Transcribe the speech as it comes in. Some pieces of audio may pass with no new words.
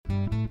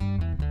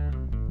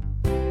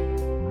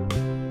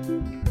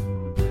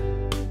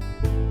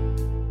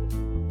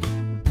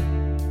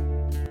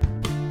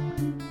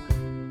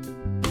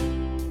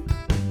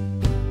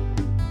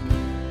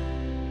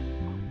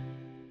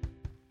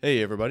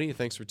Hey everybody,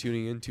 thanks for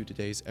tuning in to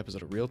today's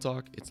episode of Real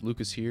Talk. It's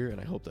Lucas here, and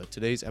I hope that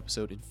today's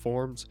episode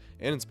informs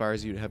and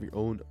inspires you to have your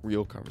own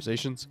real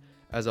conversations.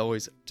 As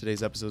always,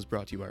 today's episode is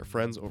brought to you by our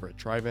friends over at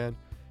Trivan,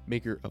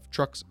 maker of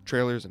trucks,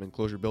 trailers, and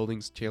enclosure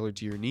buildings tailored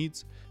to your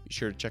needs. Be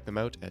sure to check them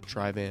out at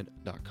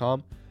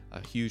trivan.com.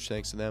 A huge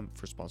thanks to them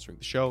for sponsoring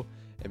the show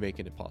and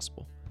making it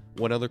possible.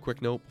 One other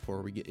quick note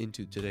before we get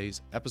into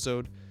today's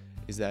episode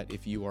is that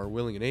if you are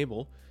willing and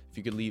able, if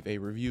you could leave a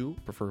review,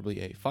 preferably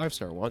a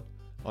 5-star one,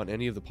 on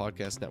any of the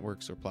podcast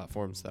networks or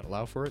platforms that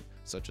allow for it,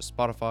 such as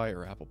Spotify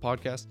or Apple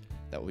Podcasts,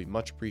 that will be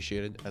much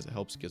appreciated as it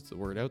helps get the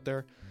word out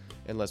there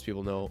and lets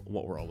people know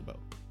what we're all about.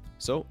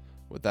 So,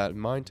 with that in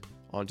mind,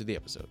 on to the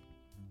episode.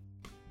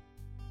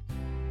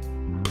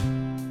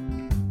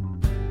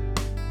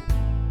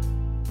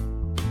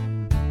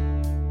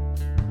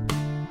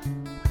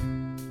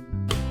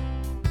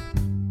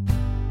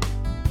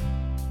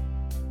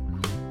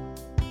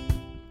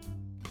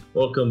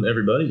 Welcome,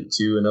 everybody,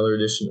 to another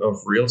edition of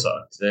Real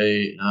Talk.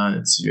 Today,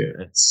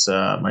 it's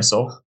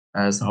myself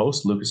as the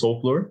host, Lucas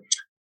Holfleur,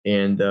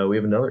 and we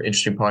have another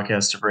interesting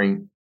podcast to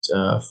bring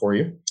for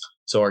you.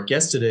 So our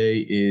guest today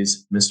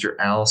is Mr.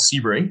 Al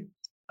Siebring.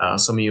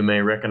 Some of you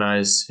may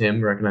recognize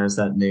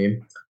that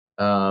name.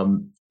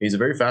 He's a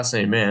very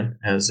fascinating man,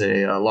 has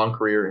a long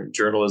career in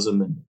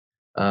journalism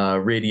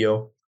and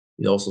radio.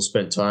 He also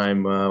spent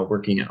time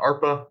working at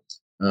ARPA,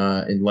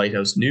 in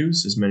Lighthouse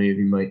News, as many of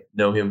you might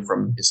know him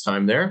from his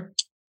time there.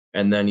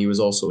 And then he was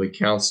also a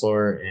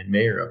councillor and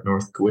mayor of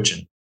North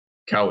Cowichan.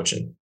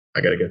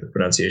 I got to get the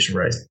pronunciation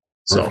right.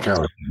 So,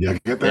 yeah,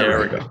 get that there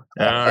right. we go.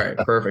 All right,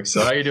 perfect.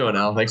 So how you doing,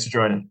 Al? Thanks for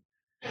joining.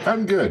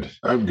 I'm good.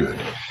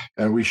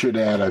 And we should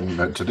add,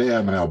 today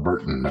I'm an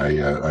Albertan.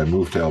 I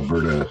moved to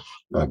Alberta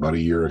about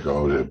a year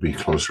ago to be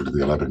closer to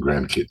the 11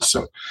 grandkids.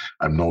 So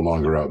I'm no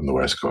longer out in the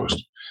West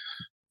Coast.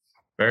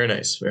 Very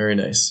nice. Very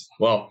nice.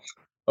 Well,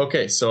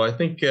 okay, so I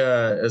think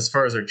as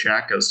far as our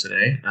chat goes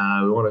today,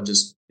 we want to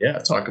just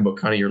talk about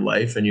kind of your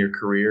life and your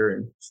career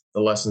and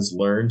the lessons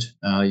learned.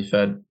 You've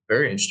had a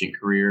very interesting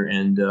career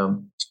and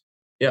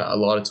a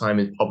lot of time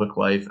in public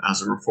life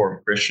as a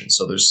Reformed Christian.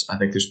 So I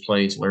think there's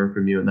plenty to learn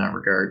from you in that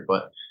regard.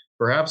 But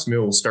perhaps maybe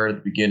we'll start at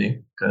the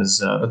beginning because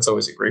that's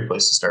always a great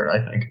place to start,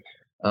 I think.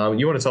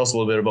 You want to tell us a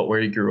little bit about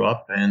where you grew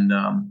up and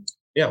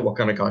what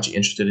kind of got you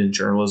interested in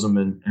journalism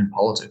and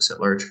politics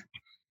at large?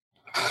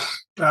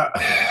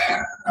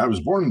 I was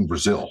born in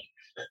Brazil,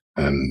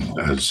 and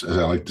as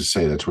I like to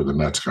say, that's where the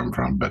nuts come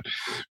from. But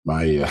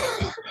my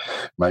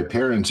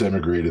parents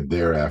emigrated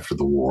there after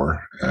the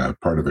war,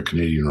 part of a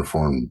Canadian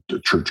Reformed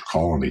church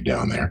colony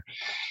down there,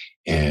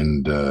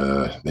 and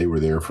they were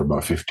there for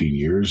about 15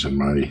 years. And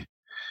my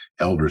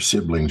elder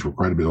siblings were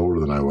quite a bit older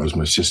than I was.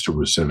 My sister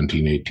was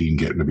 17, 18,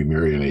 getting to be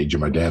married age,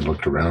 and my dad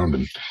looked around,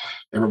 and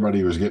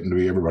everybody was getting to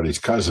be everybody's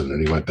cousin,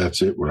 and he went,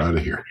 "That's it, we're out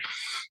of here."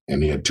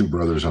 And he had two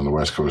brothers on the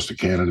west coast of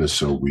Canada,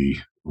 so we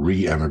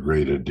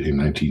re-emigrated in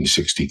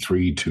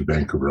 1963 to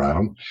Vancouver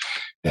Island.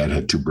 Dad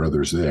had two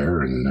brothers there,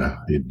 and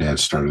his dad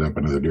started up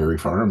another dairy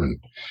farm and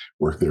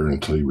worked there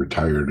until he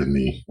retired in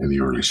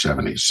the early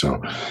 70s. So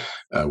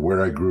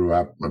where I grew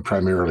up,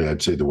 primarily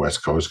I'd say the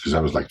west coast, because I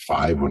was like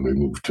 5 when we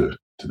moved to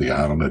the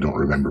island. I don't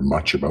remember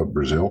much about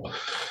Brazil,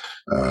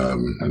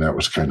 and that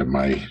was kind of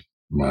my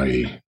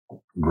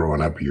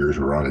growing up years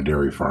were on a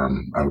dairy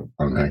farm out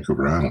on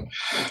Vancouver Island.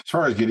 As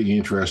far as getting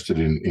interested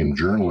in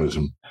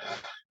journalism,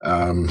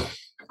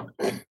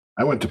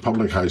 I went to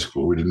public high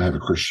school. We didn't have a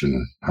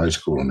Christian high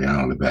school on the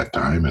island at that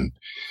time. And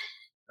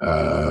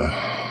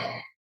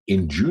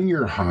in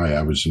junior high,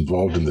 I was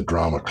involved in the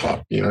drama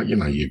club.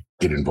 You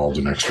get involved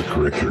in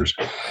extracurriculars.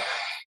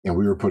 And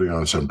we were putting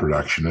on some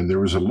production. And there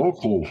was a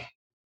local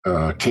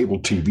cable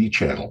TV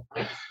channel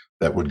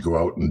that would go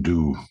out and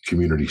do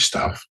community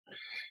stuff.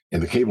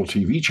 And the cable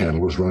TV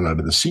channel was run out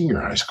of the senior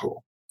high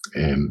school.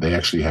 And they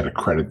actually had a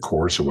credit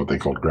course of what they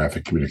called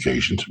graphic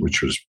communications,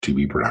 which was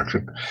TV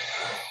production.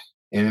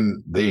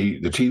 And the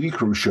TV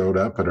crew showed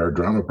up at our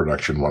drama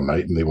production one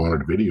night and they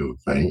wanted a video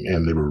thing,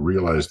 and they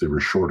realized they were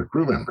short a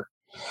crew member.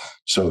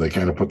 So they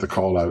kind of put the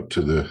call out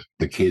to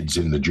the kids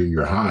in the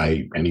junior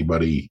high,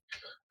 anybody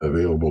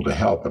available to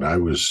help. And I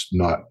was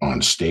not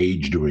on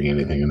stage doing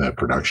anything in that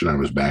production. I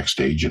was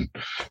backstage, and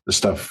the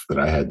stuff that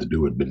I had to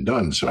do had been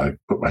done. So I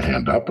put my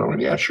hand up. I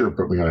went, "Yeah, sure,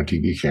 put me on a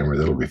TV camera.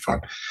 That'll be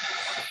fun."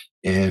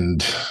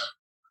 And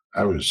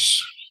I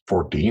was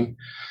 14.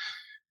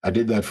 I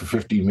did that for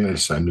 15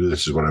 minutes. I knew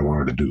this is what I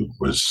wanted to do,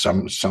 was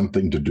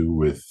something to do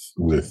with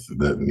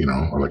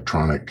the,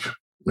 electronic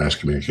mass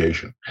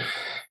communication.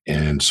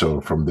 And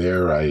so from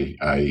there,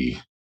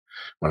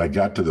 when I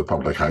got to the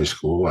public high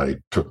school, I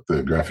took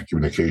the graphic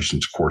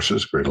communications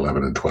courses, grade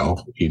 11 and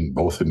 12,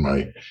 both in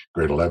my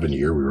grade 11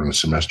 year. We were in a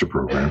semester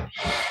program.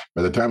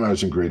 By the time I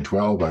was in grade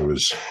 12, I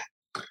was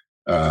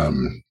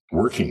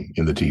working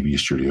in the TV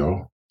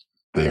studio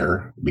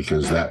there,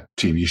 because that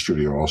TV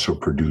studio also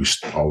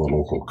produced all the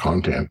local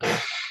content.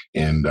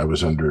 And I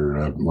was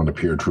under one of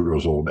Pierre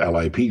Trudeau's old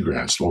LIP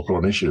grants, local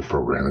initiative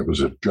program. It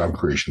was a job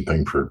creation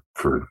thing for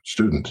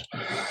students.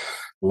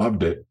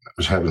 loved it. I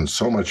was having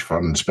so much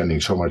fun and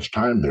spending so much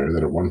time there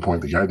that at one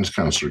point the guidance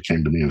counselor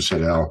came to me and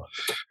said, Al,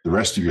 the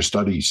rest of your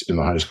studies in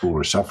the high school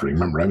are suffering.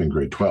 Remember, I'm in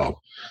grade 12.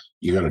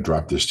 You got to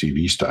drop this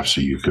TV stuff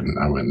so you can.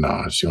 I went,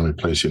 no, it's the only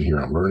place in here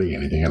I'm learning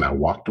anything. And I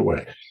walked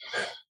away.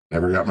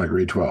 Never got my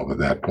grade 12 at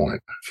that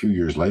point. A few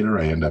years later,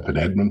 I end up in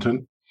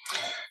Edmonton.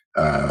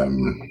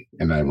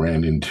 And I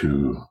ran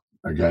into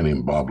a guy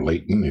named Bob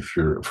Layton. If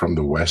you're from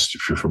the West,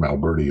 if you're from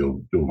Alberta,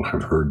 you'll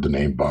have heard the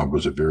name. Bob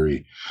was a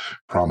very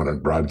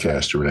prominent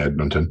broadcaster in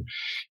Edmonton,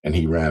 and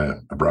he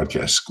ran a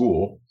broadcast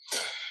school.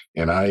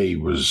 And I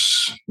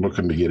was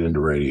looking to get into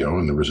radio,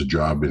 and there was a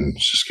job in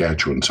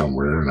Saskatchewan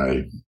somewhere, and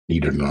I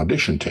needed an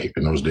audition tape.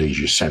 In those days,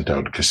 you sent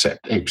out cassette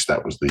tapes.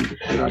 That was the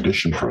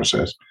audition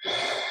process.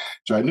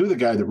 So I knew the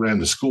guy that ran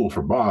the school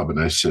for Bob,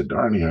 and I said,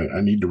 Arnie, I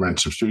need to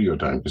rent some studio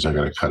time because I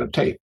got to cut a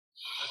tape.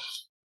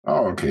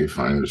 Oh, okay,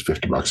 fine. It was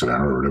 $50 an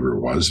hour or whatever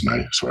it was.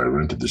 And so I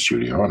rented the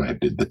studio and I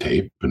did the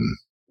tape, and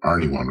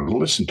Arnie wanted to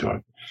listen to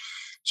it.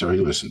 So he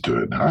listened to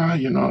it.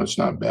 It's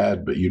not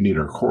bad, but you need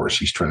our course.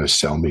 He's trying to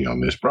sell me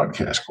on this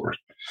broadcast course.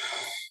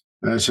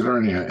 And I said,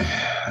 Arnie,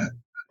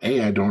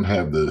 A, I don't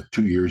have the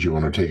 2 years you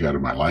want to take out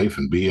of my life.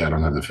 And B, I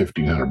don't have the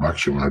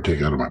 $1,500 you want to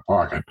take out of my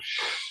pocket.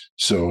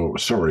 So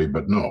sorry,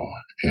 but no.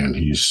 And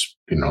he's,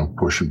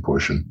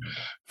 pushing.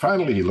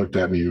 Finally, he looked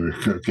at me.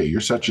 Okay, you're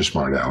such a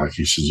smart aleck.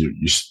 He says,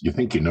 you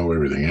think you know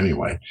everything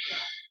anyway.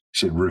 He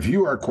said,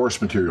 review our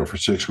course material for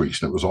 6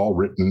 weeks. And it was all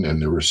written,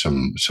 and there were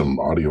some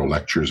audio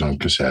lectures on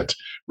cassettes.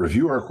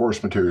 Review our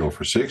course material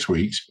for 6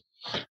 weeks.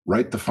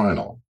 Write the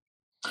final.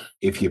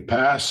 If you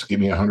pass, give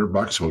me $100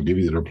 and we'll give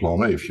you the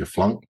diploma. If you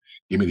flunk,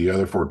 give me the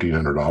other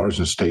 $1,400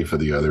 and stay for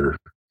the other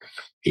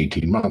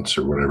 18 months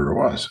or whatever it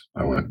was.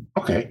 I went,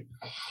 okay.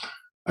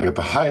 I got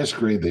the highest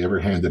grade they ever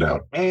handed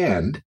out.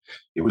 And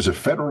it was a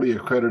federally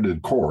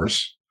accredited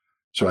course.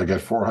 So I got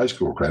 4 high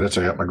school credits.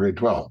 I got my grade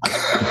 12.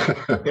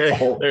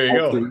 Okay, there you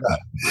go.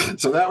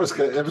 So it was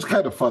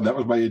kind of fun. That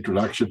was my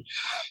introduction.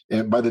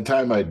 And by the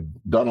time I'd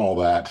done all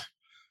that,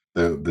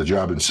 the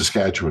job in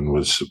Saskatchewan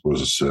was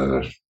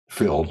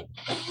filled.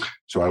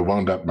 So I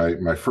wound up,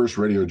 my first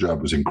radio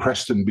job was in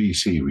Creston,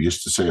 BC. We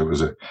used to say it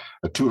was a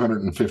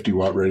 250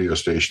 watt radio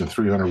station, a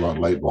 300 watt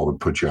light bulb would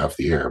put you off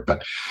the air.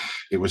 But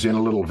it was in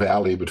a little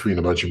valley between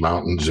a bunch of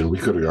mountains, and we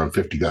could have gone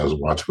 50,000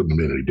 watts, wouldn't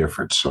have made any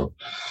difference. So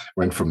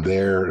went from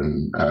there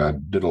and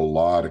did a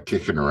lot of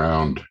kicking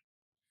around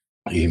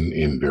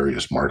in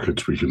various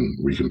markets. We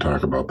can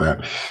talk about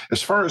that.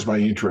 As far as my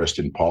interest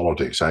in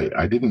politics,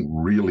 I didn't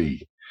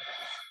really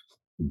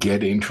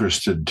get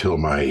interested till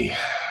my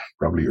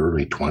probably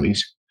early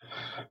 20s.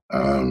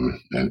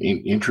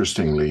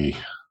 Interestingly,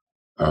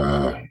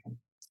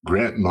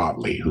 Grant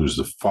Notley, who's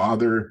the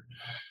father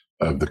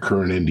of the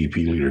current NDP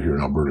leader here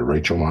in Alberta,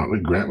 Rachel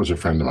Notley. Grant was a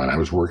friend of mine. I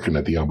was working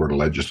at the Alberta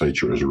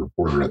legislature as a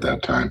reporter at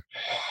that time.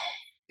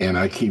 And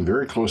I came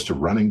very close to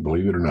running,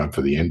 believe it or not,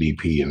 for the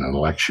NDP in an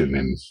election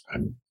in, I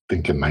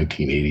think, in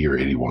 1980 or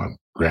 81.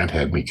 Grant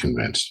had me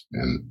convinced.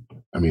 And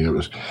I mean,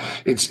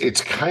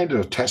 it's kind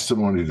of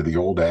testimony to the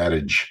old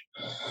adage.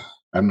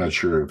 I'm not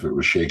sure if it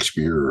was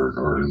Shakespeare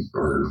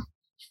or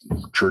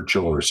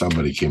Churchill or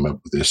somebody came up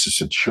with this. It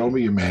said, show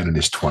me a man in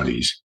his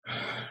 20s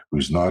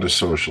who's not a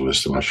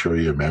socialist, and I'll show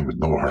you a man with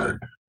no heart.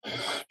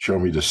 Show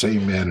me the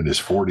same man in his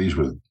 40s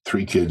with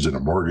 3 kids and a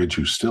mortgage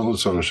who's still a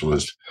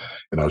socialist,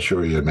 and I'll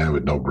show you a man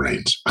with no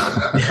brains.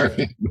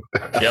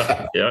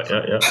 Yeah.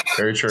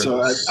 Very true.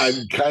 So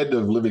I'm kind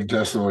of living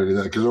testimony to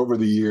that, because over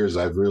the years,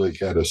 I've really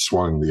kind of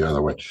swung the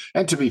other way.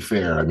 And to be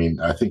fair, I mean,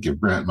 I think if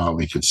Grant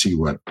Notley could see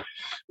what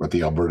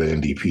the Alberta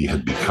NDP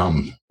had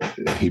become,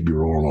 he'd be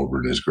rolling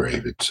over in his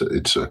grave.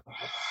 It's a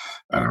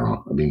I don't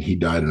know. I mean, he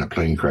died in a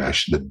plane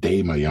crash the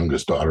day my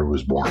youngest daughter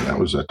was born. That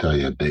was, I tell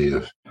you, a day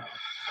of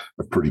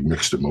pretty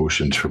mixed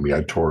emotions for me.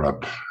 I tore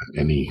up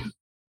any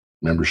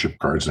membership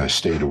cards, and I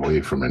stayed away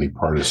from any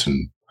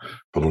partisan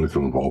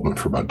political involvement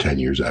for about 10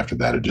 years after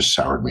that. It just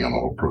soured me on the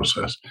whole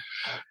process.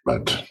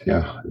 But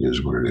yeah, it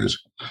is what it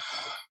is.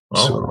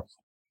 Well,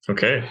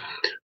 okay.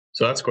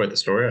 So that's quite the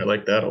story. I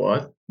like that a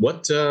lot.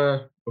 What,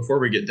 before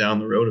we get down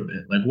the road a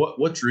bit, like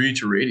what drew you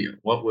to radio?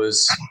 What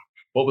was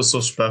so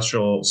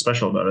special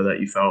about it that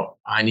you felt,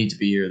 I need to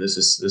be here? This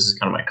is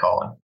kind of my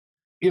calling.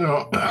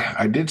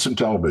 I did some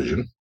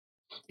television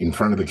in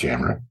front of the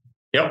camera.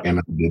 Yep.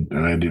 And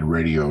I did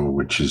radio,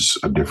 which is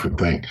a different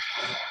thing.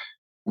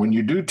 When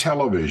you do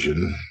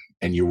television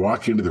and you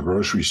walk into the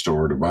grocery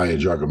store to buy a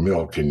jug of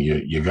milk and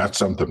you got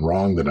something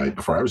wrong the night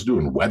before, I was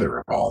doing weather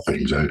of all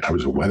things. I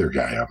was a weather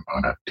guy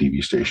on a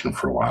TV station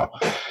for a while.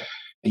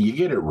 And you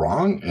get it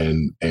wrong,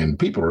 and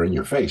people are in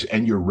your face,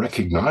 and you're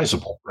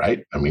recognizable,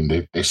 right? I mean,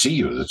 they see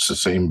you. It's the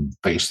same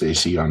face they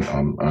see on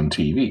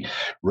TV.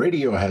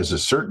 Radio has a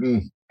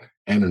certain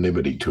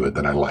anonymity to it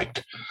that I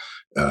liked.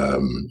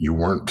 You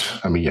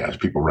weren't, I mean, yes,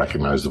 people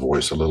recognize the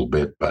voice a little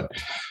bit, but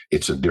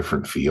it's a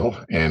different feel.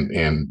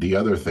 And the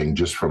other thing,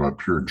 just from a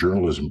pure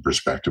journalism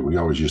perspective, we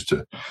always used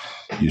to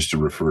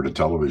refer to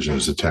television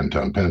as a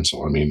 10-ton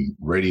pencil. I mean,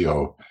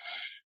 radio,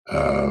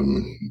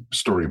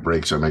 Story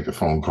breaks, I make a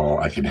phone call.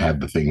 I can have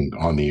the thing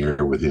on the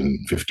air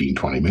within 15,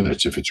 20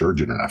 minutes if it's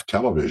urgent enough.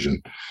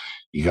 Television,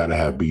 you got to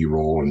have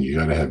B-roll and you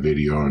got to have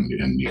video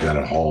and you got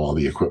to haul all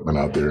the equipment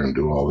out there and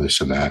do all this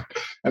and that.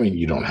 I mean,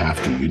 you don't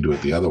have to. You can do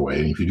it the other way.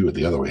 And if you do it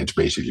the other way, it's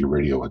basically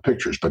radio with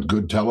pictures. But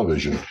good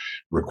television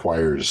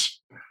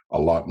requires a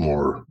lot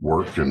more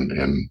work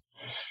and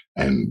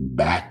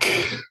back.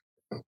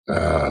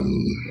 I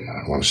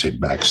want to say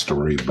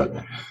backstory,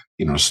 but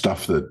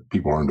stuff that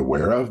people aren't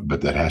aware of,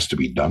 but that has to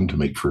be done to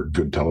make for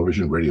good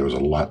television. Radio is a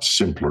lot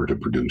simpler to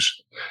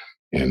produce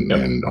and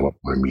a lot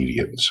more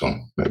immediate. So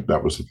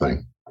that was the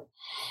thing.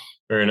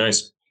 Very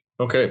nice.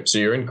 Okay, so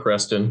you're in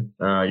Creston.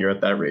 You're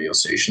at that radio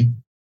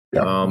station.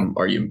 Yeah.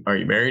 Are you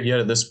married yet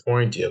at this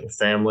point? Do you have a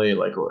family?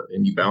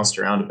 And you bounced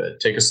around a bit.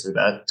 Take us through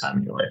that time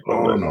in your life.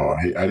 Oh no,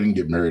 I didn't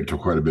get married till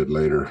quite a bit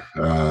later.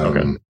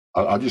 Okay.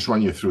 I'll just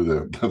run you through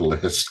the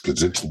list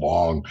because it's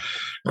long.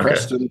 Okay.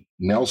 Creston,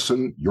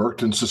 Nelson,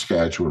 Yorkton,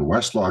 Saskatchewan,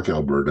 Westlock,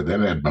 Alberta,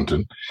 then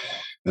Edmonton,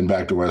 then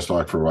back to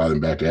Westlock for a while, then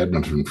back to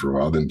Edmonton for a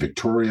while, then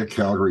Victoria,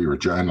 Calgary,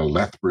 Regina,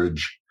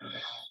 Lethbridge,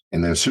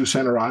 and then Sioux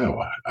Center,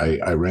 Iowa.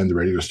 I ran the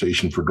radio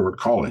station for Dordt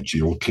College,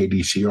 the old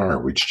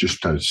KDCR, which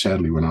just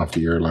sadly went off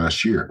the air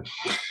last year.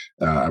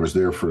 I was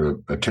there for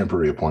a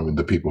temporary appointment.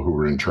 The people who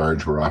were in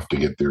charge were off to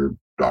get their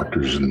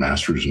doctors and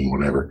masters and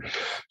whatever.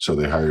 So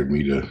they hired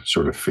me to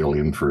sort of fill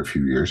in for a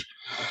few years.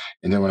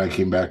 And then when I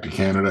came back to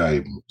Canada,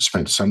 I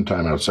spent some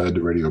time outside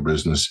the radio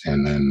business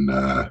and then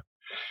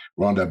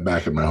wound up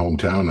back at my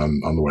hometown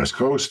on the West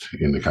Coast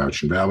in the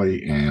Cowichan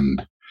Valley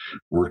and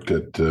worked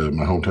at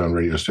my hometown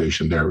radio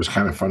station there. It was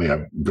kind of funny.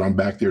 I've gone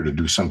back there to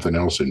do something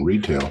else in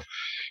retail.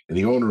 And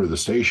the owner of the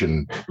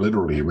station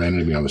literally ran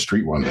into me on the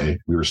street one day.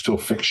 We were still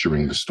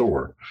fixturing the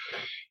store.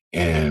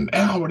 And,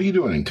 Al, what are you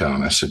doing in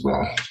town? I said,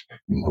 well,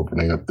 I'm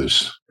opening up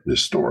this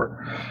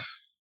store.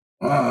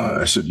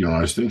 I said, I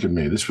was thinking,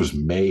 this was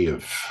May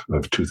of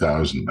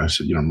 2000. I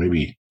said,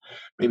 maybe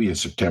in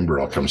September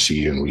I'll come see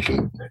you and we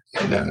can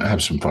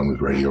have some fun with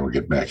radio. We'll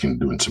get back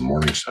into doing some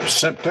morning stuff.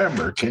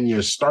 September, can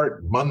you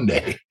start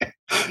Monday?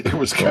 It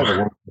was kind of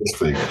one of those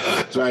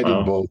things. So I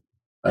did both.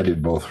 I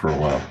did both for a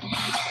while.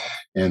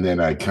 And then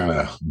I kind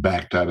of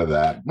backed out of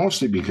that,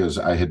 mostly because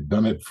I had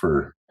done it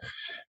for,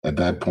 at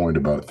that point,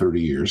 about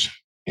 30 years.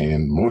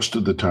 And most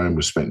of the time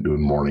was spent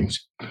doing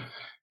mornings.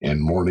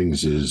 And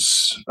mornings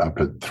is up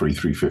at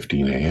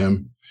 3:15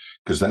 a.m.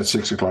 because that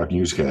 6 o'clock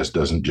newscast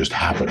doesn't just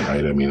happen,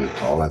 right? I mean,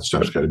 all that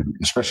stuff's got to be,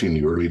 especially in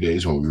the early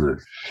days when we were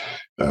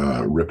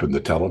ripping the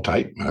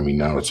teletype. I mean,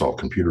 now it's all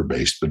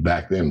computer-based. But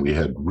back then we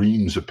had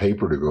reams of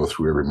paper to go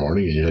through every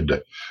morning. And you had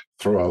to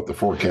throw out the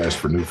forecast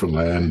for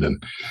Newfoundland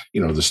and,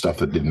 the stuff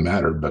that didn't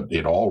matter. But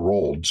it all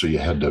rolled, so you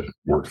had to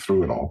work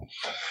through it all.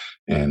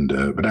 And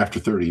but after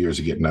 30 years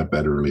of getting up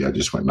that early, I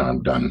just went, no,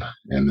 I'm done.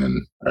 And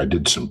then I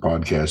did some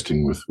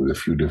podcasting with a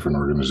few different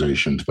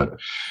organizations, but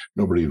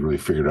nobody really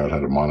figured out how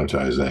to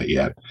monetize that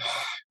yet.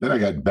 Then I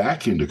got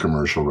back into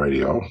commercial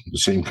radio, the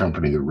same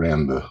company that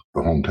ran the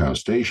hometown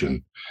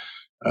station.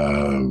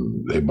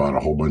 They bought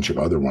a whole bunch of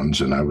other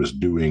ones, and I was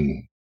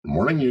doing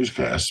morning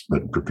newscasts,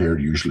 but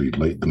prepared usually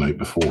late the night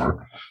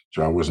before.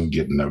 So I wasn't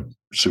getting up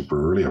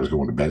super early. I was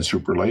going to bed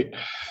super late.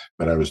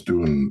 But I was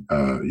doing,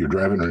 you're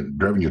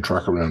driving your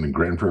truck around in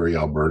Grand Prairie,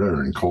 Alberta,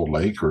 or in Cold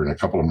Lake, or in a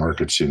couple of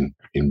markets in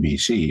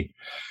BC.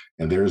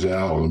 And there's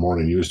Al in the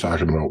morning news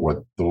talking about what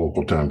the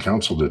local town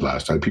council did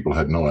last night. People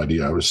had no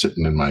idea. I was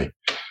sitting in my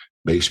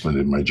basement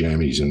in my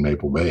jammies in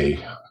Maple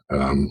Bay.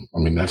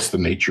 That's the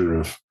nature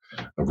of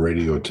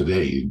radio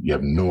today. You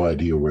have no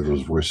idea where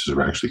those voices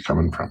are actually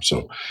coming from.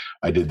 So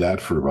I did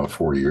that for about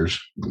 4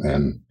 years.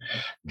 And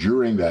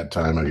during that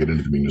time, I get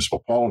into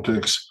municipal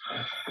politics.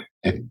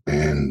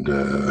 And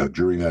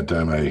during that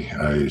time,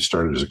 I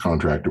started as a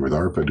contractor with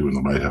ARPA doing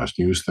the Lighthouse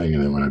News thing.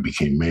 And then when I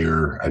became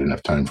mayor, I didn't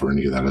have time for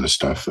any of that other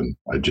stuff. And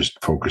I just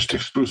focused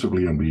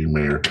exclusively on being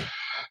mayor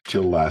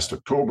till last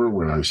October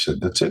when I said,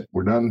 that's it,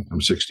 we're done.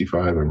 I'm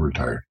 65, I'm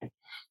retired.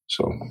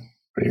 So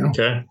there you go.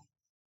 Okay.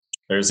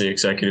 There's the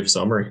executive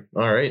summary.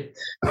 All right.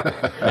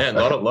 Man,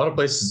 a lot of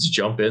places to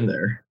jump in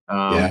there.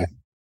 Yeah.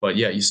 But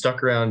yeah, you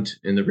stuck around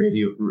in the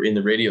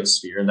radio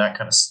sphere, and that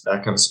kind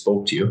of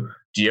spoke to you.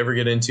 Do you ever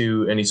get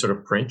into any sort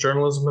of print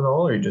journalism at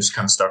all, or you just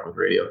kind of stuck with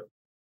radio?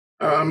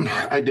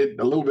 I did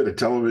a little bit of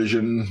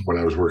television when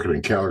I was working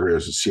in Calgary. I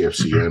was at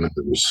CFCN,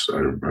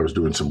 and I was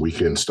doing some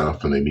weekend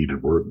stuff, and they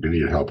needed work. They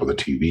needed help on the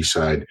TV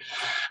side.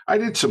 I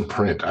did some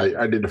print.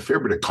 I did a fair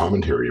bit of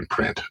commentary in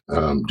print,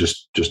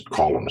 just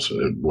columns.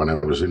 When I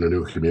was in a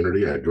new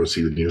community, I'd go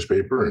see the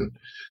newspaper, and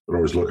they're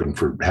always looking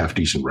for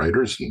half-decent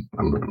writers, and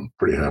I'm a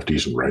pretty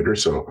half-decent writer,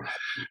 so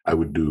I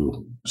would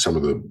do some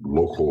of the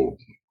local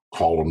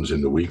columns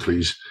in the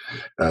weeklies.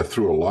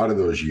 Through a lot of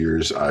those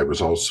years, I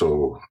was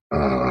also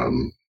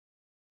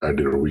I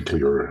did a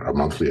weekly or a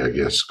monthly, I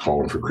guess,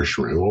 column for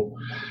Christian Renewal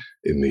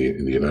in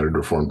the United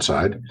Reformed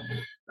side.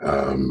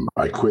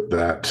 I quit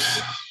that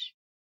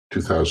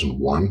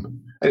 2001.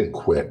 I didn't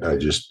quit.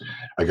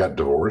 I got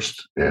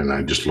divorced, and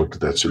I just looked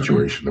at that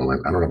situation and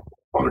went, I don't have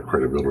a lot of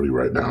credibility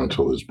right now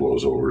until this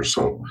blows over.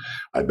 So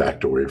I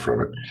backed away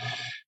from it.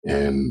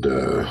 And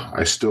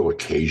I still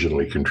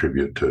occasionally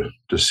contribute to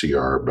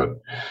CR, but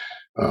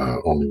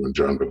only when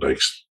John Van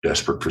Dyke's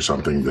desperate for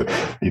something that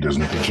he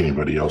doesn't think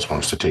anybody else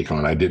wants to take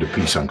on. I did a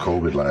piece on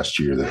COVID last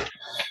year that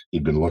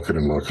he'd been looking,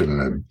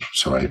 and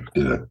so I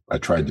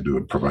tried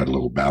to provide a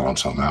little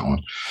balance on that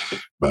one,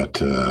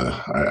 but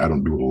I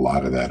don't do a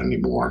lot of that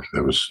anymore.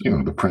 That was,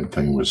 the print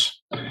thing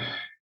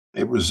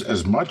it was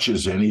as much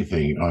as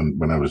anything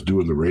when I was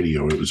doing the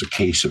radio, it was a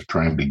case of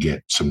trying to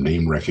get some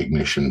name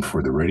recognition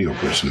for the radio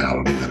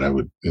personality that I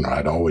would,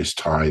 I'd always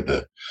tie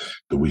the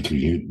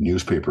weekly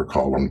newspaper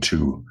column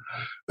to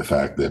the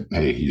fact that,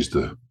 hey, he's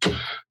the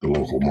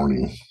local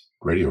morning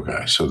radio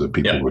guy, so that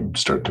people would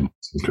start to make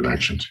some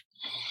connections.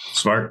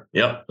 Smart.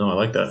 Yeah. No, I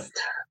like that.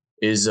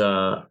 Is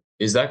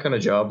that kind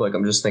of job, like,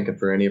 I'm just thinking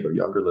for any of our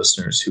younger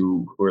listeners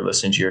who are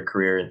listening to your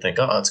career and think,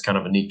 oh, it's kind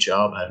of a neat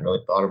job. I hadn't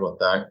really thought about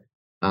that.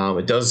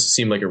 It does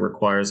seem like it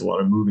requires a lot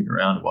of moving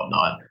around and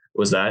whatnot.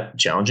 Was that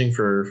challenging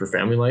for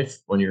family life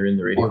when you're in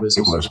the radio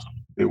business?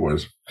 It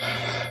was.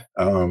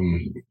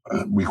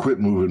 We quit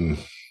moving.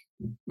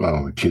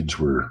 Well, the kids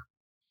were,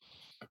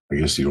 I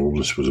guess the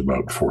oldest was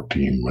about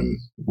 14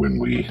 when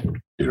we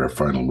did our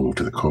final move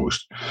to the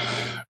coast.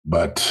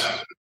 But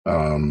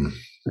I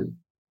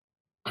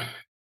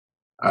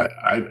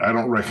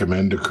don't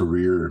recommend a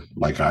career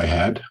like I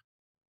had,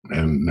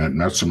 and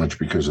not so much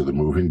because of the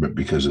moving, but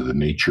because of the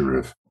nature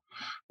of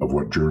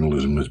what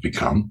journalism has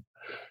become.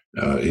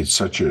 It's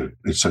such a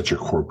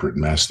corporate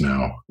mess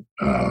now.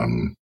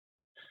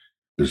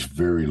 There's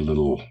very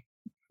little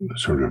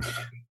sort of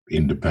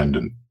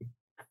independent,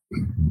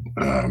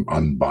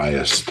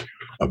 unbiased,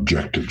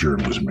 objective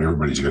journalism.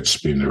 Everybody's got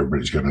spin.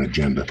 Everybody's got an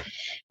agenda.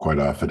 Quite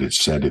often, it's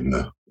set in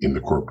the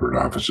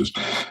corporate offices.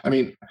 I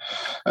mean,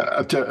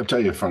 I'll tell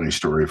you a funny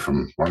story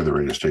from one of the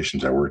radio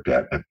stations I worked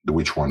at.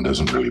 Which one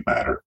doesn't really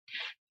matter.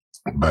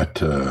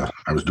 But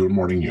I was doing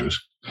morning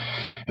news,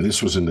 and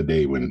this was in the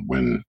day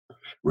when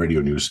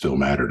radio news still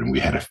mattered, and we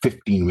had a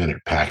 15-minute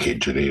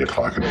package at 8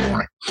 o'clock in the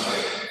morning.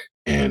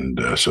 And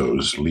so it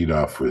was lead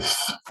off with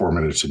 4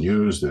 minutes of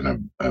news,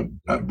 then a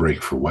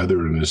break for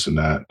weather and this and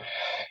that,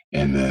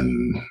 and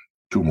then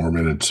 2 more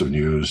minutes of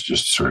news,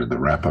 just sort of the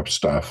wrap-up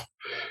stuff,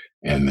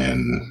 and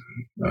then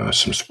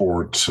some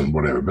sports and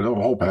whatever. But the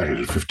whole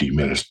package is 15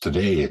 minutes.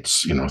 Today,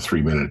 it's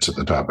 3 minutes at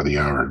the top of the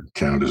hour.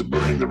 Canada's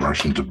burning, the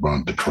Russians have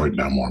bombed Detroit,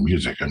 now more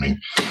music. I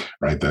mean,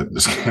 right?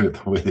 That's kind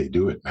of the way they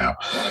do it now.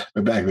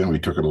 But back then, we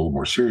took it a little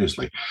more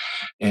seriously.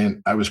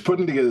 And I was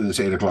putting together this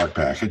 8 o'clock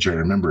package. I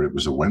remember it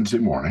was a Wednesday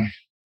morning,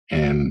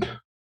 and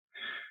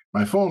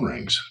my phone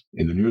rings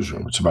in the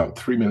newsroom. It's about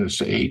 3 minutes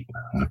to 8.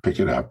 I pick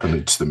it up, and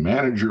it's the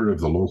manager of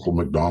the local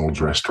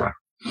McDonald's restaurant.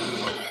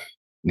 And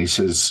he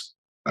says,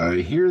 I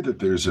hear that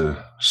there's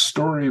a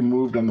story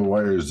moved on the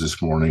wires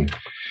this morning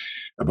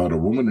about a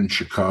woman in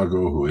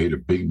Chicago who ate a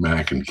Big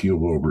Mac and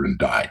keeled over and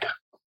died.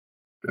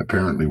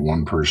 Apparently,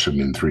 1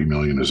 person in 3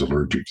 million is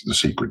allergic to the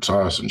secret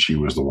sauce, and she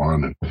was the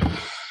one. And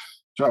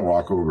so I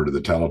walk over to the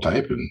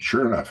teletype, and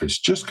sure enough, it's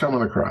just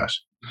coming across.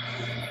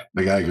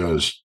 The guy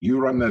goes, "You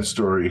run that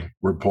story,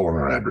 we're pulling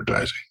our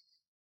advertising."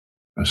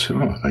 I said,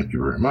 "Oh, thank you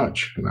very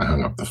much." And I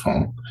hung up the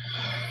phone.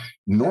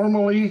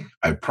 Normally,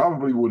 I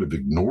probably would have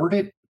ignored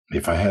it.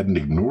 If I hadn't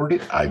ignored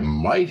it, I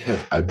might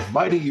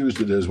have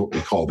used it as what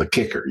we call the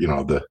kicker,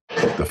 the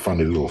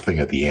funny little thing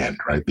at the end,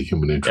 right? The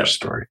human interest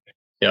story.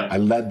 Yeah. I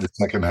led the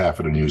second half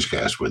of the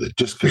newscast with it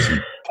just because he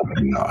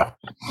told me off.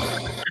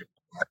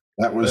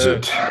 That was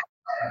it.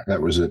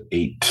 That was at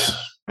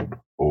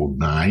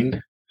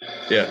 8:09.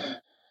 Yeah.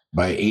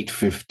 By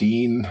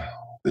 8:15,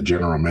 the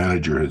general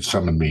manager had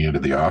summoned me into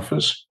the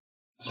office.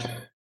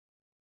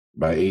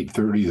 By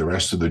 8:30, the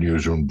rest of the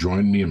newsroom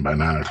joined me, and by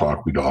 9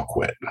 o'clock, we'd all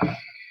quit.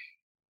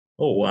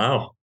 Oh,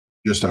 wow.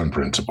 Just on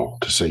principle,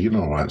 to say, you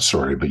know what,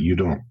 sorry, but you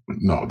don't,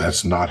 no,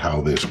 that's not how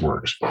this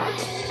works.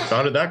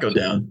 How did that go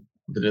down?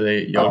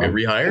 Did y'all get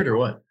rehired or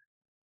what?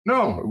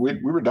 No, we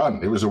were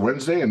done. It was a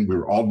Wednesday, and we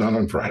were all done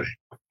on Friday.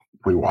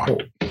 We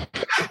walked.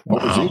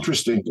 What was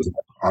interesting was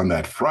on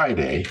that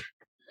Friday,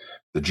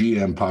 the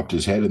GM popped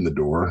his head in the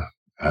door.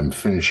 I'm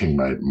finishing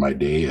my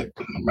day at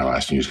my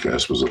last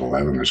newscast was at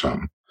 11 or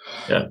something.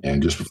 Yeah.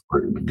 And just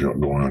before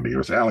going on, he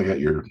goes, "Al, I got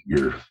your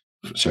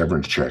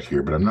severance check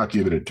here, but I'm not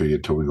giving it to you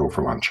until we go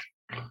for lunch."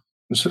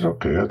 I said,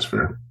 "Okay, that's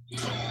fair."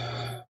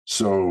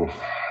 So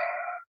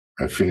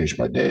I finished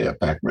my day. I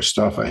packed my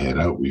stuff. I head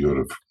out. We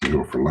go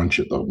for lunch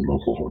at the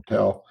local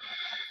hotel.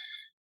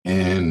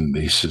 And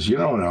he says,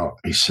 Al,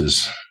 he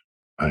says,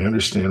 "I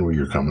understand where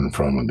you're coming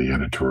from and the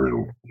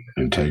editorial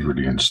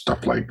integrity and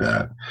stuff like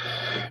that.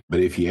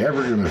 But if you're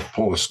ever going to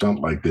pull a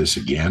stunt like this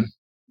again,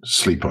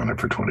 sleep on it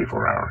for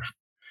 24 hours.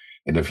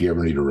 And if you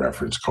ever need a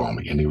reference, call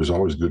me." And he was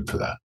always good for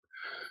that.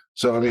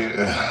 So, I mean,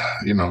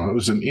 it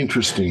was an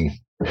interesting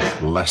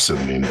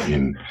lesson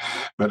in,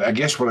 but I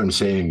guess what I'm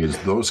saying is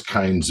those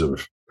kinds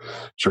of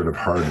sort of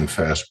hard and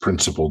fast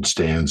principled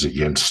stands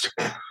against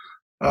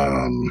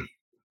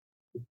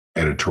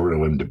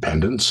editorial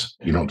independence.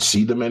 You don't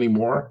see them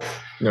anymore.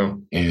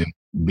 No. And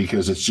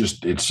because it's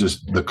just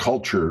the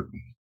culture,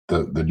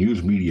 the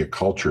news media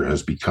culture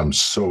has become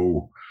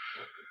so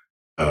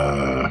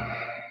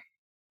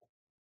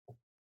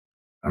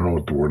I don't know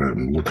what the word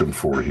I'm looking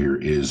for here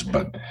is,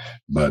 but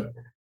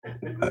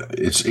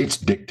it's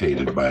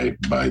dictated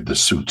by the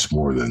suits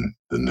more than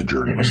the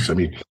journalists. I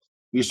mean,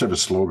 we used to have a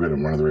slogan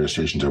in one of the radio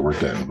stations I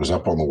worked at. It was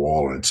up on the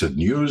wall, and it said,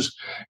 "News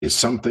is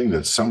something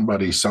that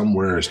somebody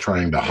somewhere is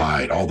trying to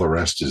hide. All the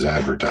rest is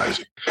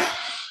advertising."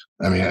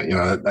 I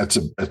mean,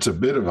 that's a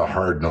bit of a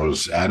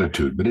hard-nosed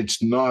attitude, but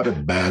it's not a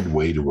bad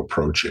way to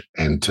approach it.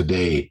 And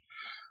today,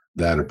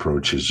 that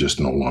approach is just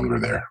no longer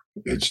there.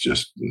 It's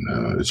just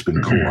it's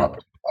been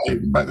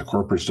co-opted by the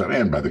corporate stuff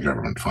and by the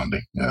government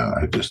funding.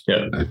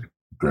 It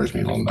drives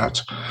me a little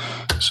nuts.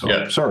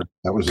 So sorry,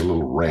 that was a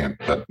little rant,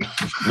 but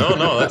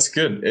no, that's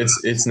good.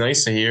 It's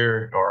nice to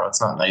hear, or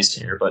it's not nice to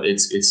hear, but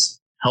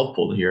it's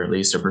helpful to hear at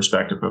least a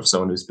perspective of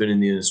someone who's been in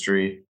the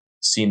industry,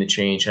 seen the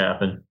change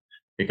happen.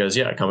 Because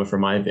coming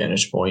from my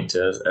vantage point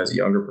as a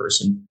younger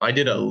person, I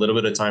did a little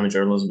bit of time in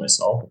journalism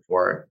myself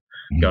before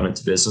I got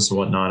into business and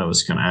whatnot. I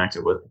was kind of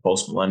active with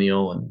Post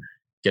Millennial and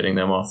getting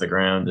them off the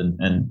ground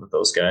and with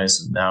those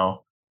guys. And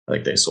now I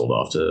think they sold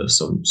off to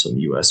some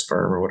US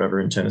firm or whatever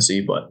in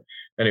Tennessee. But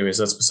anyways,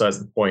 that's besides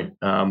the point.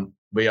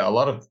 But a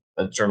lot of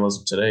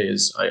journalism today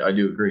is, I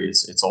do agree,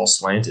 it's all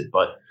slanted.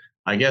 But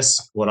I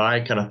guess what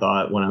I kind of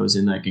thought when I was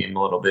in that game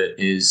a little bit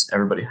is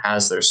everybody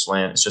has their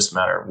slant. It's just a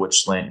matter of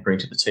which slant you bring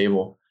to the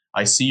table.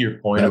 I see your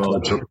point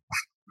about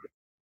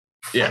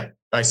I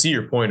see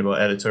your point about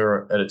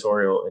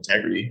editorial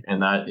integrity,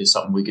 and that is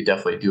something we could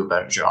definitely do a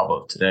better job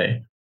of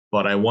today.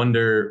 But I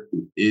wonder,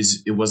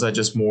 was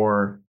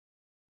the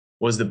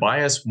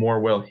bias more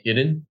well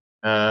hidden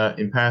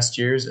in past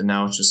years, and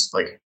now it's just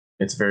like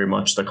it's very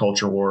much the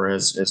culture war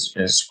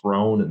has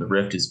grown, and the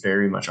rift is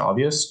very much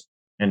obvious,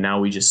 and now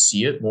we just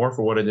see it more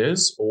for what it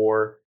is,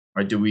 or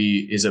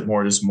is it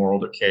more just moral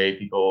decay?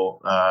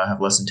 People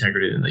have less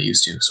integrity than they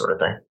used to, sort of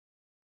thing.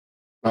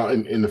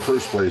 In the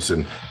first place,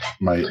 and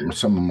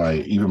some of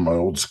my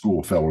old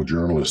school fellow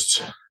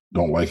journalists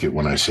don't like it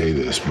when I say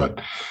this,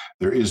 but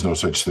there is no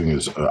such thing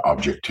as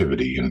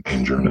objectivity in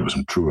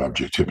journalism, true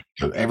objectivity.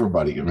 Because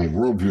everybody,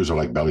 worldviews are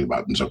like belly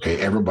buttons, okay?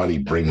 Everybody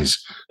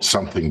brings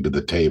something to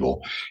the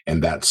table,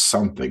 and that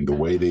something, the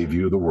way they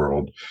view the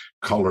world,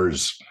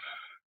 colors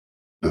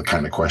the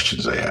kind of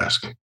questions they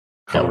ask,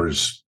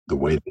 colors the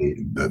way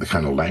the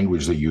kind of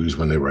language they use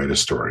when they write a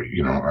story.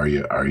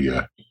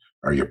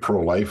 Are you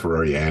pro-life or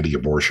are you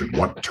anti-abortion?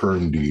 What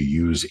term do you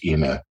use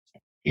in a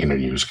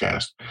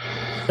newscast?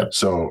 Yep.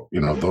 So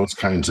those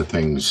kinds of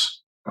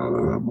things,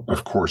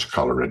 of course,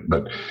 color it.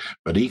 But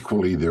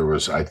equally, there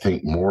was, I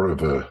think, more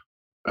of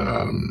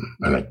an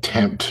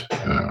attempt.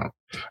 I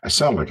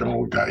sound like an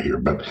old guy here,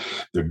 but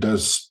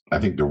I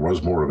think there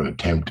was more of an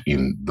attempt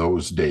in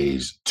those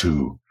days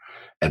to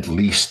at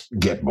least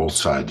get both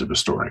sides of a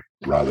story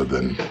rather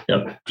than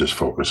just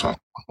focus on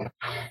one.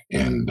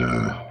 And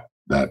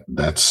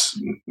that's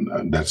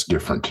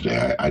different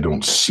today. I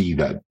don't see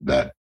that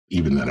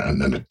even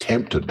an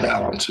attempt at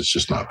balance. It's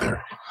just not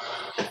there.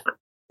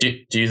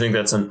 Do you think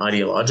that's an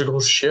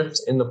ideological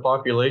shift in the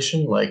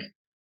population? Like,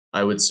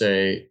 I would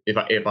say,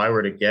 if I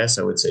were to guess,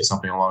 I would say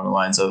something along the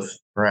lines of,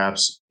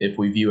 perhaps if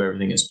we view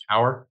everything as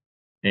power,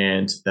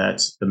 and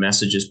that the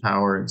message is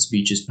power and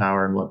speech is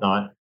power and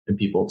whatnot, and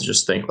people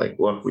just think like,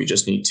 look, we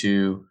just need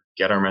to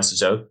get our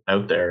message out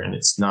there, and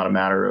it's not a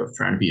matter of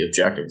trying to be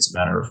objective. It's a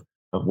matter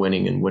of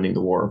winning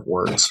the war of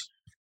words.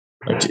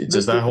 Like,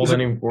 does that hold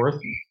any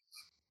worth?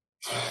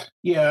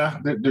 Yeah,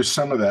 there's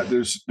some of that.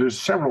 There's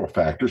several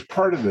factors.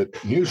 Part of it,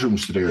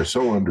 newsrooms today are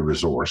so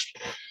under-resourced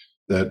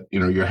that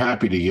you're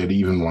happy to get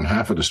even one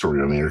half of the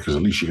story on the air because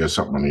at least you got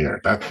something on the air.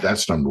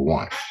 That's number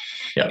one.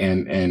 Yeah.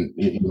 And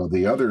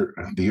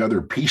the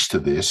other piece to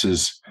this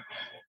is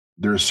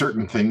there are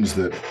certain things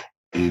that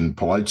in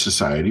polite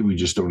society we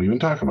just don't even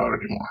talk about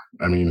anymore.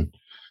 I mean,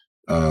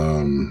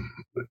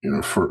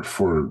 for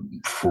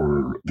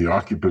the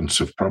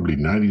occupants of probably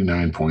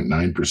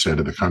 99.9%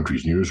 of the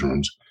country's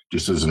newsrooms,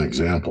 just as an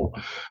example,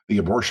 the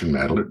abortion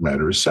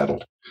matter is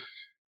settled.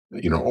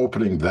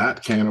 Opening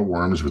that can of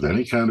worms with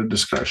any kind of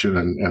discussion,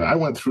 and I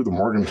went through the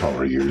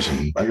Morgenthaler years,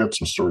 and I got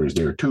some stories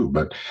there too.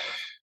 But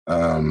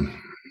that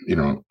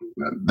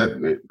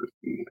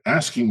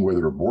asking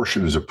whether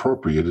abortion is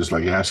appropriate is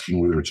like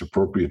asking whether it's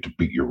appropriate to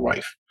beat your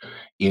wife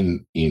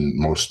in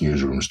most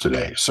newsrooms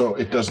today. So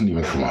it doesn't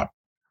even come up,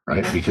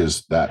 right?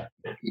 Because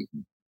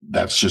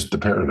that's just the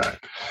paradigm,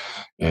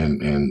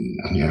 and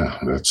yeah,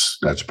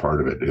 that's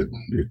part of it.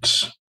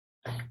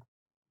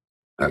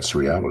 That's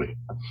reality,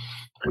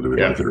 whether we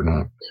like it or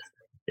not.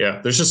 Yeah,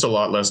 there's just a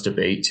lot less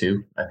debate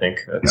too. I think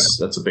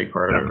that's a big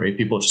part of it, right?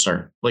 People just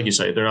aren't, like you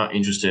say, they're not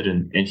interested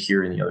in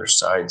hearing the other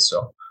side.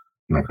 So,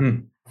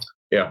 I'm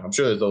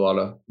sure there's a lot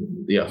of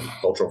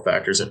cultural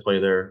factors at play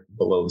there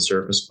below the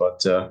surface.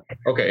 But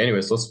okay,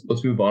 anyways,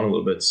 let's move on a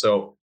little bit.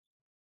 So,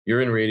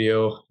 you're in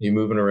radio, you're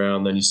moving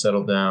around, then you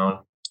settle down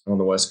on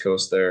the West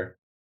Coast there.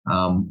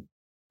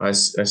 I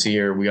see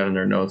here we got in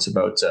our notes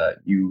about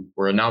you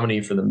were a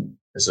nominee for the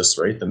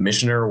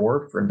Missioner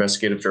Award for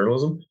investigative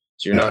journalism.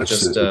 So you're not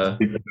just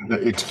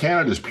it's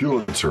Canada's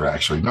Pulitzer,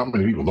 actually. Not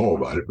many people know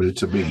about it, but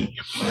it's a biggie.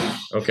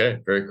 Okay,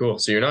 very cool.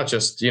 So you're not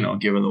just,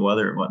 given the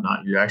weather and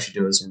whatnot, you're actually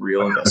doing some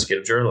real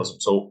investigative journalism.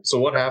 So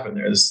what happened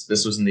there?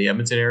 This was in the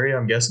Edmonton area,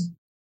 I'm guessing?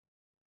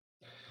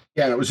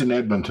 Yeah, it was in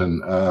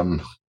Edmonton.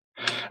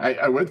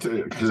 I went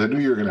through, because I knew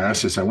you were going to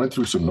ask this, I went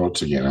through some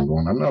notes again.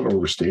 I'm not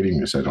overstating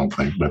this, I don't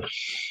think, but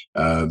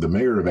the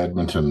mayor of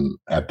Edmonton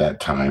at that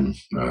time,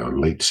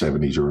 late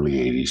 70s, early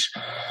 80s,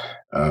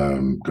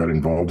 got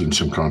involved in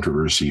some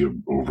controversy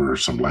over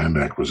some land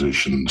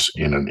acquisitions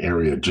in an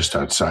area just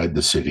outside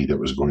the city that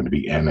was going to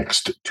be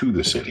annexed to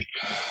the city.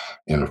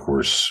 And of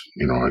course,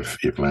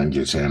 if land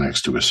gets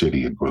annexed to a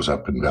city, it goes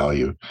up in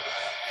value.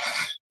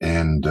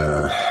 And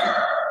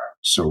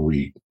so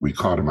we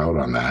caught him out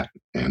on that.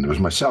 And it was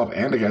myself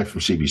and a guy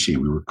from CBC.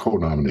 We were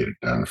co-nominated,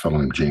 a fellow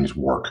named James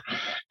Wark,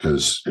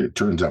 because it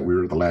turns out we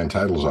were at the land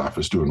titles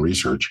office doing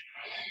research,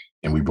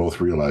 and we both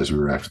realized we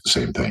were after the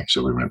same thing.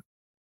 So we went,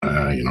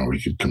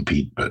 we could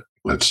compete, but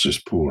let's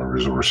just pool our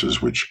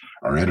resources, which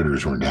our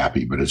editors weren't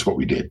happy, but it's what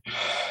we did.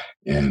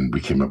 And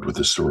we came up with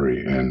the story.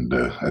 And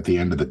at the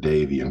end of the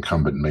day, the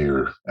incumbent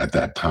mayor at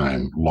that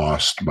time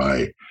lost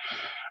by,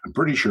 I'm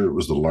pretty sure it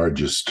was the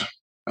largest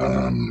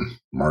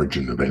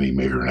margin of any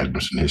mayor in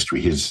Edmonton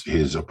history.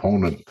 His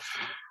opponent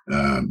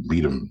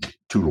beat him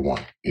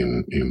 2-1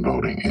 in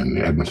voting, and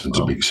Edmonton's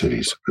a big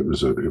city, so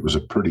it was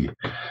a pretty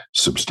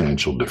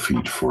substantial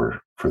defeat for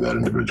that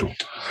individual.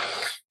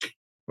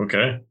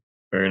 Okay,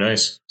 very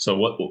nice. So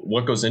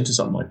what goes into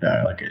something like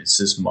that? Like, it's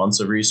just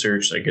months of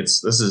research. Like,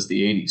 this is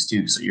the 80s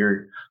too, so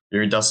you're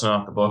dusting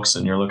off the books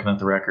and you're looking at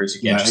the records.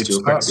 You can't just do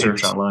a quick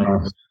search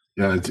online.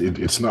 Yeah,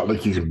 it's not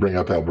like you can bring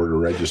up Alberta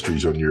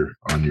registries on your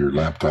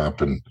laptop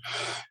and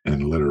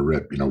let her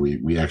rip.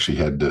 We actually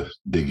had to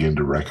dig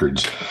into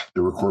records.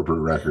 There were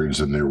corporate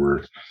records and there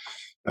were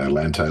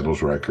land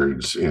titles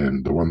records,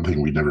 and the one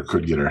thing we never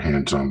could get our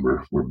hands on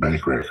were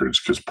bank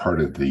records, because part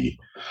of the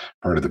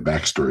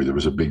backstory, there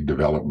was a big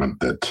development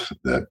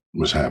that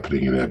was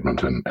happening in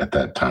Edmonton at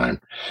that time.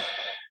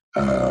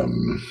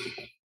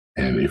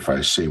 And if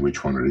I say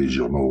which one it is,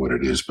 you'll know what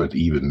it is. But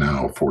even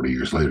now, 40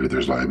 years later,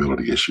 there's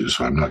liability issues,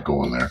 so I'm not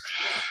going there.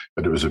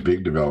 But it was a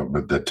big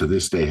development that to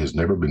this day has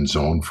never been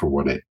zoned for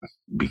what it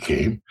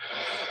became.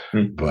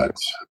 But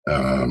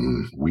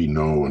we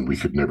know, and we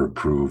could never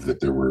prove,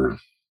 that there were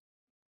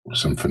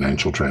some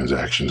financial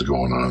transactions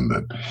going on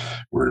that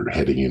were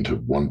heading into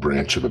one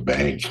branch of a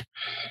bank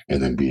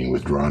and then being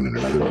withdrawn in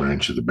another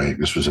branch of the bank.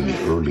 This was in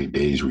the early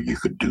days where you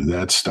could do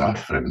that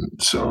stuff. And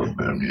so,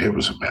 it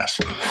was a mess.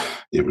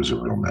 It was a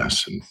real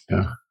mess. And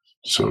yeah,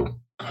 so,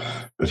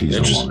 but he's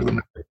no longer the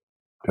mayor.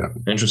 Yeah.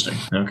 Interesting.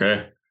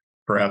 Okay.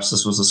 Perhaps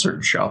this was a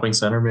certain shopping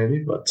center,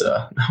 maybe, but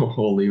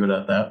we'll leave it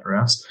at that,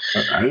 perhaps.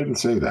 I didn't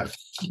say that.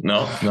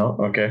 No.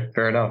 Okay.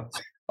 Fair enough.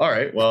 All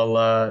right.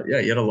 Well, you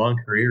had a long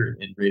career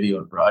in radio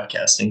and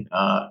broadcasting.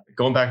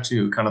 Going back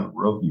to kind of the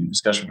worldview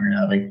discussion we were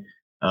having.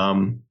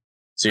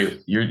 So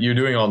you're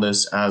doing all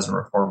this as a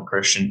Reformed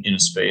Christian in a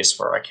space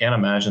where I can't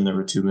imagine there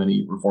were too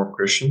many Reformed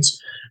Christians.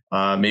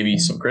 Maybe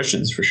some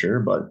Christians for sure,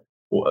 but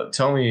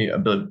tell me a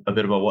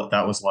bit about what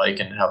that was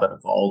like and how that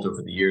evolved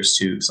over the years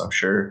too, because I'm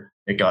sure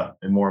it got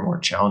more and more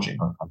challenging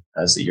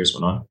as the years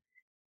went on.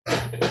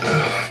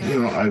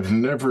 I've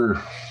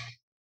never,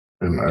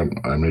 and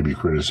I may be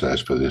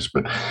criticized for this,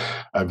 but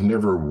I've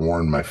never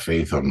worn my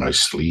faith on my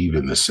sleeve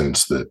in the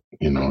sense that,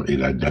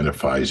 it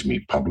identifies me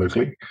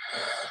publicly.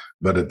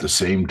 But at the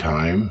same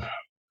time,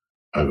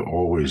 I've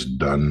always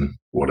done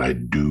what I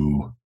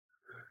do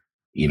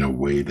in a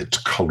way that's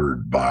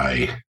colored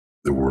by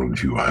the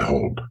worldview I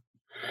hold.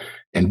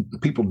 And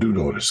people do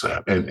notice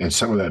that. And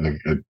some of that,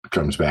 it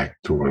comes back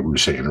to what we were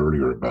saying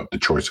earlier about the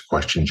choice of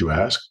questions you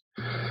ask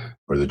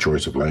or the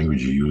choice of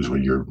language you use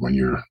when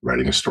you're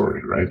writing a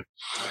story, right?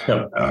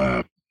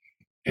 Yeah.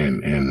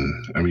 And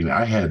I mean,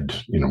 I had,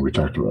 I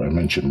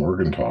mentioned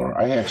Morgentaler.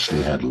 I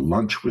actually had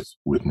lunch with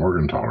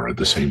Morgentaler at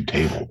the same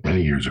table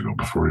many years ago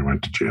before he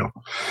went to jail.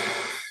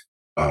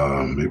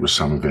 It was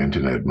some event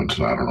in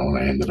Edmonton. I don't know. And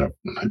I ended up,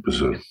 it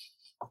was a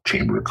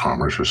Chamber of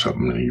Commerce or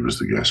something, and he was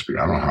the guest speaker.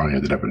 I don't know how I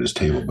ended up at his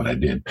table, but I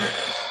did.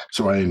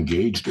 So I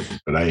engaged him,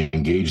 but I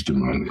engaged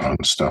him on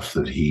stuff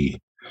that he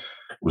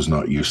was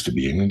not used to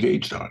being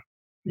engaged on,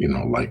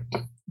 like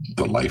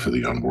the life of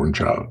the unborn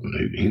child.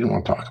 He didn't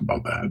want to talk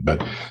about that.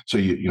 But so,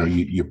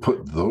 you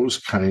put those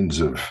kinds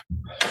of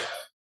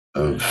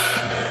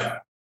I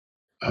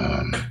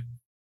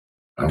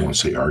don't want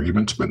to say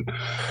arguments, but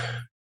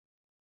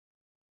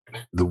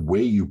the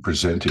way you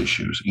present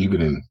issues,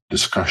 even in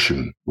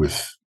discussion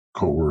with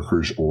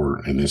coworkers,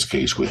 or in this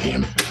case with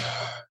him,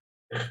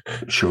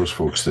 shows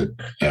folks that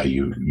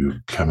you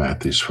come at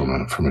this from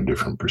a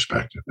different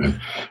perspective. And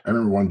I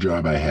remember one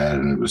job I had,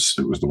 and it was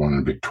the one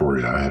in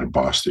Victoria. I had a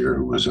boss there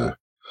who was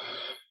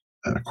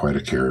quite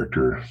a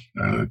character,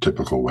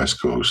 typical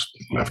West Coast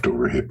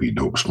leftover hippie,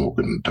 dope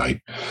smoking type.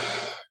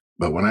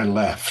 But when I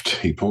left,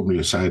 he pulled me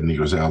aside and he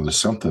goes, "Al, there's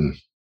something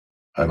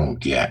I don't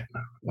get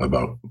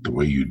about the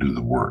way you do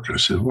the work." I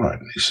said, "What?"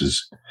 He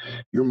says,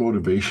 "Your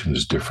motivation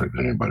is different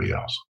than anybody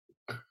else."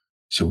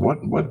 said,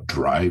 what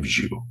drives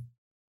you?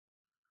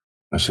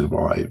 I said,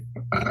 well,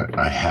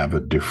 I have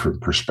a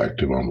different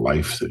perspective on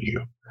life than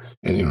you.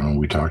 And,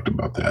 we talked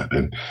about that.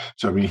 And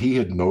so, I mean, he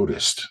had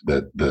noticed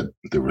that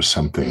there was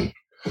something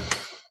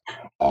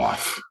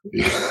off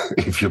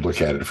if you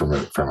look at it from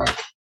a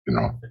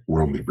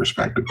worldly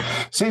perspective.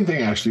 Same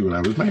thing, actually, when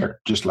I was mayor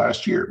just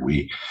last year.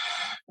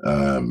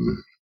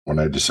 When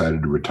I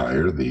decided to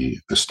retire, the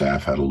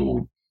staff had a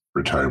little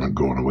retirement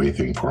going away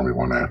thing for me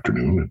one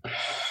afternoon. And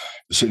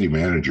the city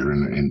manager,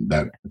 and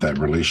that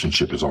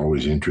relationship is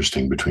always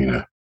interesting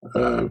between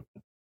a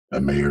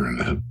mayor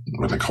and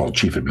what they call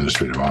chief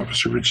administrative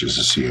officer, which is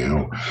a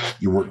CAO.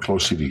 You work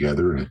closely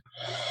together, and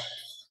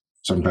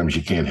sometimes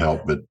you can't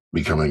help but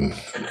becoming,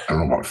 I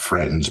don't know about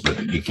friends, but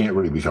you can't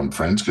really become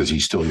friends because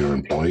he's still your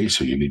employee.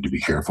 So you need to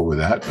be careful with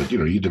that. But,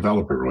 you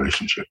develop a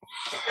relationship.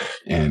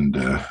 And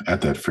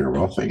at that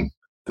farewell thing,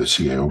 the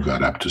CAO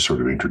got up to sort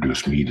of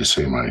introduce me to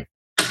say my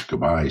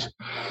goodbyes.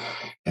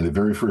 And the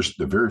very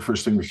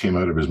first thing that came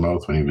out of his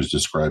mouth when he was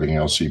describing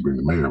Al Siebring,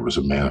 the mayor, was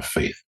a man of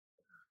faith.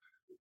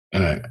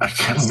 And I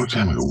kind of looked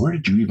at him and go, where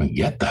did you even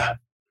get that?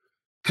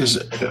 Because,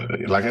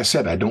 like I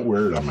said, I don't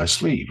wear it on my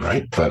sleeve,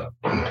 right? But,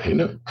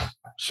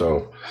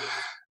 so,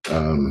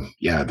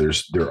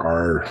 there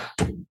are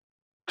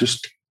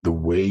just the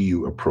way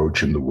you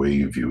approach and the way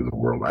you view the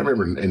world. I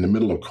remember in the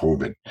middle of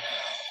COVID,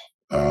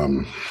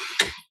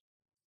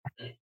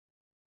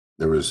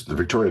 there was the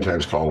Victoria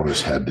Times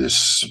columnists had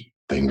this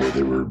thing where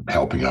they were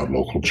helping out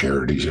local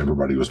charities.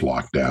 Everybody was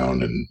locked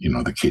down, and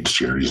the kids'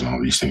 charities and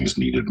all these things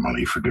needed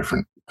money for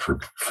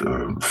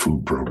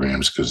food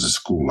programs because the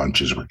school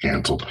lunches were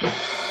canceled.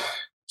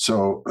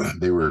 So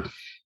they were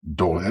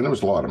doling, and it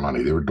was a lot of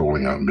money. They were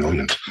doling out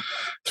millions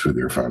through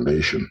their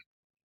foundation,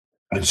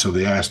 and so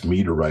they asked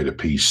me to write a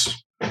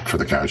piece for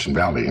the Cowichan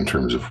Valley in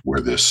terms of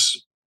where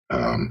this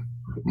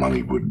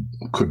money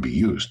could be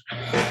used,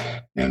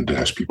 and to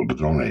ask people to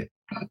donate.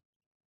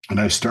 And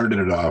I started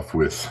it off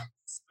with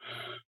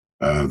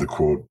the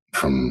quote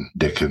from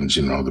Dickens,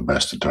 the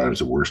best of times,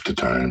 the worst of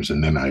times.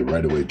 And then I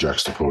right away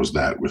juxtaposed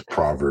that with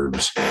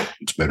Proverbs,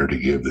 it's better to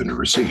give than to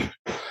receive.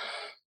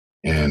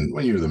 And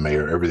when you're the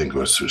mayor, everything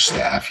goes through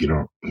staff. You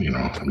don't,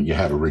 you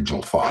have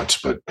original thoughts,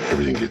 but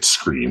everything gets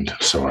screened.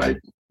 So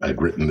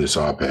I'd written this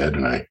op-ed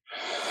and I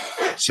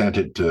sent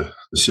it to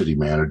the city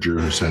manager,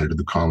 who sent it to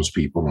the comms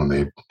people, and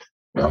they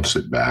bounced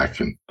it back.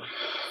 And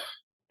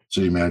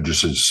city manager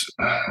says,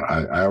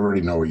 I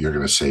already know what you're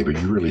going to say,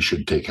 but you really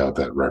should take out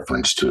that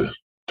reference to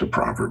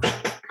Proverbs.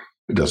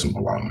 It doesn't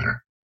belong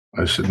there.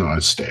 I said, no,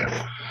 it's stamped.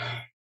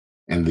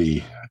 And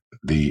the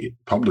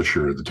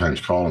publisher at the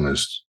Times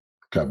columnist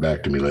got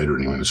back to me later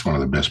and he went, it's one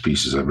of the best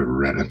pieces I've ever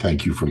read. And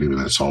thank you for leaving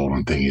that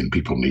Solomon thing in.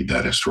 People need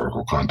that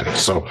historical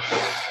context. So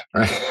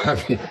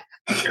I mean,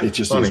 it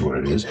just is what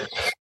it is.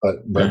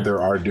 But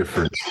there are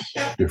different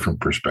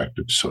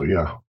perspectives. So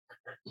yeah.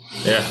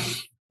 Yeah.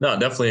 No,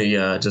 definitely.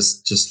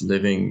 Just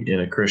living in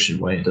a Christian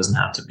way. It doesn't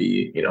have to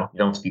be, you don't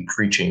have to be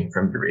preaching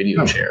from your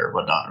radio chair or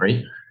whatnot,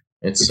 right?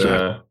 It's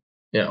exactly.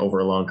 Over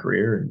a long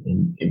career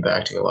and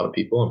impacting a lot of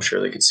people. I'm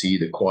sure they could see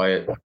the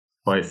quiet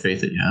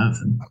faith that you have.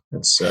 And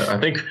it's, I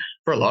think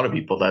for a lot of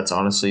people, that's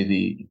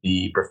honestly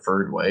the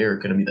preferred way, or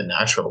going to be the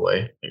natural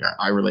way. Like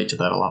I relate to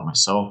that a lot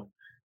myself.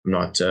 I'm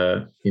not,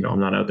 I'm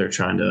not out there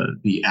trying to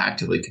be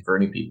actively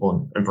converting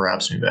people, and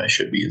perhaps maybe I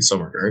should be in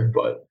some regard,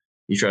 but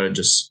you try to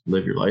just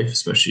live your life,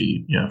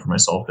 especially, for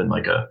myself in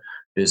like a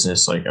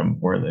business, like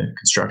we're in the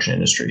construction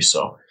industry.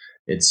 So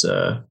it's,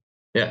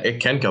 it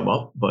can come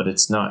up, but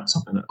it's not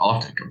something that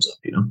often comes up,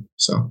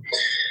 So,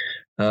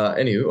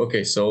 anywho,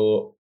 okay.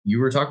 So you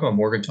were talking about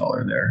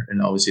Morgentaler there,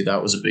 and obviously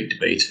that was a big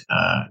debate,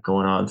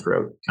 going on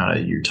throughout kind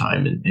of your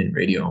time in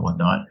radio and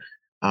whatnot.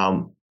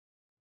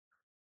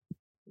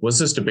 Was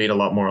this debate a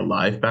lot more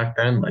alive back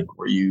then? Like,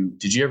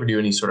 did you ever do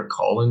any sort of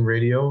call-in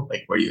radio,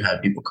 like where you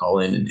had people call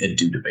in and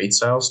do debate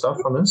style stuff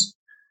on this?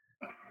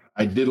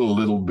 I did a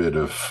little bit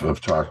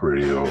of talk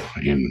radio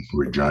in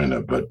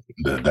Regina, but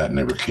that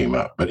never came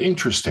up. But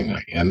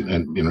interestingly,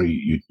 and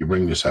you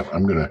bring this up,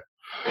 I'm gonna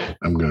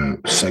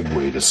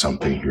segue to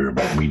something here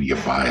about media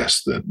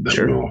bias that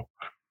sure. will,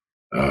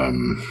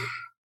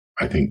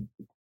 I think,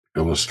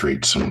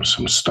 illustrate some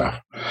stuff.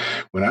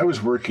 When I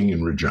was working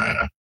in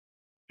Regina,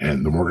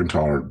 and the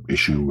Morgentaler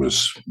issue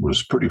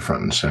was pretty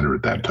front and center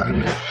at that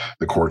time.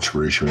 The courts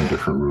were issuing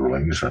different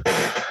rulings.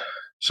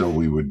 So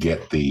we would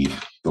get the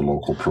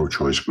local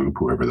pro-choice group,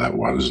 whoever that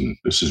was, and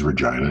this is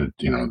Regina,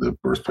 the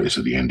birthplace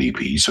of the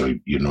NDP. So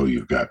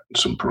you've got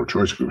some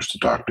pro-choice groups to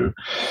talk to.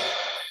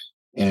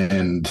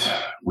 And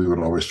we would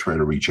always try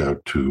to reach out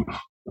to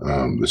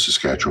the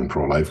Saskatchewan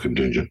pro-life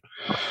contingent,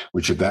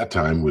 which at that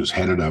time was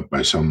headed up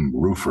by some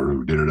roofer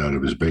who did it out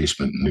of his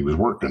basement, and he was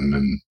working.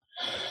 And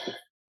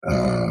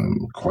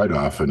quite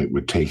often it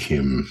would take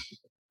him,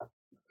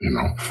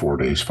 4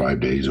 days, 5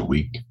 days a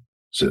week,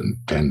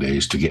 10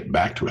 days to get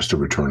back to us to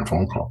return a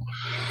phone call.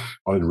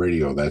 Well, in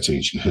radio, that's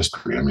ancient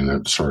history. I mean,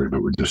 I'm sorry,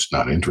 but we're just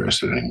not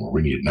interested anymore.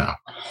 We need it now.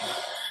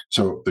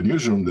 So the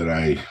newsroom that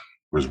I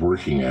was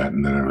working at,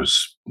 and then I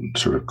was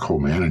sort of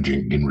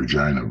co-managing in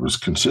Regina, was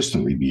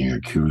consistently being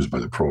accused by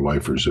the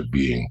pro-lifers of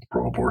being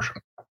pro-abortion.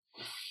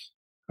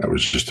 That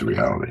was just the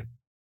reality.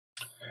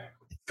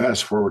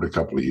 Fast forward a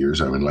couple of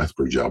years, I'm in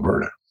Lethbridge,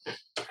 Alberta.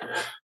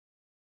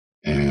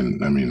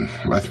 And I mean,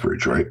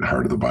 Lethbridge, right?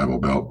 Heart of the Bible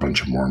Belt,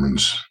 bunch of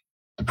Mormons.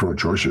 The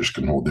pro-choicers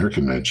can hold their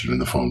convention in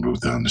the phone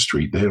booth down the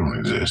street. They don't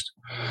exist.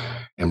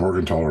 And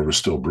Morgenthaler was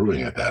still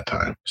brewing at that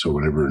time. So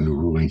whenever a new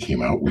ruling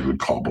came out, we would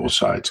call both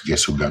sides.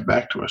 Guess who got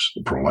back to us?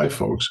 The pro-life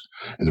folks.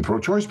 And the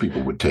pro-choice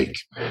people would take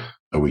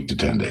a week to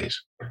 10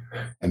 days.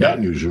 And that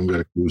newsroom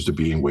got accused of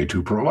being way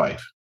too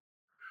pro-life.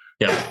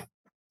 Yeah.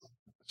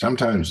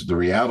 Sometimes the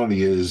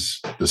reality is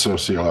the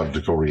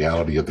sociological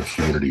reality of the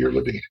community you're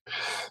living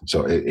in.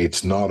 So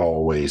it's not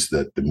always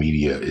that the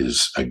media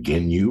is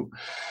against you.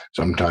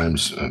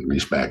 Sometimes, at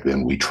least back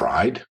then, we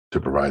tried to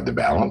provide the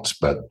balance.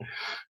 But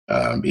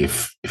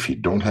if you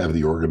don't have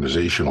the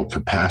organizational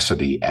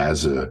capacity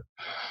as a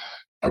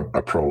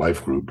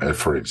pro-life group,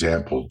 for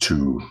example,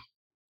 to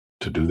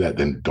do that,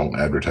 then don't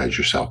advertise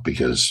yourself,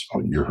 because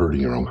you're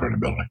hurting your own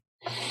credibility.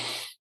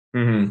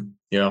 Mm-hmm.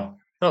 Yeah.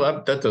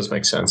 No, that does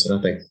make sense. And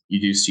I think you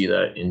do see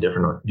that in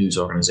different news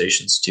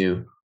organizations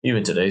too,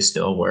 even today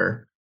still,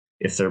 where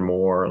if they're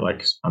more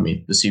like, I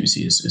mean, the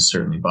CBC is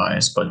certainly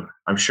biased, but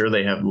I'm sure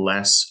they have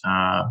less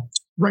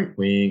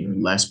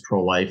right-wing, less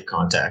pro-life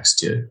contacts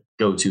to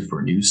go to for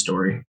a news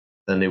story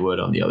than they would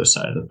on the other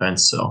side of the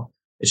fence. So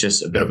it's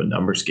just a bit of a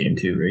numbers game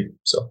too, right?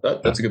 So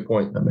that's a good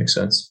point. That makes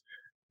sense.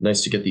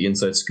 Nice to get the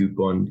inside scoop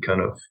on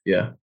kind of,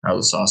 how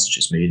the sausage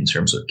is made in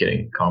terms of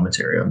getting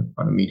commentary on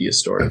a media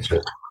story. That's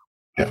it.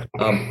 Yeah.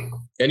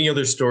 Any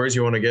other stories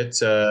you want to get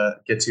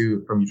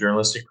to from your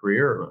journalistic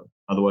career? Or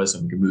otherwise,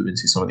 we can move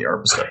into some of the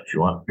ARPA stuff if you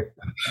want.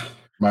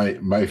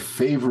 My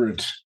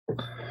favorite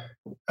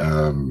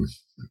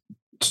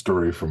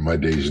story from my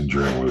days in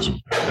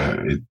journalism,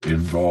 it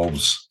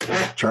involves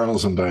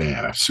Charles and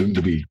Diana, soon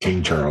to be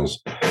King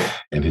Charles,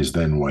 and his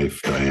then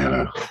wife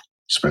Diana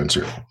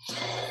Spencer.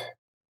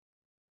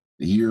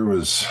 The year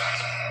was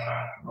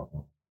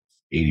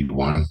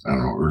 81, I don't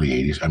know, early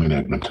 80s. I'm in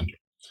Edmonton.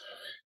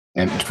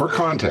 And for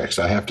context,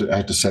 I have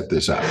to set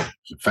this up.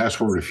 Fast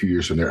forward a few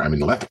years from there, I'm in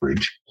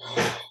Lethbridge,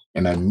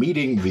 and I'm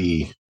meeting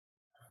the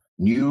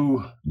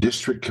new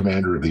district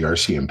commander of the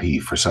RCMP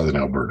for Southern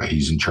Alberta.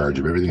 He's in charge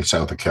of everything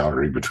south of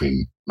Calgary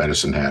between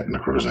Medicine Hat and the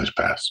Crow's Nest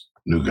Pass.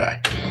 New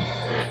guy.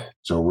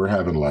 So we're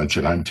having lunch,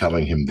 and I'm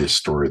telling him this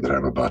story that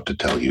I'm about to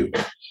tell you.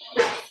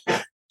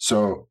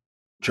 So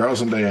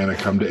Charles and Diana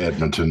come to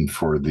Edmonton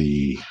for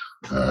the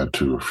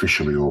to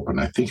officially open.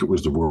 I think it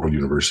was the World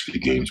University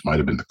Games, might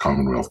have been the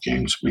Commonwealth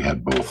Games. We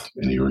had both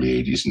in the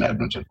early 80s in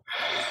Edmonton.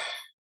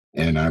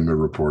 And I'm a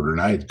reporter, and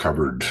I had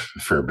covered a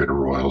fair bit of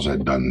royals.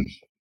 I'd done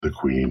the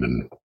Queen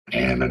and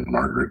Anne and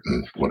Margaret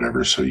and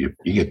whatever. So you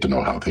get to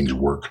know how things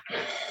work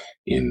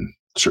in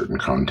certain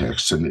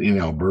contexts. And in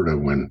Alberta,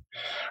 when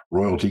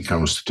royalty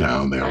comes to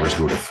town, they always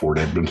go to Fort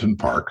Edmonton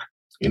Park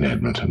in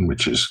Edmonton,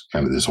 which is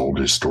kind of this old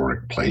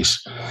historic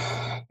place.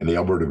 And the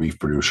Alberta beef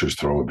producers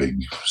throw a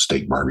big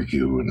steak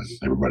barbecue, and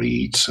everybody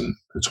eats, and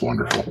it's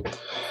wonderful.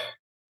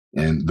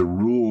 And the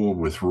rule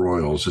with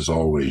royals is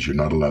always you're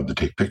not allowed to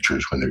take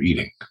pictures when they're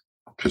eating,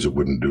 because it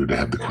wouldn't do to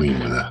have the Queen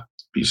with a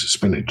piece of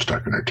spinach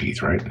stuck in her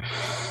teeth, right?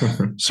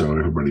 So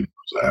everybody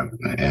knows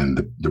that.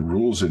 And the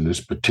rules in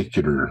this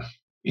particular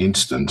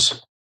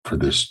instance for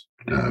this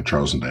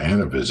Charles and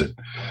Diana visit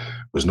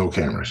was no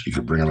cameras. You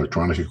could bring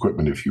electronic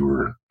equipment if you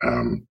were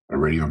a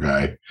radio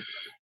guy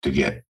to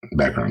get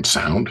background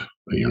sound.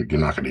 You're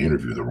not going to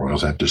interview the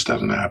royals. That just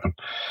doesn't happen.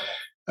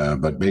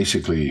 But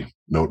basically,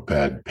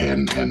 notepad,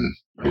 pen, and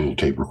a little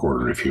tape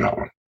recorder if you got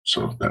one.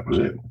 So that was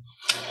it.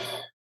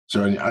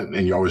 So,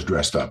 and you always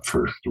dressed up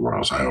for the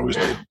royals. I always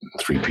did,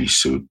 3-piece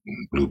suit,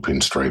 blue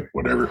pinstripe,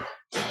 whatever.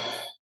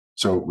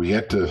 So we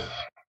get to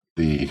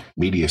the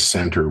media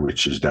center,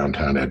 which is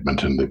downtown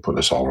Edmonton. They put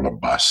us all on a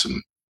bus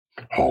and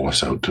haul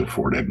us out to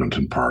Fort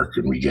Edmonton Park,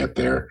 and we get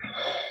there.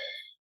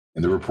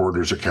 And the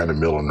reporters are kind of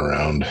milling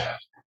around.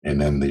 And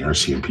then the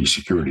RCMP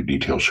security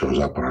detail shows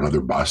up on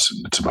another bus,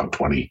 and it's about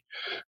 20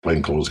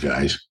 plainclothes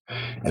guys.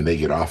 And they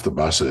get off the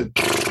bus and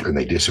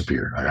they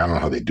disappear. I don't know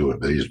how they do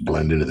it. They just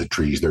blend into the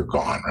trees. They're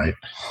gone, right?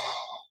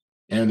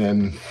 And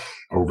then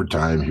over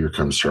time, here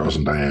comes Charles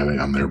and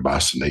Diana on their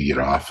bus, and they get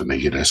off and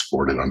they get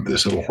escorted onto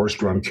this little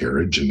horse-drawn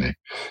carriage, and they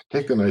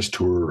take a nice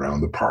tour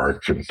around the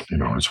park. And,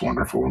 it's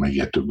wonderful. When they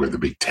get to where the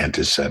big tent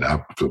is set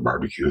up for the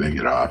barbecue, they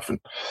get off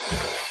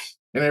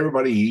and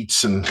everybody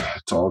eats, and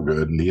it's all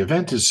good. And the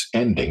event is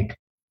ending.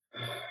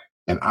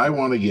 And I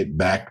want to get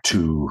back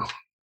to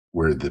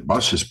where the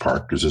bus is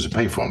parked, because there's a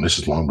payphone. This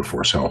is long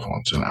before cell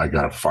phones. And I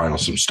got to file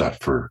some stuff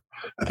for,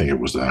 I think it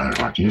was the 9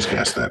 o'clock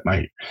newscast that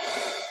night.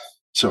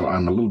 So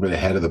I'm a little bit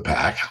ahead of the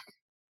pack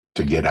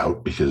to get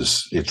out,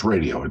 because it's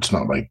radio. It's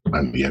not like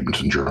I'm the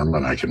Edmonton Journal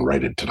and I can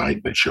write it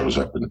tonight and it shows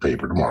up in the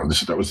paper tomorrow.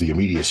 That was the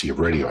immediacy of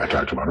radio I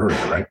talked about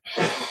earlier, right?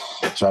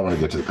 So I want to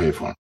get to the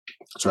payphone.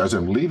 So as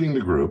I'm leaving the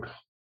group,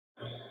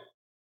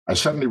 I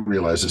suddenly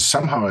realized that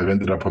somehow I've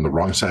ended up on the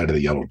wrong side of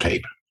the yellow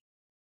tape.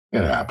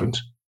 It happens.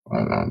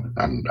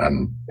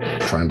 I'm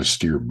trying to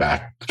steer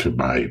back to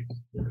my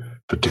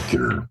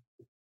particular,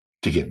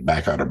 to get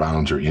back out of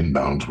bounds or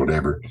inbounds,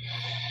 whatever.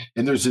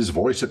 And there's this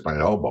voice at my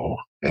elbow,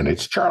 and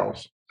it's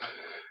Charles.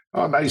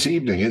 Oh, nice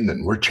evening. And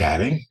then we're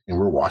chatting and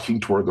we're walking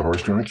toward the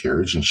horse-drawn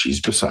carriage, and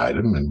she's beside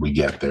him, and we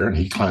get there and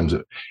he climbs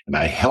it, and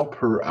I help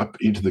her up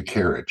into the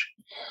carriage.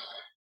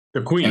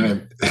 The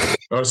Queen.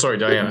 Oh, sorry,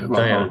 Diana.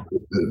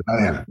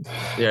 Diana.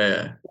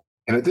 Yeah.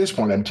 And at this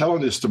point, I'm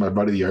telling this to my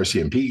buddy, the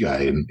RCMP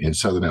guy in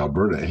Southern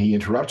Alberta, and he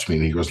interrupts me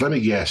and he goes, let me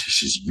guess. He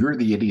says, you're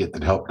the idiot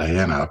that helped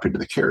Diana up into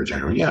the carriage. I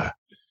go, yeah.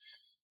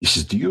 He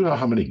says, do you know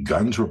how many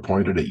guns were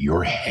pointed at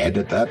your head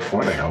at that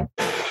point? I go,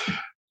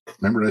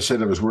 remember I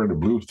said I was wearing a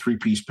blue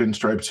 3-piece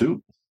pinstripe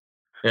suit?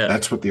 Yeah.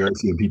 That's what the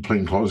RCMP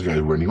plainclothes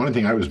guys were. And the only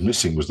thing I was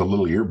missing was the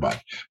little earbud.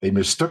 They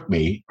mistook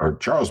me, or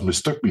Charles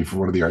mistook me for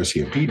one of the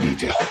RCMP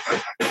details.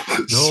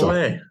 No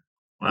way.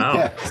 Wow.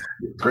 Yeah,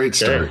 great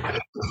story. Okay.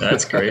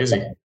 That's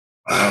crazy.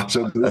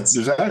 So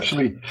there's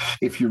actually,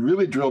 if you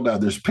really drill down,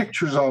 there's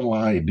pictures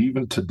online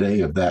even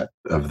today of that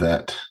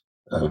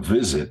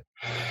visit.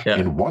 Yeah.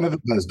 And one of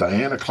them has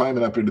Diana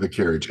climbing up into the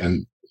carriage,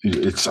 and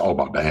it's all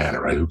about Diana,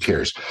 right? Who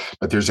cares?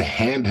 But there's a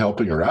hand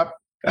helping her up.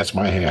 That's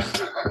my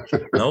hand.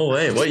 No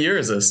way. What year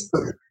is this?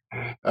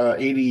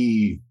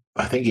 80,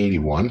 I think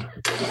 81.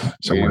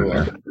 Somewhere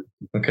there.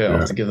 Okay, I'll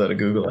have to give that a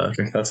Google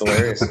after. That's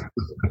hilarious.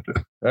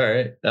 All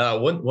right.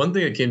 One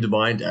thing that came to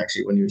mind,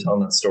 actually, when you were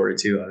telling that story,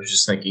 too, I was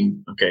just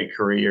thinking, okay,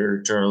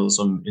 career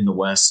journalism in the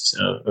west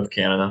of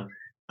Canada.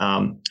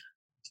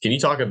 Can you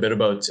talk a bit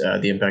about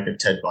the impact of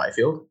Ted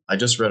Byfield? I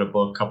just read a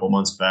book a couple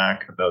months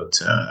back about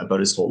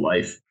his whole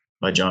life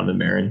by Jonathan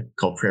Marin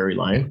called Prairie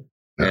Lion.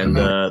 And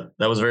that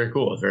was very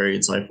cool, very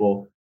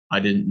insightful. I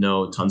didn't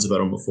know tons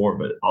about him before,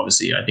 but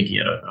obviously I think he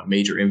had a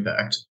major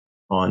impact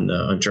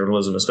on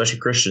journalism, especially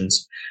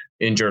Christians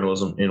in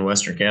journalism in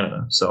Western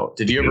Canada. So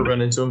did you ever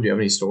run into him? Do you have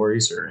any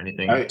stories or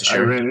anything to share?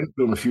 I ran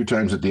into him a few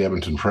times at the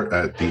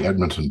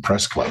Edmonton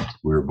Press Club.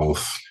 We were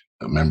both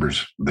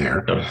members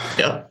there.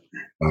 Yeah.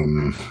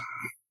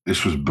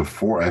 This was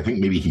before, I think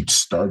maybe he'd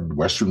started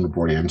Western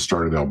Report. He hadn't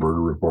started Alberta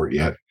Report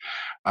yet.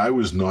 I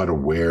was not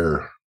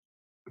aware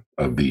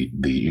of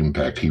the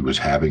impact he was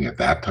having at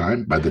that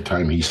time. By the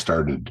time he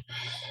started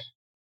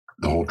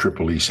the whole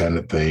Triple E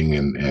Senate thing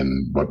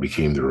and what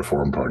became the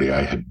Reform Party,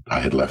 I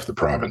had left the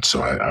province,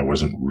 so I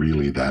wasn't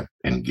really that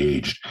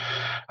engaged.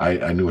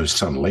 I knew his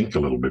son Link a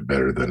little bit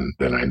better than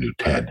I knew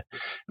Ted,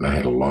 and I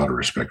had a lot of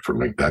respect for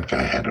Link. That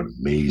guy had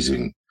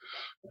amazing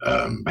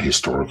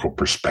historical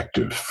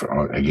perspective,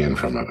 again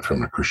from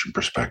a Christian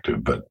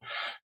perspective, but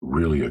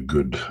really a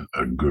good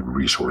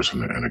resource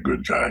and a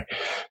good guy.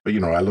 But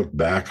I look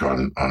back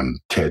on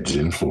Ted's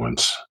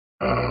influence.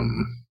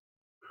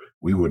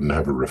 We wouldn't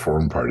have a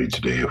Reform Party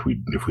today if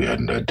we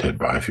hadn't had Ted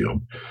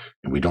Byfield,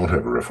 and we don't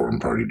have a Reform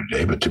Party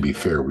today. But to be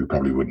fair, we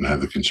probably wouldn't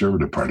have the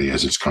Conservative Party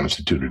as it's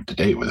constituted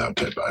today without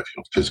Ted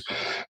Byfield, because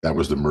that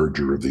was the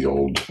merger of the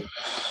old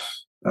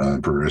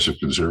progressive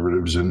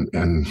Conservatives and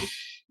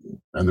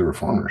the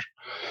Reformers.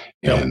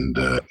 Yep. And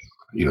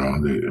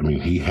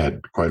he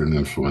had quite an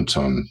influence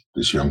on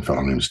this young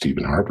fellow named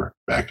Stephen Harper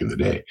back in the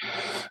day.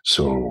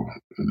 So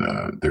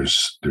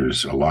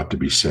there's a lot to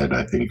be said,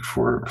 I think,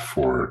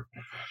 for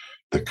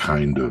the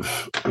kind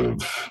of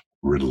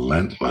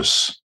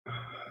relentless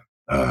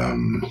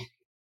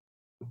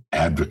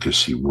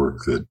advocacy work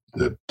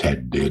that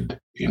Ted did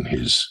in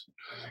his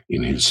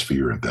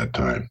sphere at that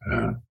time.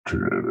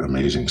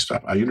 Amazing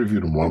stuff. I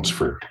interviewed him once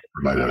for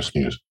Lighthouse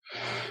News.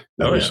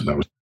 That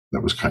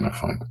was kind of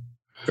fun.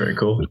 Very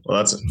cool. Well,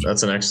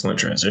 that's an excellent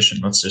transition.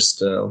 Let's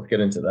just get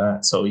into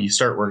that. So you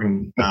start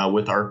working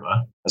with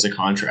ARPA as a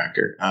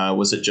contractor.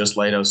 Was it just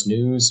Lighthouse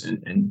News,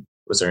 and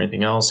was there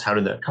anything else? How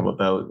did that come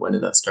about? When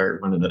did that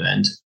start? When did that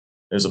end?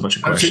 There's a bunch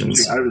of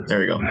questions.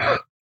 There you go.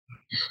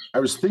 I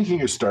was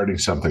thinking of starting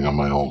something on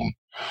my own.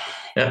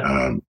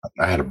 Yeah.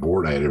 I had a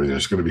board. I had everything.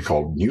 It's going to be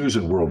called News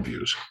and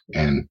Worldviews,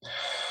 and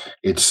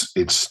it's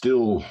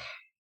still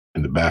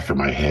in the back of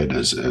my head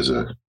as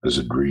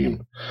a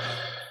dream.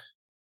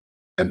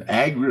 An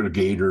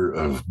aggregator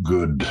of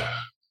good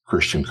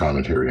Christian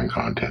commentary and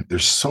content.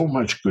 There's so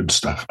much good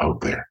stuff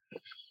out there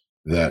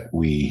that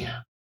we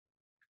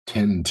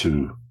tend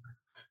to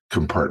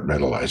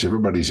compartmentalize.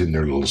 Everybody's in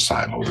their little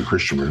silo. The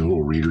Christian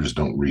little readers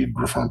don't read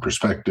Reformed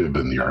Perspective,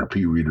 and the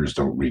RP readers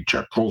don't read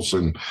Chuck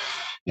Colson,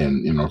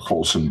 and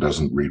Colson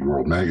doesn't read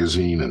World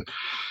Magazine,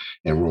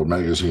 and World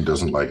Magazine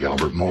doesn't like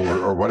Albert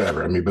Mohler or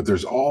whatever. I mean, but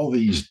there's all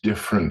these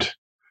different,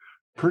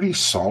 pretty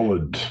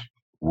solid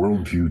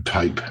worldview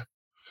type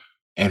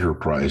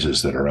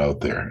enterprises that are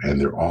out there, and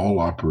they're all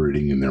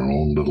operating in their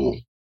own little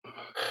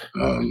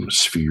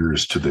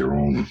spheres to their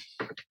own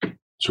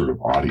sort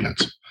of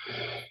audience.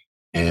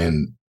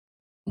 And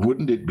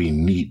wouldn't it be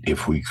neat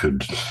if we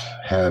could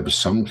have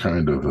some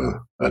kind of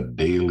a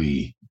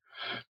daily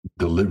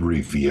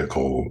delivery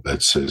vehicle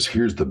that says,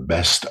 here's the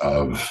best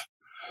of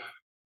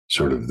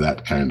sort of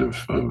that kind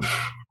of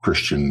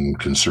Christian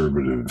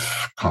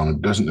conservative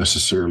comment. Doesn't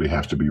necessarily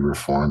have to be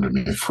reformed. I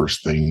mean,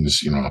 first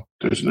things,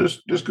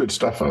 there's good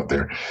stuff out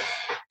there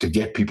to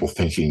get people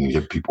thinking and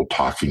get people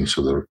talking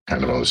so they're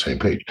kind of on the same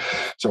page.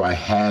 So I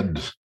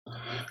had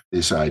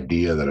this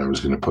idea that I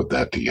was going to put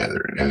that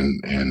together,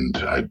 and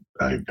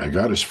I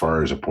got as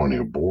far as appointing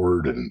a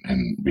board,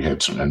 and we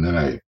had some, and then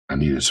I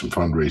needed some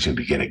fundraising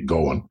to get it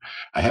going.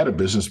 I had a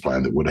business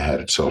plan that would have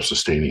had it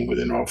self-sustaining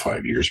within all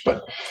 5 years,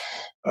 but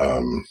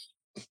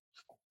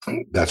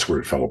that's where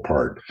it fell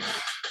apart.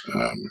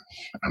 I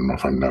don't know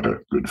if I'm not a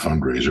good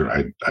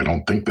fundraiser. I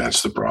don't think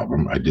that's the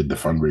problem. I did the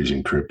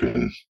fundraising trip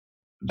in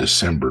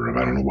December of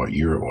I don't know what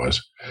year it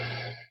was.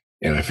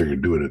 And I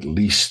figured do it at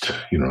least,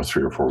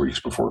 3 or 4 weeks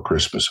before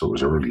Christmas. So it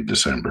was early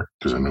December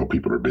because I know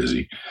people are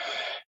busy.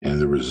 And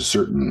there was a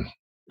certain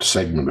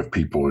segment of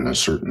people in a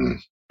certain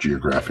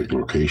geographic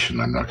location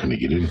I'm not going to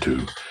get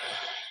into.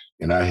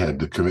 And I had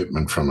the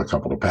commitment from a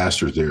couple of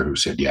pastors there who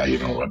said, yeah, you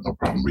know what, no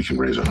problem. We can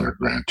raise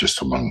 $100,000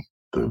 just among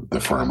the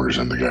farmers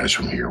and the guys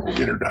from here. We'll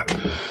get her done.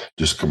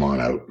 Just come on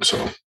out.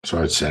 So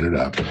I set it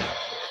up.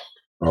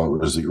 Well, it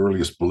was the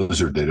earliest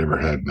blizzard they'd ever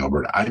had in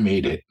Alberta. I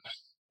made it,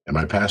 and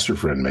my pastor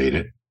friend made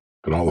it,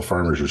 but all the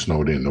farmers were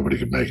snowed in. Nobody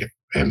could make it.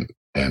 And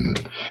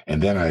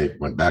then I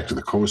went back to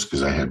the coast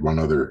because I had one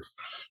other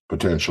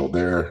potential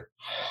there.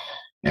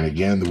 And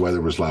again, the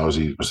weather was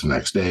lousy. It was the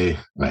next day,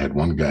 and I had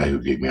one guy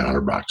who gave me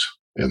 $100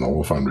 in the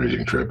whole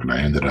fundraising trip, and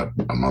I ended up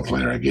a month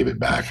later. I gave it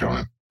back. I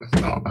went,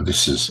 no,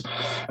 this is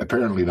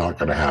apparently not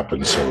going to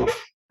happen. So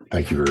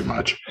thank you very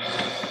much.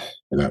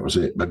 And that was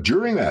it. But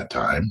during that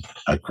time,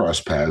 I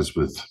crossed paths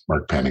with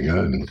Mark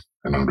Peniga and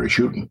Andre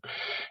Schutten.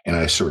 And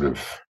I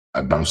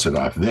bounced it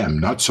off them,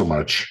 not so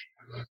much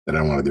that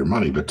I wanted their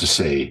money, but to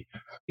say,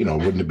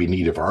 wouldn't it be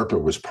neat if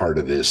ARPA was part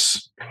of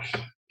this,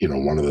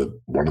 one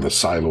of the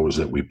silos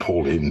that we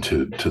pulled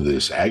into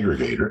this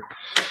aggregator.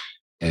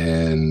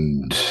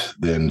 And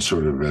then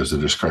sort of as the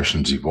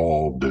discussions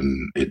evolved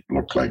and it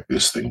looked like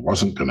this thing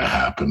wasn't going to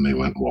happen, they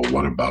went, well,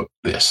 what about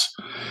this?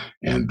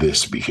 And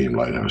this became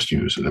Lighthouse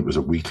News. And it was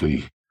a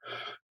weekly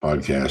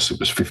podcast.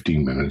 It was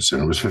 15 minutes,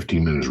 and it was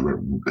 15 minutes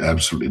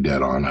absolutely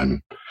dead on.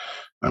 I'm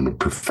a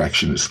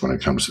perfectionist when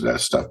it comes to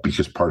that stuff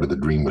because part of the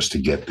dream was to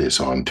get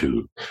this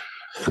onto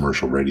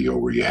commercial radio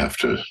where you have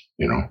to,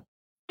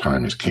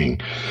 time is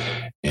king.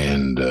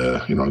 And,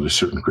 there's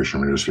certain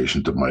Christian radio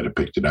stations that might have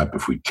picked it up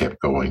if we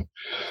kept going.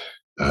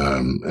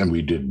 And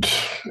we did,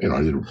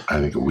 I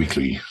think a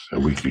weekly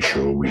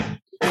show. We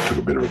took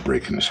a bit of a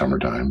break in the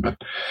summertime, but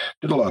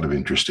did a lot of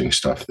interesting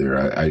stuff there.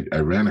 I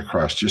ran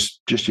across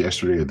just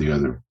yesterday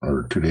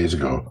or 2 days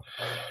ago,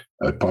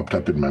 it popped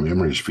up in my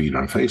memories feed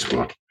on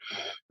Facebook.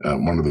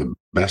 One of the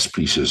best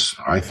pieces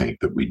I think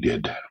that we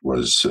did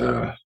was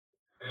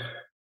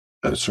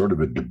a sort of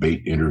a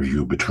debate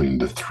interview between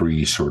the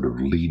three sort of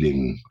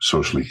leading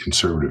socially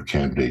conservative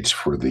candidates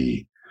for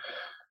the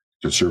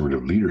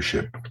conservative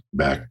leadership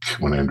back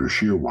when Andrew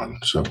Scheer won.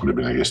 So that would have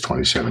been, I guess,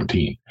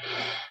 2017.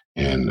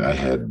 And I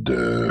had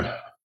Brad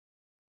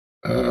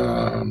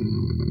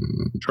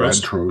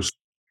Trost,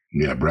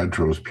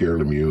 Pierre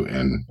Lemieux,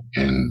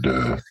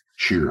 and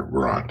Scheer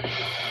were on.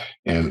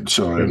 And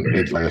so,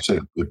 like I said,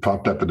 it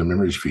popped up in the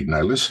memories feed, and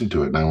I listened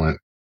to it, and I went,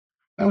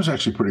 that was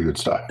actually pretty good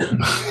stuff.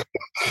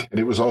 And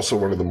it was also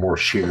one of the more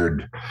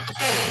shared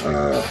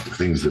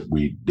things that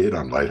we did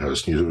on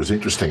Lighthouse News. It was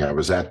interesting. I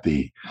was at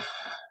the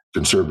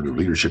Conservative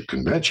Leadership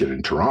Convention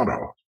in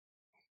Toronto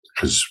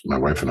because my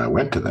wife and I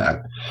went to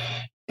that.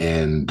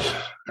 And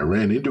I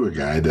ran into a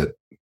guy that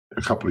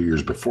a couple of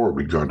years before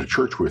we'd gone to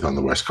church with on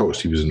the West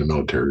Coast. He was in the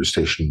military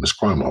station in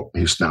Esquimalt.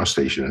 He's now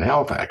stationed in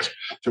Halifax.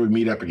 So we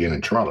meet up again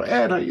in Toronto.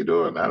 Ed, how you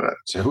doing? I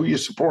say, who are you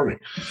supporting?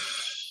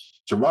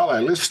 So while I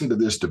listened to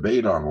this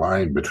debate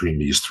online between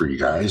these three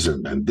guys,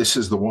 and this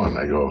is the one,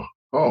 I go,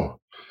 oh,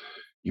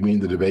 you mean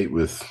the debate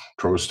with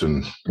Trost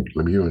and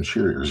Lemieux and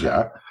Scheer? He goes,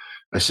 yeah.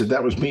 I said,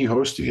 that was me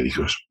hosting it. He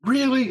goes,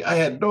 really? I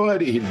had no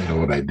idea. He didn't know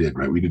what I did,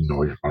 right? We didn't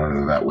know each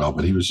other that well,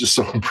 but he was just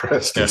so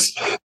impressed. Yeah.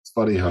 It's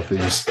funny how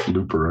things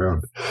loop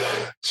around.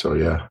 So,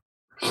 yeah.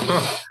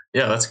 Huh.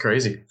 Yeah, that's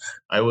crazy.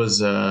 I was,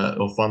 a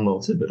fun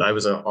little tidbit. I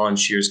was on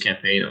Scheer's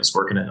campaign. I was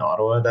working in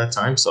Ottawa at that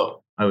time,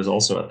 so I was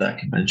also at that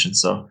convention.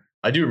 So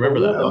I do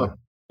remember that, though.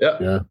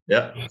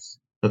 Yeah.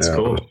 That's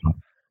cool.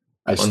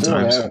 I fun still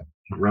times. Have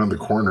around the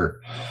corner.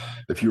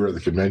 If you were at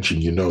the convention,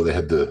 they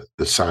had the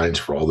signs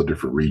for all the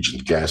different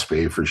regions.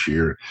 Gaspé for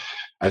Scheer.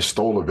 I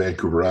stole a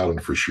Vancouver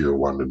Island for Scheer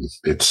one, and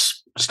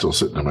it's still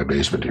sitting in my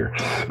basement here.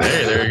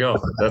 Hey, there you go.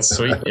 That's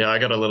sweet. Yeah, I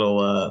got a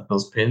little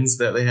those pins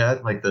that they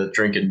had, like the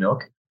drinking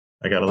milk.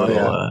 I got a little.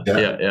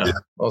 Yeah.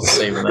 I'll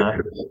save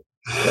that.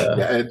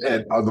 Yeah,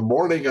 and on the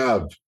morning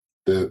of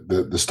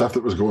the stuff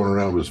that was going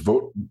around was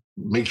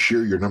make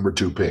sure your number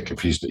 2 pick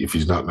if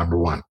he's not number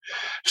 1.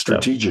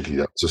 Strategically,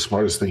 that's the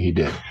smartest thing he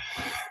did.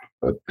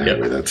 But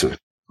anyway, that's a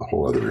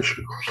whole other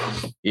issue.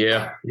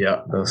 Yeah.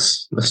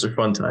 Those are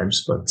fun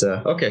times. But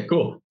okay,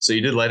 cool. So you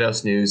did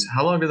Lighthouse News.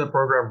 How long did the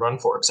program run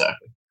for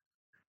exactly?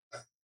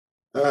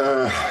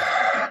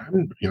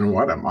 You know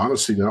what? I'm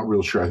honestly not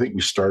real sure. I think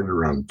we started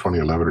around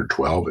 2011 or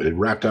 12. It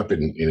wrapped up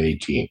in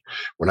 18.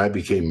 When I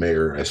became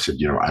mayor, I said,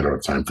 I don't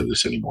have time for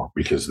this anymore,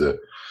 because the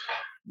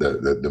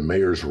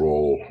mayor's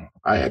role,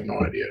 I had no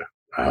idea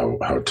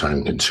how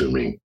time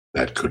consuming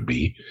that could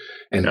be.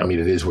 And I mean,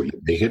 it is what you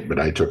make it, but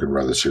I took it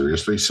rather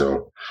seriously.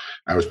 So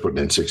I was putting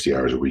in 60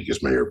 hours a week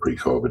as mayor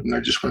pre-COVID, and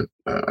I just went,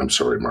 I'm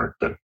sorry, Mark,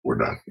 but we're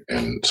done.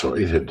 And so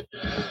it had,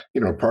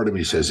 part of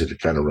me says it had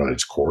kind of run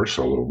its course,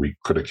 although we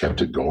could have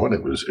kept it going.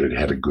 It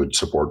had a good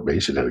support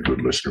base. It had a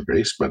good listener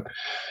base, but,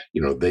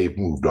 they've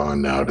moved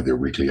on now to their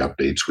weekly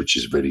updates, which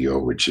is video,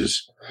 which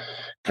is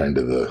kind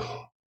of the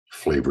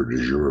flavor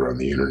du jour on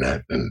the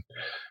internet. And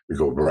we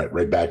go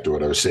right back to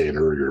what I was saying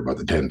earlier about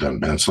the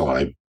 10-ton pencil.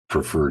 I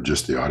prefer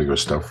just the audio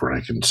stuff where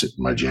I can sit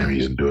in my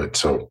jammies and do it.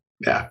 So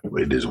yeah,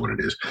 it is what it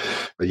is.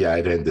 But yeah,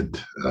 it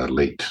ended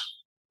late.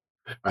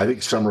 I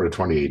think summer of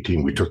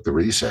 2018, we took the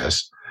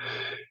recess,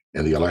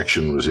 and the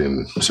election was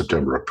in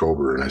September,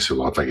 October. And I said,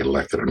 well, if I get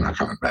elected, I'm not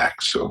coming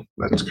back. So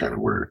that's kind of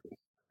where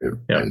it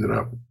ended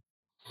up.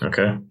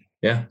 Okay.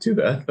 Yeah, too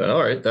bad. But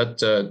all right, that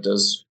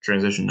does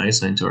transition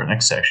nicely into our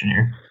next section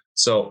here.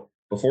 So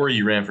before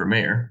you ran for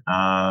mayor,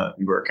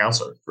 you were a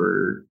councillor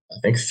for, I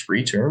think,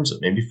 3 terms,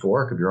 maybe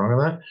 4. I could be wrong on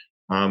that.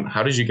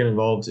 How did you get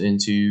involved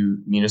into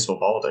municipal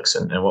politics,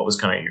 and what was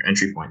kind of your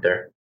entry point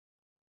there?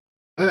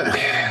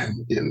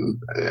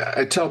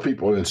 I tell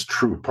people, and it's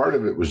true, part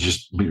of it was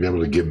just being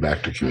able to give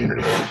back to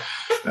community.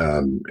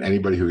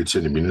 Anybody who gets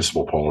into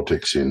municipal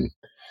politics in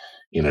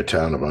a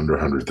town of under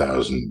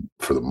 100,000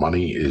 for the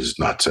money is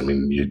nuts. I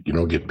mean, you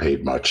don't get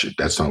paid much.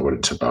 That's not what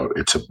it's about.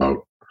 It's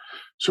about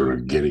sort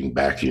of getting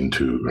back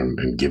into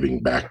and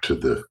giving back to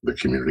the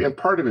community. And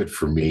part of it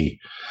for me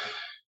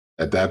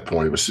at that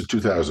point, it was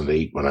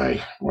 2008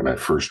 when I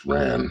first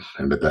ran.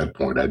 And at that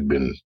point, I'd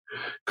been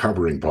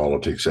covering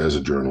politics as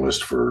a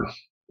journalist for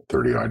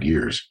 30 odd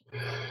years.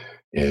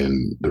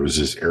 And there was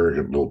this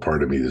arrogant little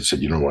part of me that said,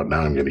 you know what,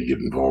 now I'm going to get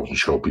involved and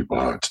show people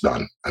how it's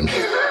done. I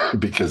mean,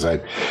 because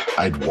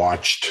I'd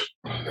watched,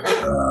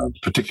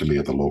 particularly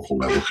at the local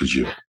level, because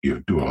you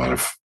do a lot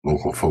of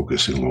local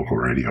focus in local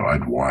radio.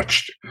 I'd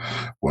watched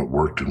what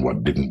worked and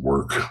what didn't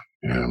work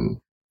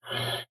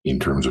in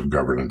terms of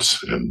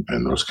governance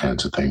and those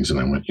kinds of things. And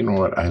I went, you know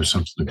what, I have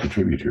something to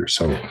contribute here.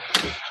 So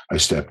I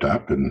stepped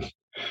up, and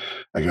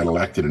I got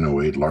elected in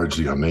 08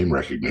 largely on name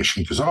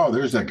recognition, because,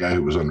 there's that guy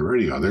who was on the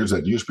radio. There's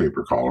that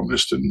newspaper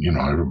columnist. And,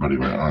 everybody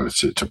went,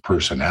 it's a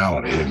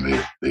personality,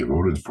 and they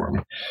voted for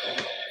me.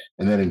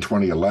 And then in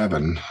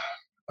 2011,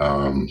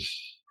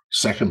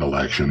 second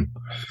election,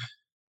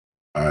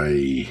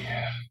 I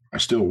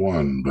still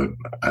won, but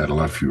I had a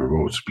lot fewer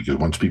votes, because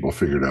once people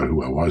figured out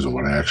who I was and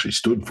what I actually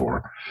stood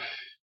for,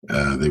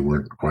 they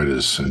weren't quite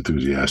as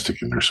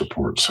enthusiastic in their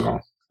support. So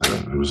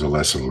it was a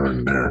lesson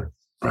learned there,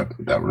 but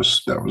that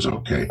was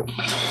okay.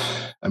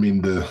 I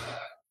mean, the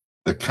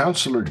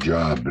councillor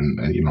job, and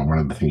one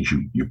of the things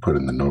you put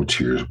in the notes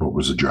here is, what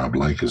was the job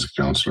like as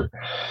a councillor?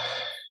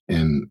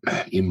 And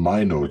in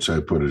my notes, I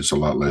put it's a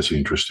lot less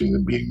interesting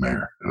than being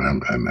mayor.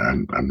 And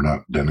I'm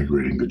not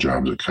denigrating the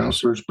jobs of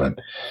councillors, but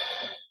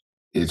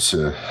it's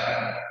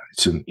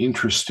an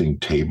interesting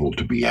table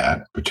to be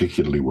at,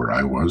 particularly where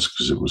I was,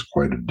 because it was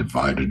quite a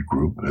divided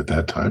group at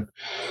that time.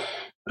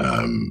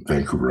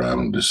 Vancouver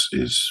Island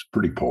is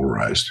pretty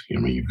polarized. I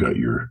mean, you've got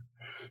your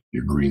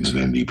Greens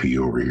and NDP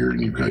over here,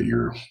 and you've got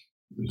your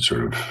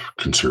sort of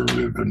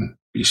conservative and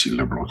BC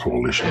Liberal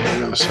coalition on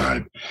the other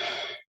side.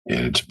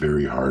 And it's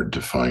very hard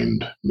to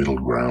find middle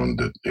ground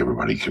that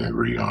everybody can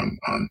agree on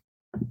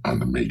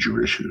the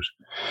major issues.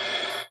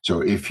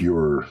 So if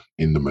you're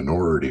in the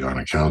minority on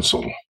a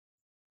council,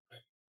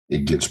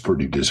 it gets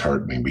pretty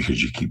disheartening,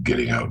 because you keep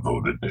getting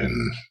outvoted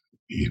and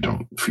you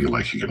don't feel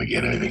like you're going to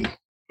get anything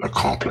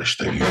accomplished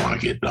that you want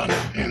to get done.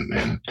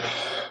 And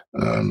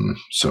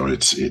so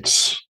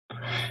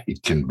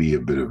it can be a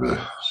bit of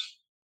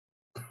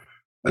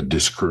a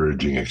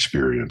discouraging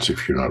experience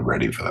if you're not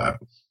ready for that.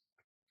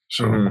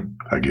 So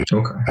I guess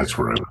that's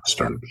where I would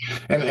start.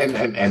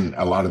 And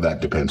a lot of that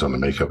depends on the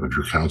makeup of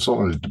your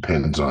council, and it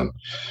depends on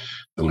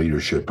the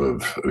leadership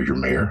of your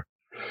mayor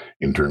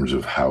in terms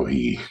of how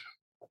he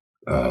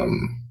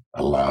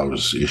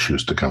allows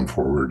issues to come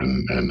forward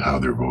and how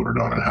they're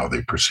voted on and how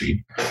they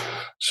proceed.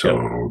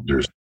 So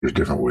there's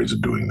different ways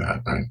of doing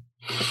that, right?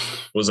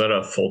 Was that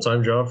a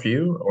full-time job for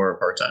you or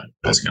part-time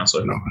as a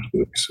counselor? No,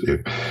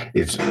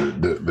 it's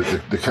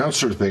the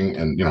counselor thing.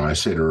 And, I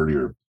said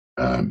earlier,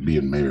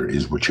 being mayor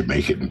is what you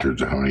make it in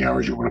terms of how many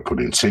hours you want to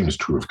put in. Same is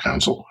true of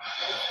council.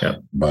 Yeah.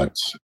 But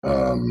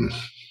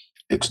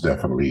it's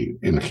definitely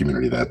in a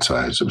community that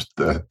size. It was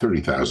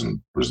 30,000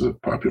 was the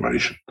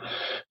population,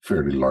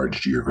 fairly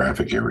large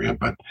geographic area.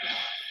 But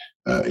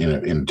in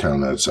a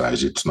town that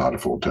size, it's not a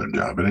full-time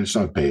job, and it's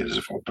not paid as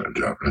a full-time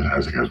job. And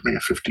I think I was making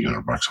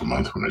 $1,500 a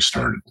month when I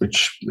started,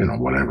 which,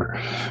 whatever.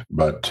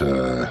 But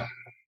I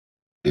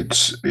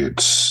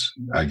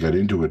got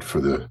into it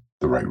for the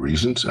right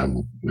reasons.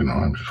 I'm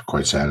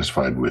quite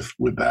satisfied with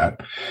that.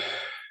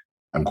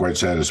 I'm quite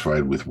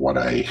satisfied with what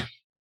I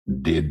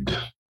did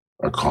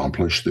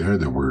accomplish there.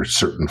 There were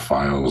certain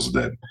files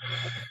that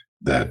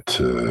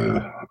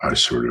I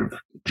sort of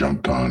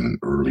jumped on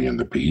early in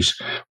the piece.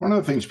 One of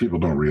the things people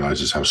don't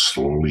realize is how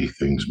slowly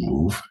things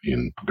move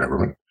in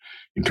government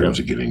in terms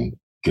of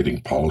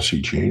getting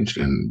policy changed,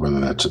 and whether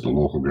that's at the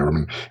local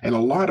government. And a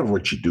lot of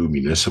what you do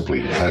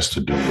municipally has to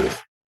do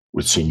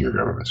with senior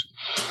governments,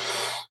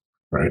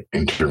 right?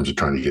 In terms of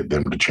trying to get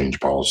them to change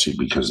policy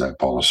because that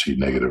policy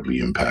negatively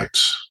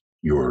impacts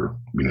your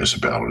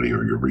municipality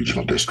or your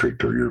regional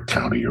district or your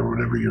county or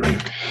whatever you're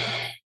in.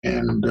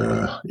 And,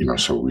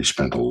 so we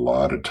spent a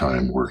lot of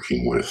time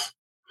working with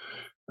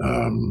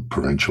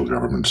provincial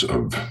governments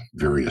of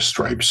various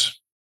stripes.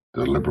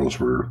 The Liberals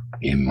were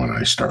in when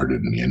I started,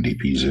 and the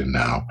NDP's in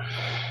now.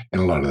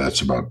 And a lot of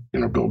that's about,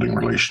 building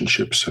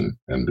relationships and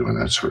doing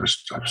that sort of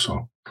stuff.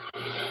 So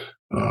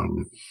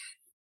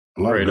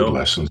a lot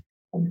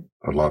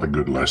of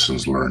good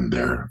lessons learned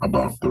there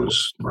about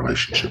those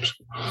relationships,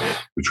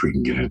 which we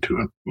can get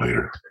into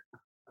later.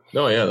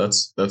 No, yeah,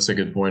 that's a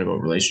good point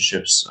about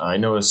relationships. I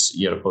noticed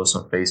you had a post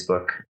on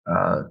Facebook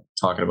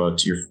talking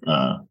about your,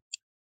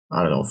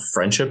 I don't know if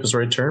friendship is the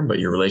right term, but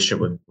your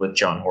relationship with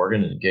John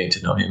Horgan and getting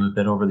to know him a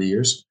bit over the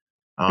years.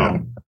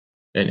 And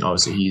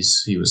obviously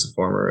he was the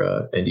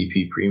former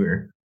NDP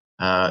premier.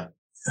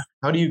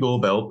 How do you go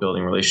about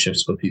building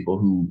relationships with people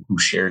who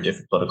share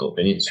different political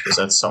opinions? Because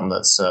that's something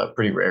that's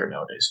pretty rare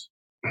nowadays.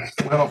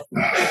 Well,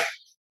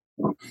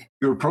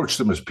 you approach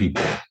them as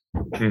people.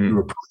 Mm-hmm. You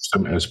approach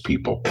them as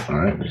people. All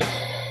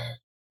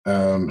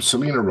right.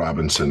 Selena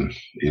Robinson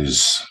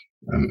is,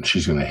 and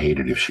she's going to hate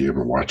it if she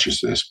ever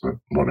watches this, but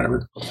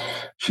whatever.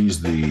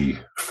 She's the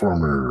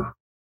former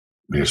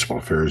municipal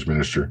affairs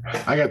minister.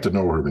 I got to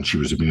know her when she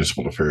was a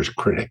municipal affairs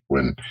critic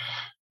when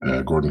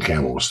Gordon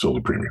Campbell was still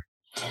the premier.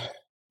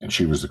 And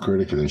she was the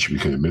critic, and then she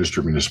became the Minister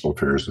of Municipal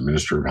Affairs, the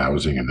Minister of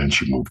Housing, and then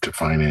she moved to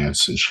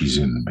finance, and she's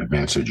in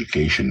advanced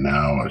education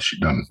now. She's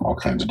done all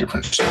kinds of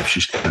different stuff.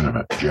 She's kind of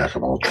a jack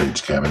of all trades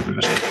cabinet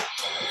minister.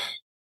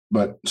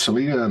 But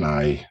Selena and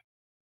I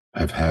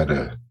have had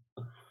a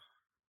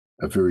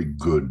very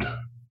good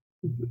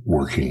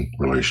working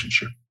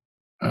relationship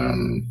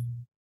on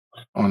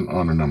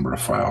a number of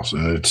files.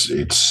 And it's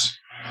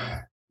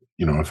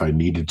if I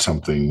needed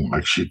something,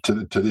 like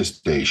to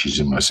this day, she's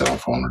in my cell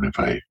phone, and if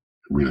I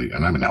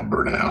and I'm in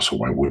Alberta now, so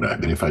why would I?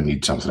 But if I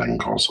need something, I can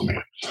call somebody.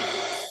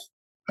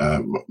 I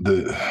don't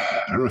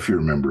know if you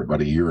remember, about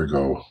a year and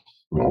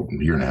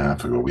a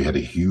half ago, we had a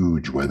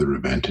huge weather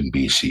event in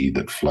BC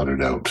that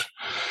flooded out a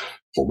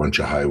whole bunch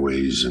of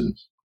highways and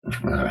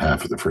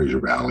half of the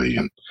Fraser Valley,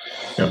 and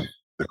the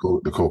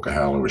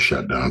Coquihalla was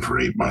shut down for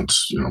 8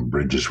 months.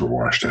 Bridges were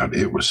washed out.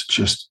 It was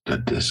just a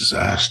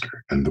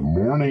disaster. And the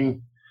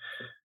morning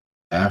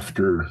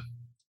after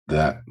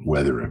that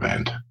weather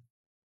event,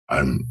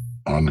 I'm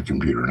on the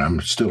computer, and I'm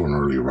still an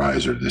early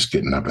riser, just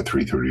getting up at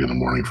 3:30 in the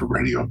morning for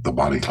radio. The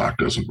body clock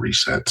doesn't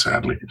reset,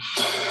 sadly.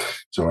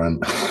 So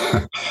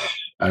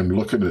I'm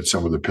looking at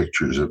some of the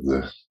pictures of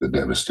the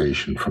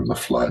devastation from the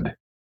flood,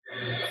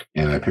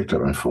 and I picked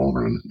up my phone,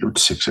 and it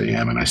was 6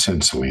 a.m., and I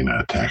sent Selena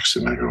a text,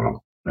 and I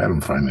go,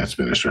 Madam Finance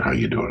Minister, how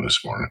you doing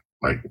this morning?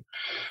 Like,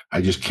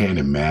 I just can't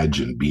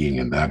imagine being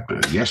in that.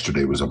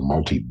 Yesterday was a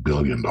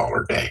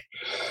multi-billion-dollar day.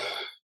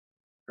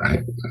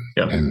 Right.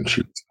 Yep. And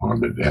she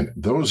responded. And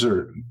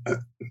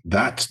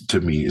that to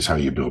me is how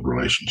you build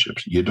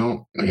relationships. You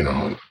don't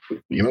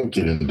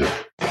get into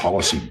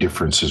policy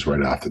differences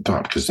right off the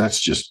top, because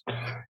that's just,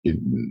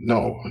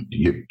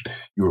 you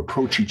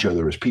approach each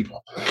other as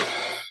people.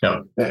 Yeah.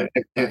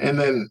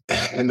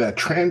 And that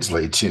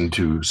translates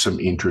into some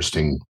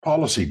interesting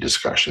policy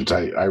discussions.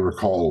 I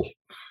recall,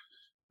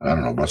 I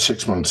don't know, about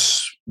 6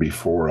 months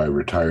before I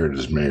retired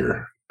as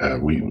mayor,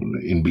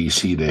 in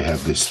BC, they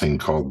have this thing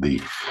called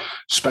the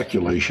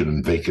speculation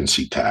and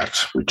vacancy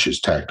tax, which is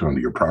tacked onto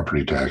your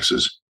property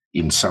taxes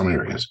in some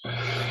areas.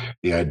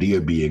 The idea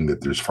being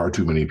that there's far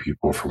too many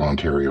people from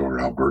Ontario or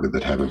Alberta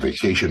that have a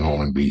vacation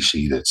home in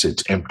BC that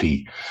sits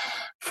empty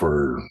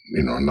for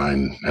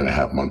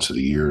 9.5 months of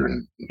the year,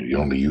 and you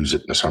only use it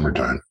in the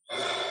summertime.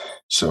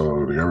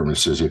 So the government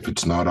says if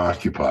it's not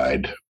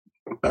occupied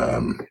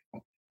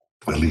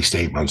at least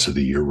 8 months of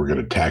the year, we're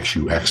going to tax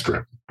you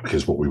extra,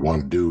 because what we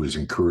want to do is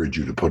encourage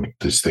you to put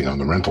this thing on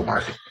the rental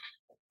market.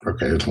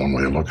 Okay, it's one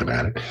way of looking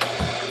at it.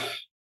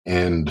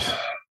 And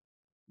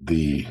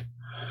the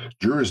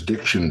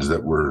jurisdictions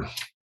that were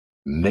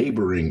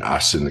neighboring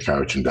us in the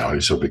Cowichan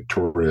Valley, so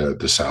Victoria at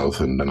the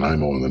south and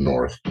Nanaimo in the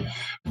north,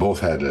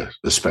 both had a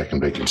spec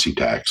and vacancy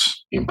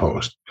tax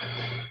imposed.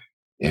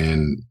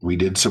 And we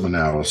did some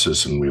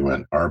analysis, and we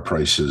went, our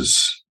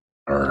prices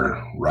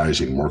are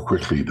rising more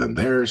quickly than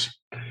theirs,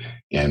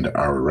 and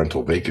our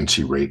rental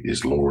vacancy rate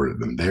is lower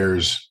than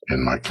theirs.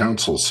 And my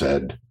council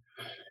said,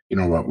 you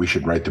know what, we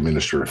should write the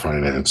Minister of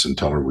Finance and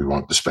tell her we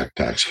want the spec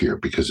tax here,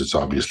 because it's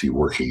obviously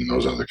working in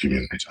those other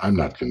communities. I'm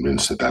not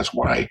convinced that that's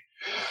why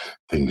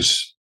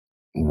things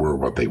were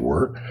what they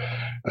were.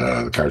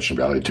 The Cowichan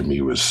Valley, to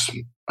me, was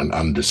an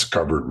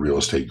undiscovered real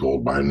estate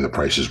gold mine, and the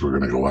prices were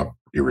going to go up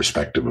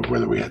irrespective of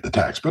whether we had the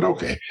tax. But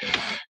okay,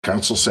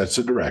 council sets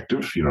a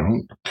directive.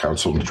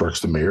 Council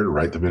instructs the mayor to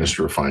write the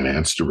minister of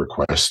finance to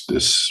request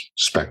this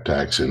spec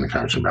tax in the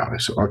Cowichan Valley.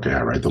 So okay,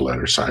 I write the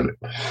letter, sign it.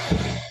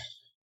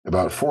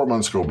 About 4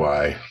 months go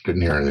by,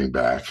 didn't hear anything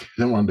back.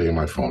 Then one day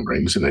my phone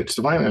rings, and it's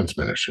the finance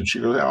minister. And she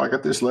goes, I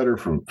got this letter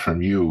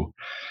from you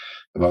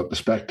about the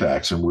spec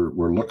tax, and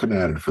we're looking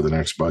at it for the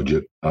next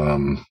budget.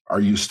 Are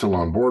you still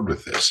on board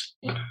with this?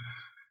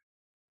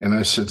 And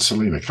I said,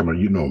 Selena, come on,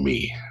 you know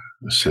me.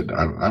 I said,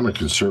 I'm a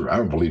conservative. I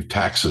don't believe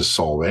taxes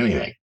solve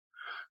anything.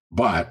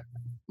 But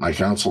my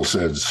council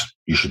says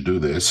you should do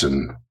this,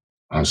 and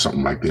on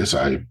something like this,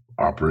 I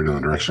operate in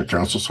the direction of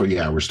council. So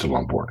yeah, we're still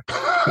on board.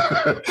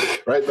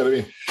 Right? But I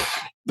mean,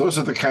 those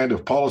are the kind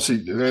of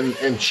policy.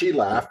 And she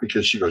laughed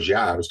because she goes,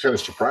 yeah, I was kind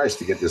of surprised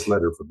to get this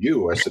letter from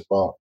you. I said,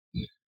 well,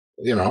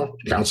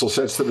 council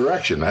sets the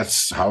direction.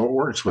 That's how it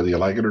works, whether you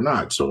like it or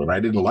not. So, and I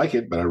didn't like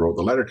it, but I wrote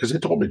the letter because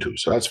it told me to.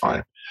 So that's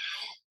fine.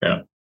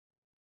 Yeah.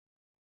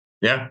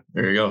 Yeah,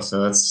 there you go.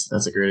 So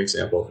that's a great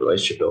example of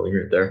relationship building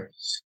right there.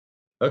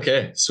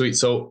 Okay, sweet.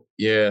 So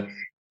yeah,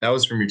 that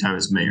was from your time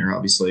as mayor,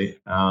 obviously.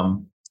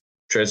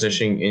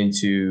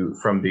 Transitioning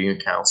from being a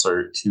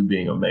counselor to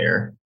being a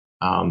mayor.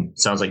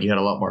 Sounds like you had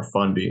a lot more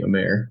fun being a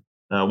mayor.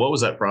 What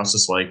was that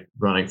process like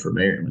running for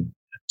mayor? I mean,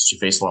 did you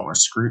face a lot more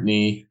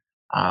scrutiny?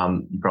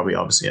 You probably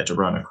obviously had to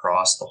run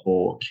across the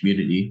whole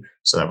community,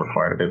 so that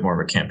required a bit more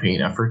of a campaign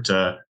effort.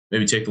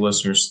 Maybe take the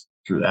listeners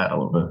through that a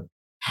little bit.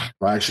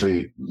 Well,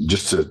 actually,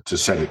 just to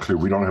set it clear,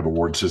 we don't have a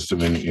ward system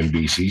in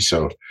BC.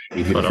 So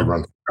even if you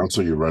run for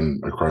council, you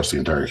run across the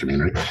entire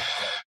community.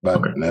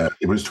 But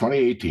it was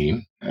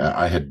 2018.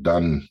 I had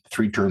done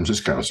 3 terms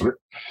as councillor,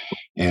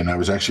 and I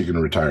was actually going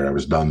to retire. I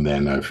was done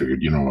then. I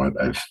figured, you know what,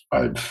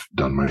 I've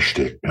done my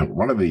shtick. And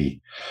one of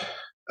the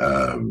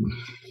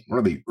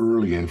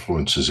early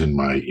influences in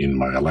my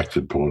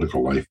elected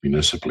political life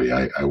municipally,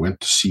 I went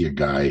to see a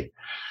guy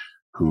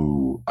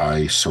who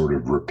I sort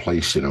of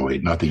replaced in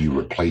 08. Not that you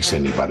replace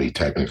anybody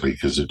technically,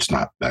 because it's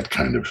not that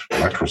kind of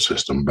electoral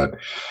system, but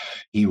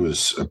he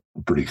was a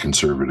pretty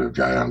conservative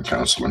guy on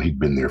council, and he'd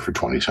been there for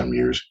 20 some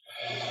years.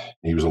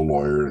 He was a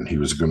lawyer, and he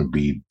was going to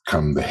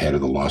become the head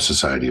of the Law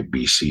Society of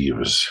BC.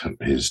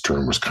 His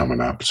term was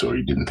coming up, so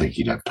he didn't think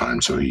he'd have time.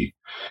 So he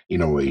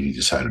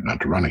decided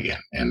not to run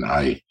again. And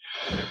I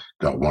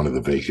got one of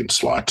the vacant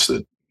slots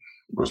that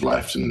was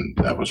left, and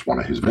that was one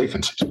of his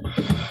vacancies.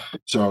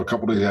 So a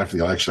couple of days after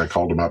the election, I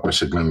called him up. I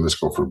said, Glenn, let's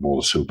go for a bowl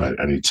of soup. I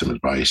need some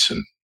advice.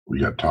 And we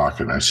got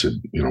talking. I said,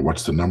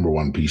 what's the number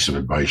one piece of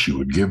advice you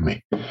would give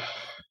me?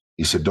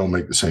 He said, don't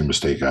make the same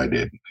mistake I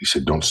did. He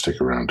said, don't stick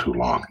around too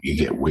long. You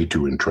get way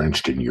too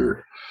entrenched in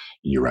your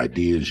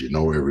ideas. You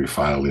know every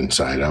file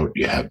inside out.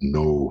 You have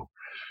no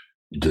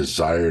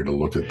desire to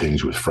look at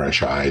things with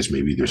fresh eyes.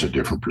 Maybe there's a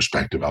different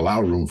perspective.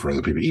 Allow room for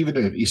other people. Even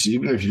if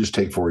you just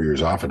take 4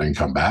 years off and then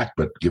come back,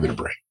 but give it a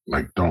break.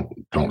 Like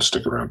don't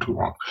stick around too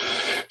long.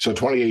 So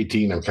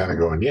 2018, I'm kind of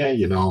going,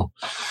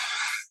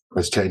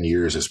 that's 10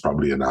 years. It's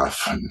probably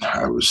enough. And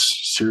I was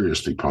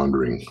seriously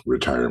pondering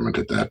retirement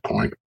at that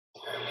point.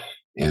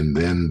 And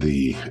then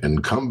the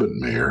incumbent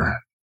mayor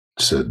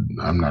said,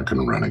 I'm not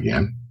going to run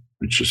again,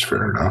 which is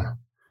fair enough.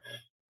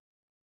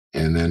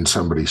 And then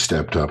somebody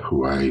stepped up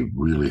who I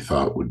really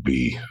thought would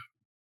be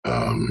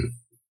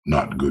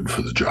not good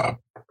for the job.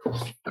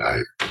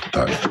 I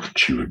thought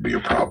she would be a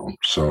problem.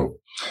 So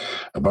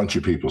a bunch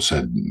of people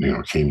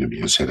came to me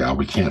and said, Al,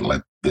 we can't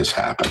let this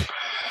happen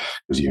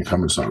because the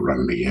incumbent's not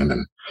running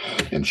again.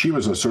 And she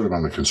was sort of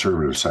on the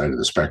conservative side of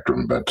the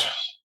spectrum, but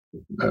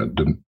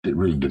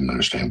really didn't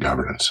understand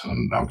governance.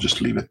 And I'll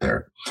just leave it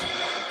there.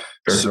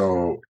 Sure.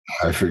 So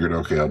I figured,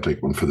 okay, I'll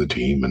take one for the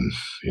team and,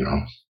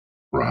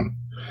 run.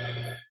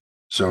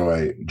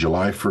 So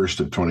July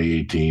 1st of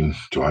 2018,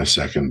 July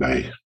 2nd,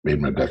 I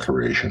made my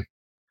declaration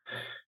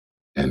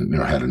and,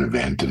 had an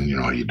event and,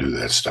 how you do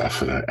that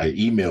stuff. And I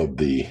emailed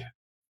the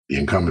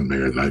incumbent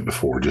mayor the night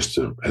before just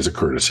as a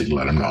courtesy to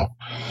let him know.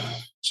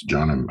 So,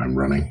 John, I'm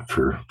running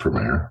for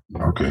mayor.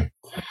 Okay.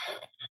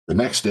 The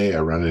next day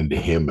I run into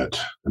him at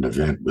an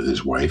event with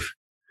his wife.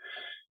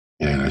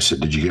 And I said,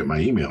 did you get my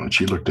email? And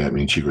she looked at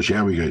me and she goes,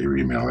 yeah, we got your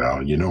email, Al.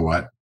 And you know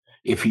what?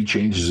 If he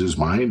changes his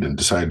mind and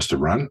decides to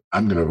run,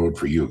 I'm going to vote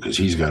for you because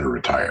he's got to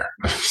retire.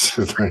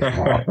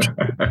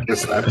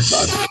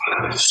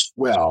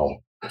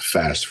 Well,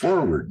 fast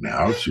forward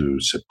now to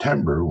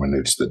September when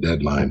it's the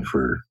deadline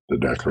for the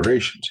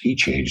declarations. He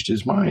changed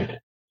his mind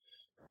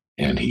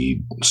and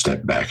he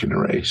stepped back in the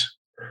race.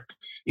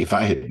 If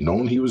I had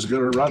known he was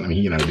going to run,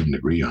 he and I didn't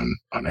agree on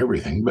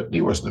everything, but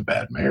he wasn't a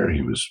bad mayor.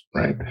 He was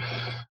right.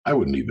 I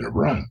wouldn't even have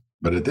run.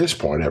 But at this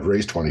point, I've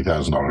raised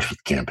 $20,000 for the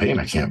campaign.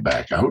 I can't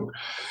back out.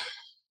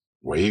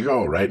 Way you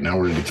go. Right now,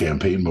 we're into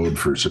campaign mode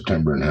for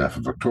September and half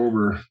of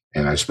October.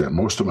 And I spent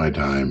most of my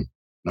time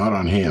not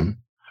on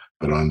him,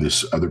 but on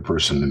this other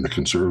person in the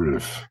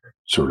conservative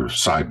sort of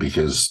side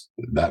because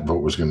that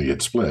vote was going to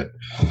get split.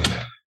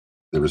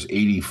 There was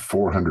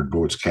 8,400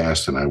 votes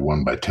cast, and I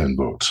won by 10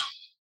 votes.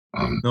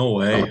 No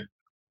way.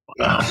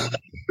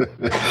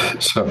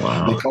 So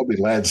they called me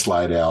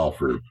Landslide Al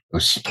for a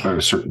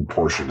certain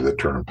portion of the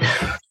term.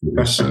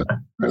 It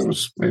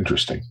was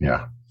interesting.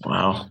 Yeah.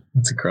 Wow,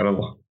 that's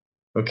incredible.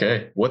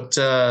 Okay, what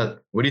do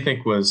you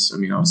think was? I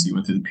mean, obviously you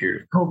went through the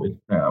period of COVID,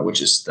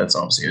 that's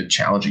obviously a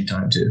challenging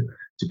time to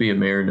be a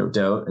mayor, no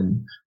doubt,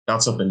 and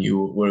not something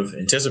you would have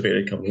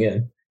anticipated coming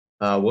in.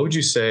 What would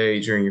you say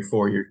during your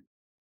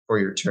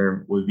four-year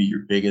term would be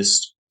your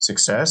biggest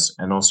success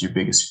and also your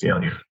biggest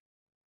failure?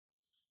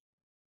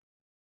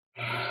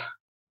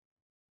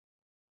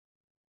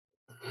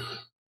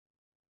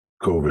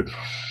 COVID.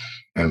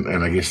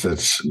 And I guess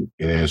that's an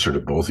answer to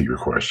both of your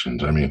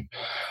questions. I mean,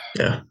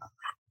 yeah,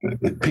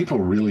 people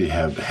really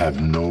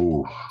have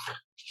no,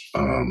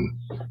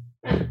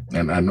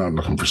 and I'm not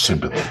looking for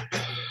sympathy,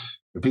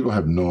 but people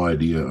have no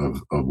idea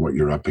of what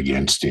you're up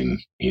against in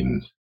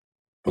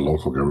the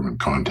local government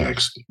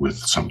context with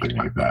something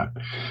like that.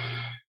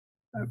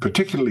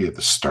 Particularly at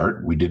the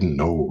start, we didn't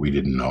know what we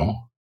didn't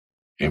know.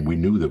 And we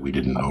knew that we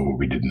didn't know what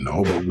we didn't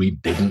know, but we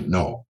didn't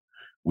know.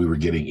 We were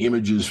getting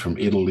images from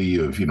Italy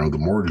of, the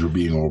mortgage were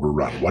being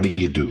overrun. What do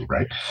you do,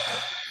 right?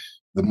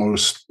 The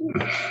most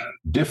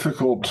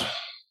difficult,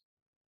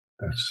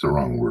 that's the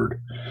wrong word,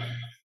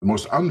 the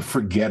most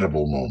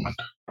unforgettable moment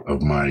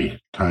of my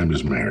time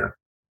as mayor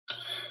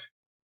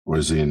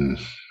was in,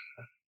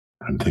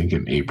 I'm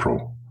thinking,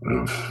 April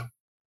of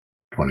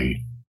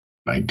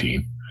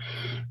 2019.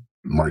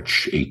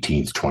 March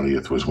 18th,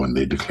 20th was when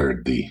they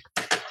declared the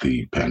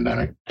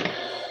pandemic.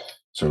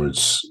 So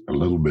it's a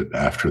little bit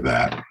after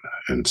that.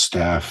 And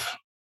staff,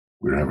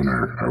 we're having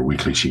our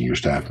weekly senior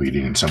staff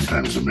meeting, and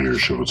sometimes the mayor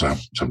shows up.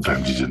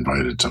 Sometimes he's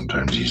invited,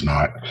 sometimes he's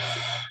not.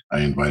 I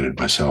invited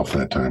myself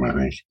that time, I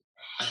think.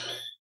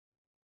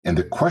 And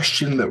the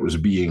question that was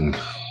being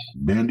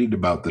bandied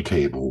about the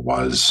table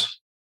was,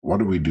 what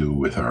do we do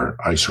with our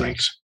ice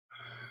rinks?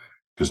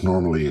 Because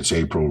normally it's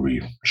April,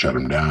 we shut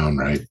them down,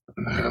 right?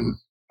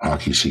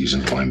 Hockey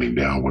season's winding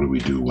down. What do we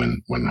do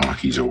when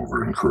hockey's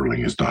over and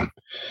curling is done?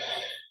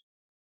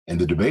 And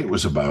the debate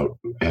was about,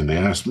 and they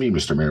asked me,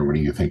 Mr. Mayor, what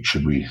do you think?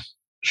 Should we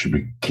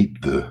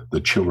keep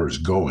the chillers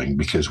going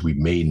because we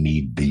may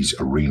need these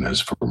arenas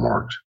for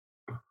March?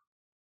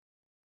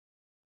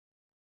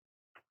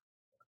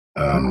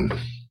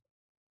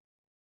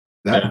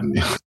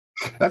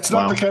 That's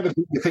not the kind of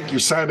thing you think you're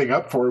signing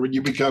up for when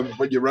you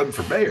run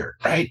for mayor,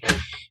 right?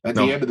 At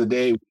the end of the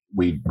day,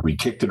 we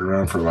kicked it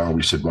around for a while.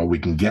 We said, well, we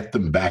can get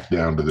them back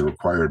down to the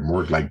required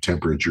morgue-like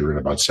temperature in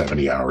about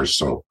 70 hours.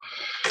 So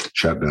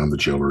shut down the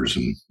chillers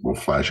and we'll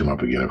flash them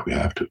up again if we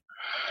have to.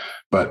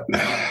 But,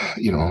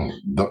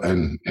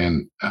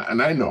 and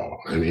I know,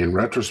 in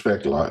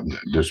retrospect,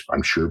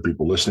 I'm sure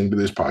people listening to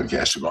this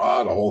podcast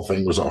go, the whole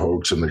thing was a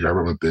hoax and the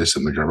government this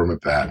and the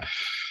government that.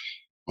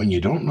 When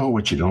you don't know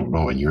what you don't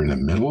know and you're in the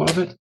middle of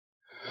it,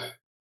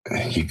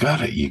 you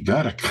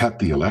gotta cut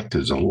the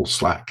electeds a little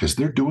slack because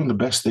they're doing the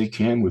best they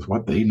can with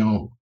what they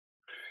know.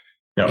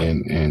 Yep.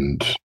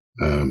 And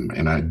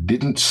I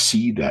didn't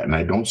see that, and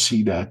I don't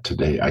see that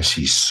today. I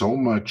see so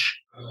much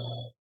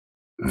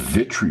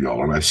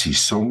vitriol and I see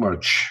so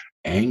much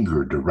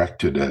anger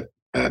directed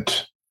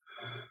at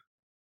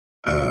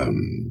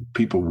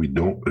people we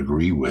don't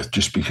agree with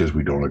just because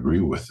we don't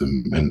agree with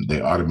them, and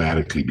they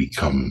automatically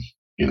become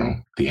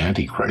the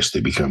Antichrist. They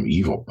become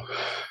evil.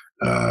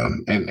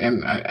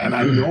 And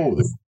I know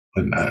that,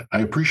 and I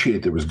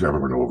appreciate there was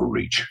government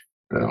overreach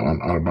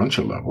on a bunch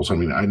of levels. I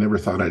mean, I never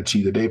thought I'd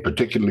see the day,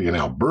 particularly in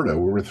Alberta,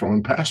 where we're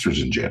throwing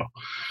pastors in jail.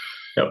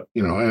 Yep.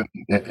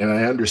 And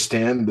I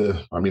understand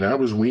I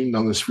was weaned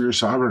on the sphere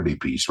sovereignty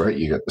piece, right?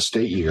 You got the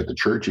state, you got the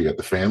church, you got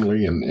the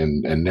family,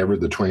 and never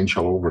the twain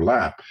shall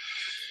overlap.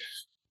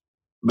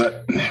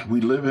 But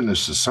we live in a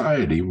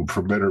society,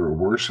 for better or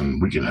worse,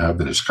 and we can have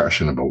the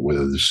discussion about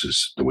whether this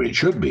is the way it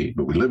should be,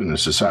 but we live in a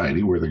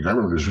society where the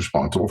government is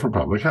responsible for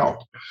public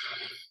health.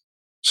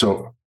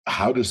 So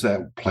how does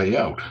that play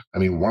out? I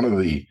mean, one of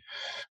the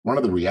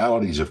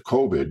realities of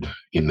COVID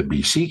in the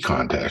BC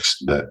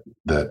context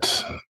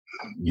that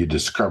you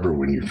discover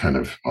when you're kind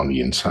of on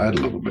the inside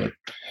a little bit,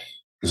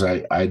 because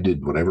I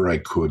did whatever I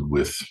could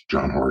with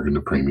John Horgan,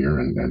 the premier,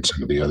 and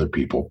some of the other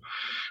people.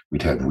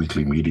 We'd have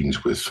weekly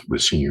meetings with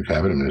senior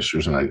cabinet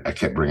ministers, and I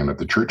kept bringing up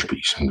the church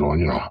piece and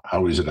going,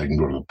 how is it I can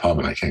go to the pub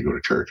and I can't go to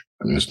church?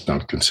 I mean, it's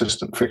not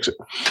consistent. Fix it.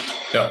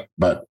 Yeah.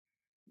 But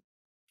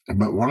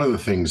one of the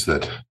things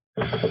that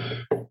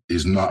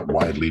is not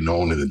widely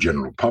known in the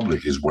general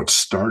public is what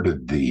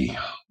started the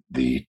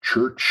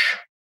church,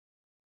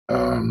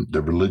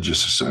 the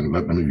religious, and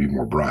let me be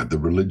more broad, the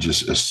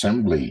religious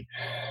assembly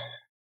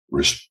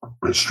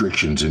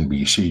restrictions in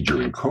BC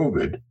during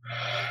COVID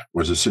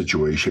was a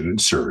situation in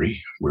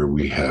Surrey where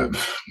we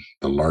have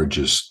the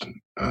largest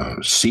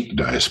Sikh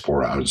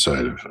diaspora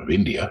outside of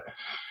India.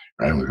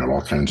 Right? We've got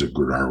all kinds of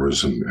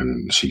gurdwaras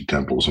and Sikh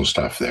temples and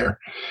stuff there.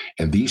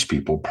 And these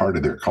people, part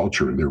of their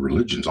culture and their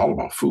religion is all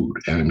about food.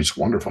 And I mean, it's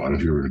wonderful. I don't know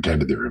if you ever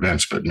attended their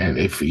events, but man,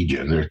 they feed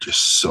you and they're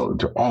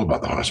all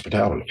about the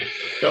hospitality.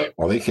 Yep.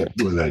 Well, they kept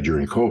doing that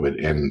during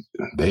COVID, and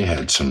they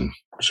had some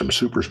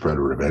super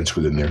spreader events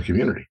within their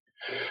community.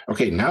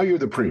 Okay, now you're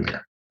the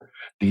premier.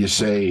 Do you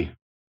say,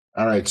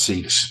 all right,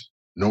 Sikhs,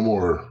 no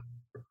more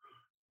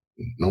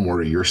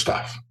of your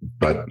stuff,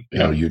 but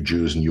you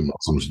Jews and you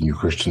Muslims and you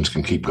Christians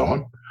can keep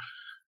going?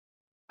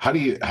 How do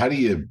you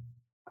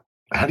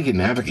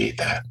navigate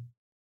that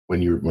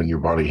when you're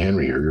Bonnie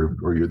Henry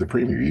or you're the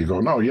premier? You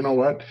go, no, you know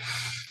what?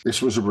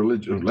 This was a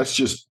religion. Let's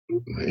just,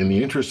 in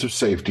the interest of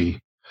safety,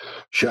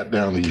 shut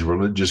down these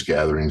religious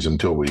gatherings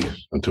until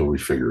we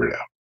figure it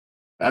out.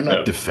 I'm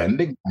not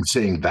defending. I'm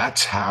saying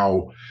that's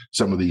how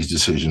some of these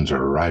decisions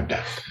are arrived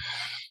at.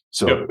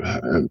 So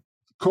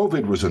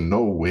COVID was a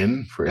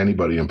no-win for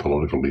anybody in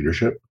political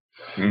leadership,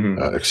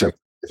 except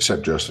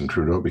Justin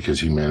Trudeau,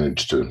 because he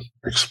managed to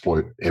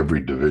exploit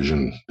every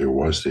division there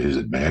was to his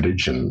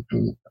advantage, and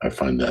I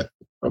find that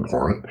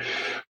abhorrent.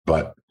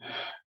 But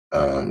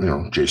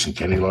Jason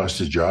Kenney lost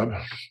his job.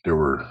 There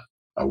were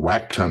a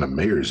whack ton of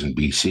mayors in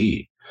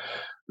BC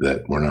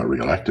that were not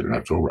reelected in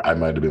October. I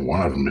might have been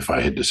one of them if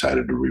I had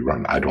decided to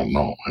rerun. I don't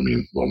know. I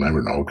mean, we'll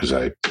never know because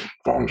I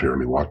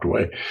voluntarily walked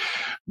away.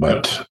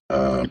 But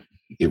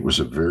it was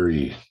a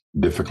very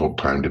difficult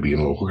time to be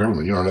in local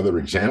government. Another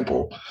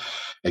example,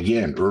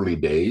 again, early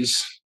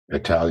days,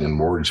 Italian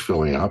morgues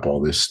filling up,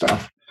 all this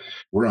stuff.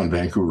 We're on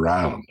Vancouver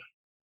Island.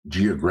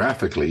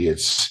 Geographically,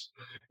 it's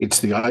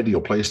the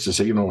ideal place to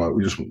say, you know what,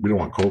 we don't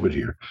want COVID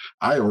here.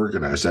 I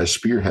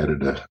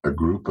spearheaded a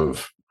group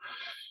of,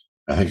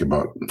 I think,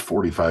 about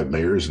 45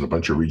 mayors and a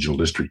bunch of regional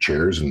district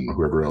chairs and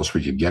whoever else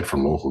we could get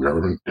from local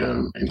government,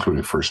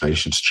 including First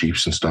Nations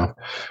chiefs and stuff,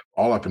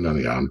 all up and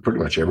down the island, pretty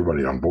much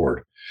everybody on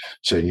board,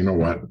 saying, you know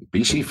what,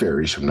 BC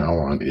Ferries from now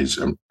on is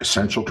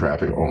essential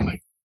traffic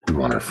only. We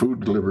want our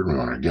food delivered. We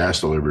want our gas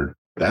delivered.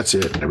 That's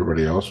it.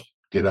 Everybody else,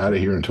 get out of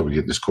here until we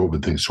get this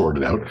COVID thing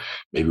sorted out.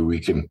 Maybe we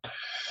can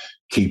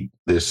keep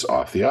this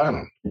off the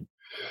island.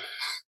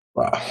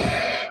 Well,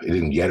 it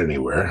didn't get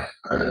anywhere.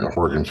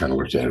 Oregon kind of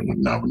looked at it and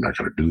went, no, we're not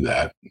going to do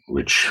that,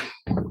 which,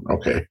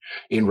 okay.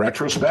 In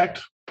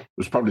retrospect, it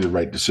was probably the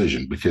right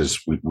decision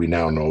because we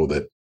now know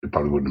that it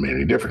probably wouldn't have made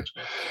any difference.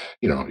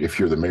 If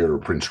you're the mayor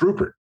of Prince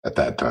Rupert at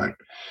that time,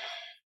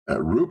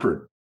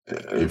 Rupert,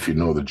 if you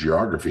know the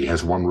geography,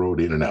 has one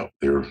road in and out.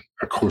 They're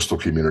a coastal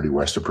community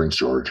west of Prince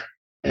George,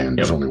 and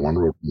there's only one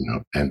road in and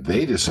out. And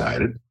they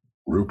decided,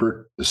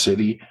 Rupert, the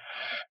city,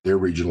 their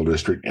regional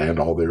district, and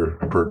all their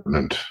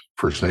pertinent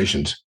First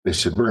Nations, they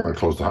said, we're going to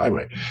close the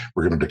highway.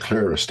 We're going to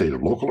declare a state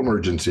of local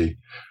emergency,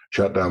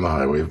 shut down the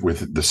highway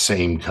with the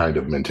same kind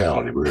of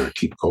mentality. We're going to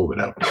keep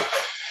COVID out.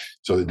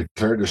 So they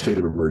declared a state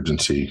of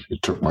emergency.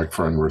 It took Mike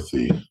Farnworth,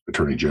 the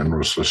Attorney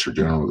General, Solicitor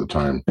General at the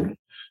time,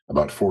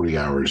 about 40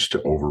 hours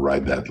to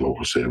override that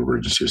local state of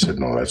emergency. I said,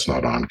 no, that's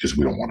not on because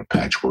we don't want a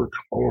patchwork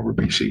all over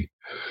BC.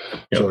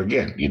 So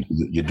again,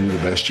 you do the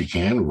best you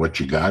can with what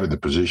you got in the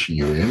position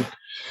you're in.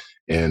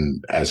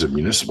 And as a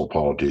municipal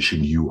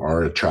politician, you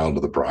are a child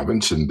of the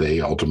province, and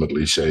they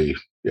ultimately say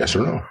yes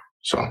or no.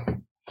 So,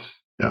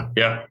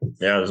 yeah.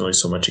 There's only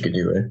so much you can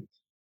do, right?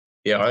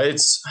 Yeah,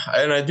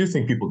 and I do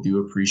think people do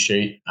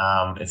appreciate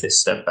if they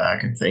step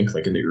back and think,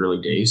 like in the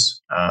early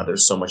days,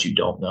 there's so much you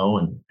don't know,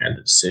 and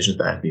the decisions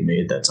that had to be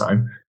made at that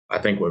time. I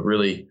think what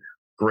really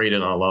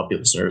grated on a lot of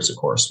people's nerves, of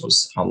course,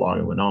 was how long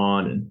it went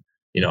on, and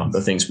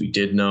the things we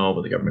did know,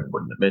 but the government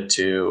wouldn't admit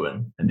to,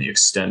 and the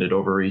extended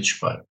overreach.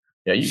 But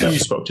yeah, you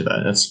spoke to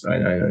that. That's I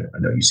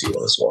know you see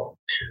that as well.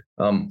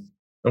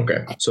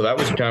 Okay, so that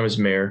was your time as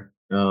mayor.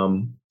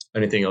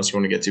 Anything else you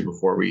want to get to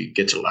before we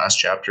get to the last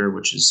chapter,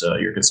 which is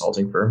your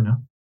consulting firm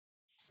now?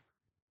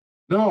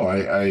 No,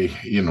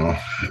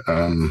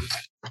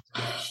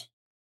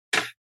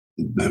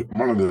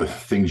 one of the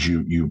things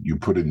you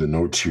put in the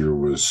notes here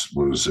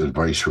was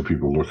advice for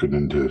people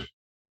looking to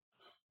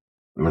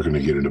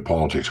get into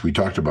politics. We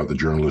talked about the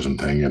journalism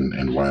thing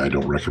and why I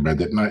don't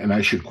recommend it. And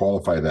I should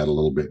qualify that a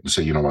little bit and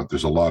say, you know what,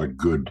 there's a lot of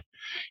good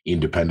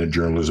independent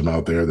journalism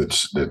out there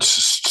that's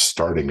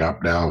starting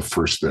up now.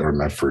 First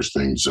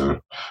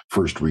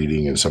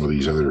Reading and some of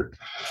these other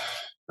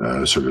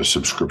sort of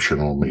subscription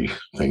only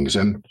things.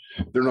 And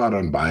they're not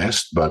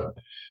unbiased, but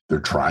they're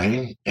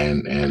trying.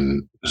 And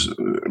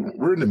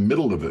we're in the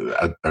middle of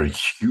a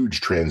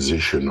huge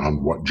transition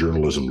on what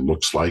journalism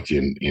looks like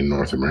in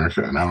North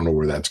America. And I don't know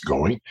where that's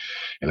going.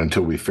 And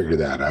until we figure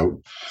that out,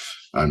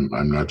 I'm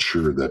not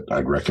sure that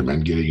I'd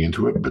recommend getting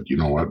into it, but you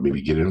know what? Maybe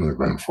get in on the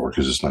ground floor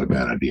because it's not a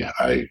bad idea.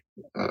 I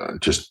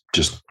just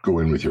go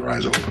in with your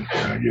eyes open,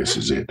 I guess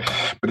is it.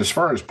 But as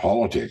far as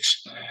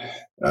politics,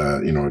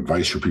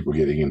 advice for people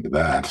getting into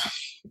that,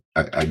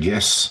 I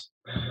guess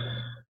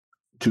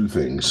two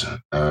things.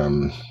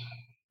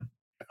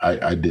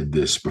 I did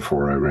this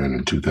before I ran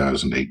in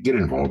 2008. Get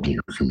involved in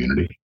your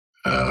community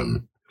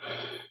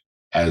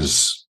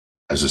as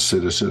a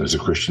citizen, as a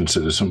Christian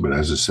citizen, but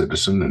as a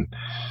citizen. And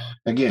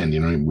again,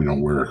 we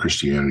don't wear our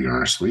Christianity on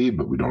our sleeve,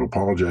 but we don't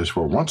apologize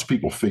for it. Once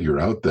people figure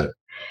out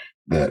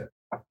that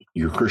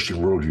your Christian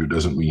worldview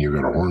doesn't mean you've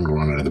got a horn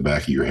going out of the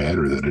back of your head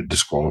or that it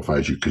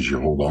disqualifies you because you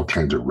hold all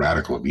kinds of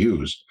radical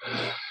views,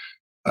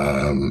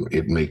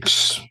 it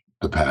makes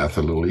the path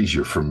a little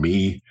easier. For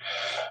me,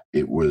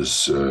 it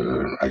was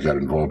I got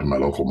involved in my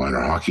local minor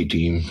hockey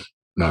team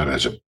not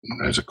as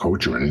a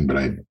coach or anything, but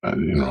I a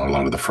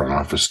lot of the front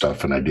office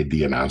stuff, and I did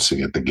the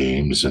announcing at the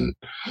games and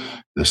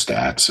the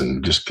stats,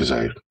 and just because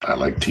I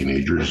like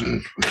teenagers,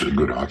 and which is a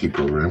good hockey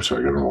program, so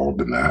I got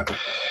involved in that.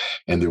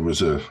 And there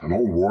was an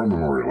old war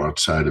memorial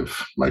outside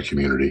of my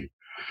community,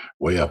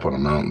 way up on a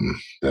mountain,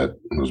 that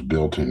was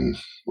built in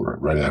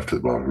right after,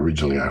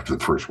 originally after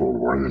the First World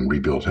War, and then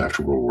rebuilt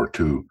after World War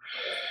II.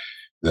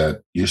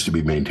 That used to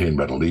be maintained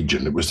by the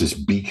Legion. It was this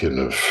beacon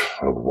of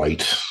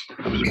white.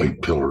 It was a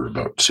big pillar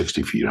about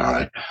 60 feet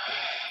high.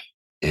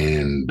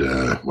 And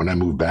when I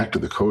moved back to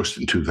the coast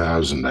in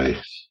 2000,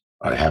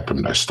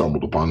 I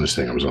stumbled upon this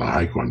thing. I was on a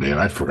hike one day, and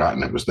I'd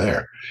forgotten it was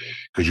there,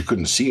 because you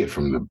couldn't see it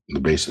from the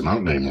base of the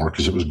mountain anymore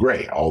because it was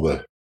gray. All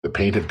the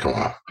paint had come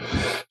off.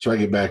 So I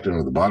get back down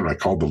to the bottom. I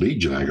called the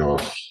Legion. I go,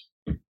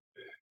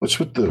 what's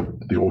with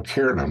the old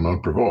cairn on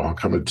Mount Prevost? How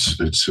come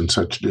it's in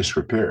such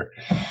disrepair?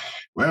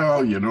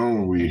 Well,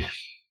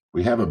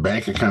 we have a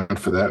bank account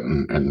for that,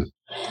 and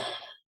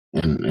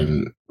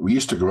we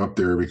used to go up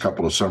there every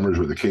couple of summers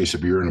with a case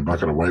of beer and a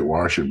bucket of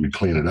whitewash, and we'd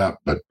clean it up.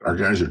 But our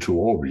guys are too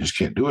old; we just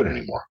can't do it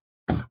anymore.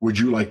 Would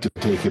you like to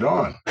take it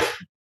on?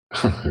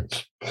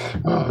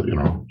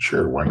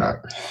 Sure, why not?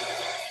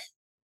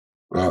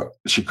 Well,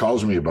 she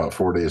calls me about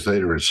 4 days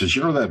later and says,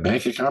 that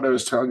bank account I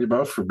was telling you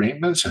about for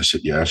maintenance? I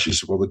said, yeah. She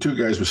said, well, the two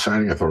guys with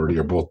signing authority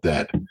are both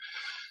dead.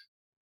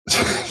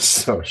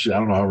 So I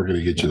don't know how we're going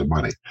to get you the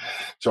money.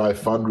 So I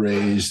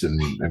fundraised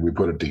and we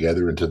put it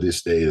together. And to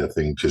this day, the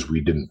thing, because we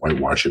didn't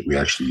whitewash it, we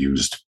actually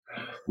used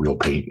real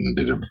paint and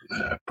did a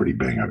pretty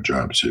bang up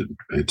job. So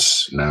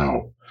it's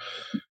now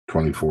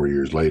 24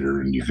 years later,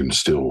 and you can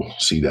still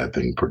see that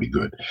thing pretty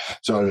good.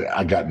 So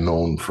I got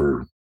known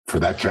for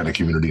that kind of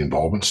community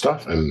involvement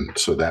stuff. And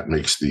so that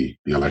makes the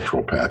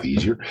electoral path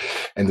easier.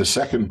 And the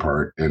second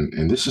part,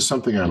 and this is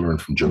something I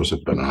learned from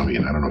Joseph Benami,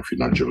 and I don't know if you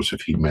know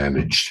Joseph, he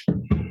managed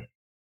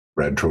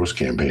Brad Trost's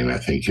campaign, I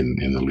think,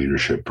 in the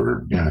leadership,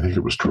 I think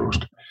it was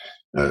Trost,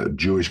 a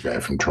Jewish guy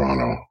from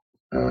Toronto,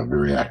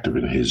 very active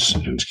in his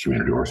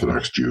community,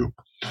 Orthodox Jew.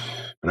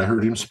 And I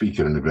heard him speak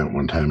at an event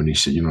one time, and he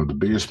said, the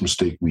biggest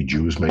mistake we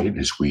Jews made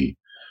is we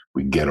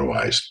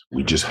ghettoized.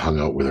 We just hung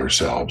out with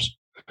ourselves.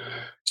 He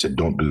said,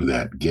 don't do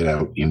that. Get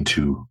out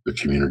into the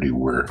community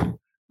where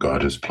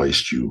God has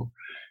placed you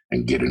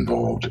and get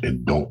involved,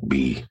 and don't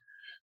be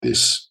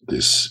this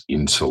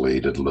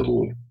insulated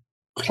little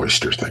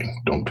cloister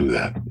thing. Don't do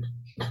that.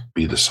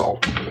 Be the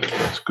salt.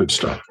 It's good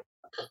stuff.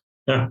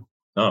 Yeah.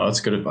 No,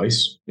 that's good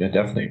advice. Yeah,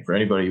 definitely. For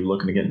anybody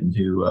looking to get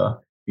into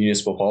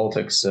municipal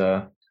politics,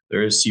 there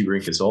is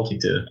Siebring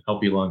Consulting to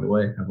help you along the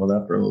way. How about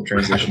that for a little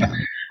transition?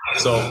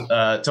 So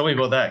tell me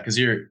about that, because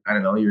you're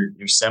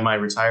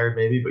semi-retired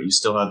maybe, but you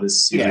still have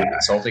this Siebring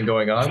Consulting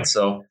going on.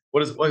 So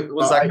what does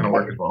that kind of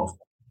work involve?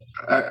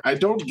 I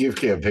don't give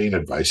campaign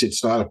advice.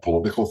 It's not a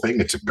political thing.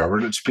 It's a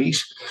governance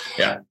piece.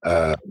 Yeah.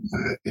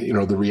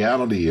 The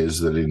reality is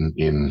that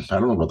in I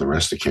don't know about the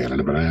rest of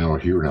Canada, but I know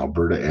here in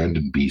Alberta and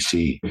in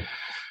BC,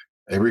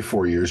 every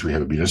 4 years we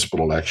have a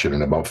municipal election,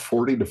 and about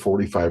 40 to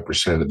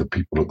 45% of the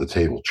people at the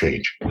table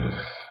change,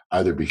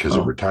 either because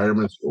of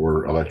retirements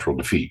or electoral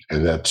defeat.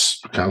 And that's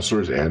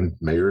councillors and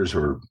mayors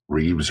or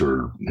reeves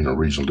or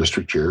regional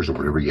district chairs or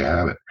whatever you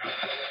have it.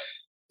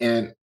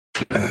 And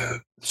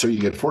so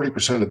you get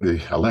 40% of the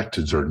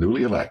electeds are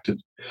newly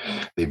elected.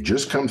 They've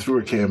just come through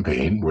a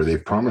campaign where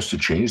they've promised to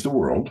change the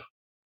world,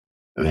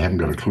 and they haven't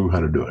got a clue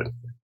how to do it.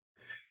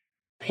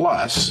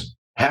 Plus,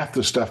 half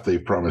the stuff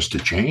they've promised to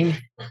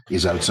change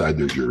is outside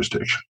their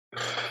jurisdiction.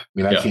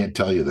 I can't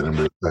tell you the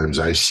number of times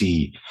I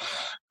see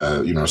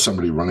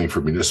somebody running for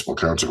municipal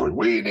council going,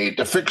 we need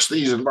to fix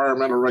these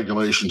environmental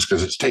regulations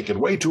because it's taken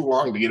way too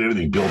long to get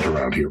anything built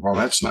around here. Well,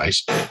 that's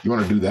nice. You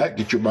want to do that?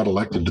 Get your butt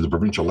elected to the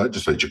provincial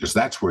legislature, because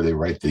that's where they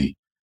write the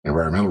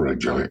environmental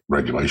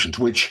regulations,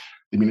 which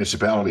the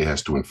municipality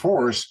has to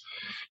enforce,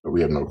 but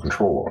we have no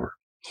control over.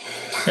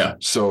 Yeah.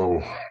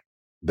 So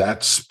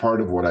that's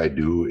part of what I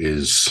do,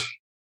 is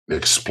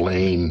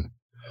explain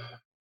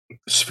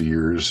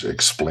spheres,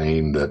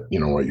 explain that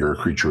you're a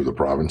creature of the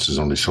province. There's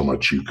only so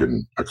much you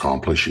can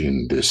accomplish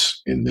in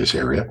this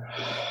area.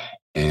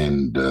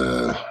 And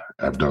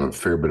I've done a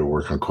fair bit of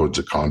work on codes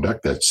of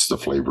conduct. That's the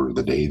flavor of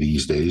the day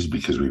these days,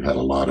 because we've had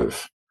a lot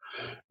of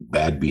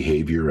bad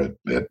behavior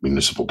at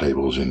municipal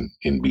tables in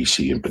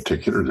BC in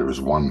particular. There was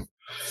one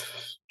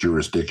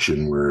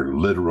jurisdiction where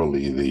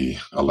literally the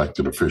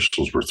elected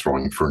officials were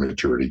throwing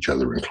furniture at each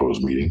other in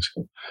closed meetings.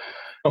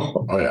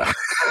 Oh yeah.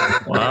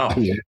 Wow.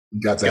 Yeah,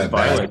 got that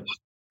bad.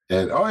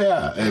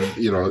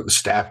 And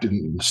staff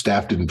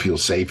didn't feel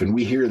safe. And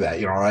we hear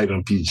that, I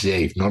don't feel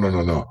safe.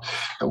 No.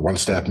 One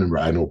staff member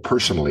I know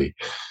personally,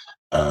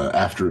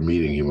 after a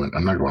meeting, he went,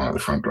 I'm not going out the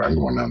front door, I'm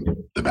going down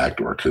the back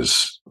door,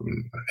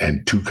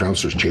 and two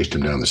councillors chased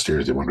him down the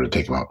stairs. They wanted to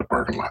take him out in the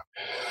parking lot.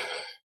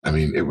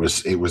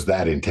 It was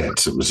that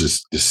intense. It was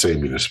just the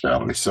same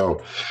municipality.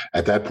 So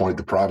at that point,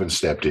 the province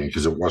stepped in,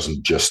 because it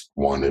wasn't just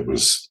one. It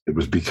was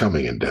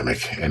becoming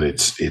endemic, and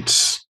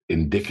it's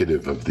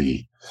indicative of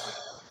the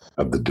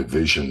of the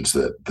divisions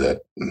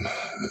that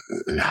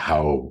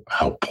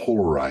how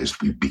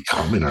polarized we've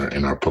become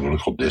in our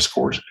political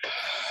discourse.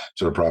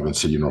 So the province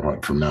said, you know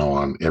what, from now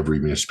on, every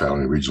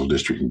municipality and regional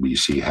district in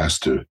BC has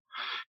to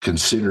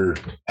consider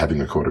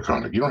having a code of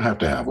conduct. You don't have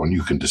to have one.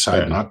 You can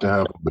decide not to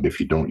have one, but if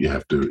you don't, you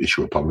have to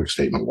issue a public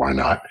statement. Why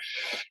not?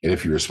 And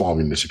if you're a small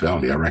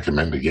municipality, I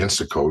recommend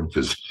against a code,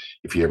 because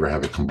if you ever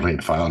have a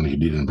complaint filed and you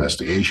need an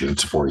investigation,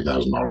 it's a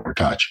 $40,000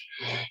 touch.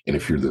 And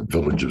if you're the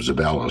village of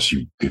Zabalos,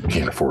 you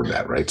can't afford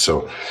that, right?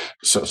 So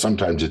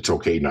sometimes it's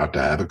okay not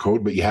to have a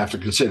code, but you have to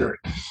consider it.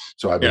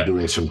 So I've been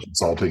doing some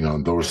consulting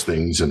on those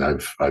things, and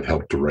I've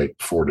helped to write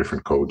 4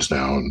 different codes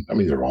now. And I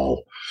mean, they're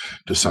all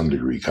to some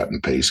degree cut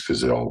and paste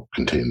because they all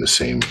contain the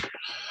same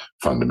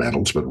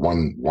fundamentals. But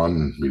one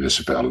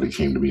municipality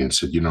came to me and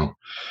said, you know,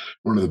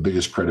 one of the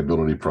biggest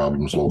credibility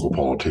problems local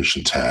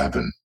politicians have,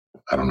 and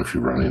I don't know if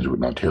you run into it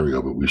in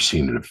Ontario, but we've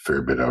seen it a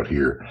fair bit out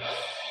here,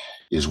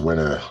 is when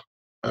a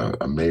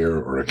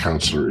mayor or a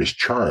councillor is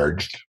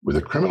charged with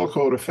a criminal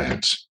code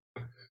offense,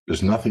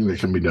 there's nothing that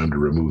can be done to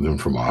remove them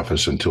from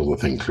office until the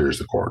thing clears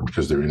the court,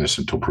 because they're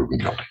innocent until proven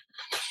guilty.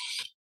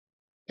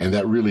 And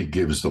that really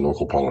gives the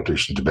local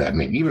politicians a bad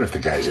name, even if the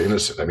guy's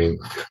innocent. I mean,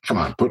 come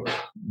on,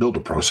 build a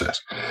process.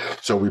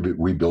 So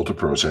we built a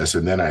process,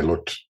 and then I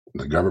looked.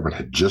 The government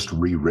had just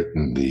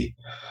rewritten the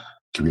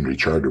Community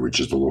Charter, which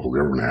is the Local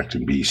Government Act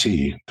in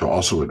BC, to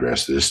also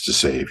address this, to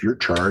say if you're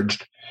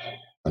charged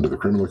under the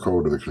Criminal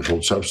Code or the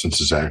Controlled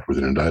Substances Act with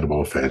an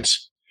indictable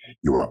offense,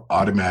 you are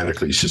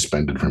automatically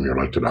suspended from your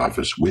elected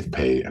office with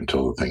pay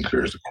until the thing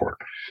clears the court.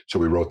 So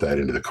we wrote that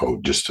into the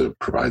code just to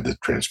provide the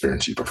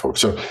transparency for folks.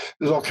 So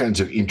there's all kinds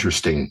of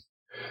interesting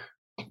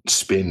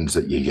spins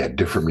that you get.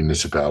 Different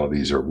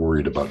municipalities are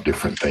worried about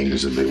different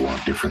things, and they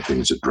want different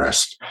things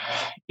addressed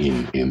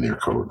in their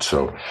code.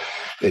 So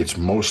it's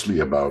mostly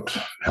about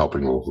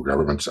helping local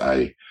governments.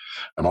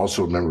 I'm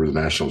also a member of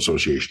the National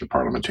Association of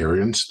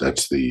Parliamentarians.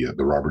 That's the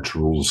Robert's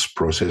Rules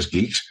process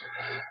geeks.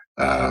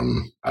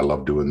 I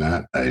love doing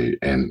that. I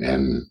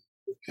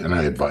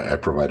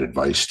provide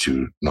advice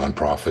to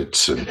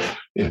nonprofits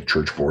and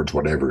church boards,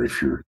 whatever.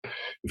 If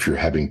you're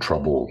having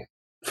trouble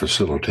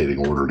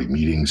facilitating orderly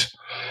meetings,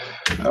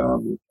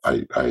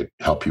 I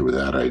help you with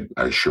that.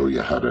 I show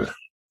you how to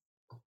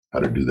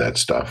do that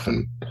stuff,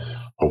 and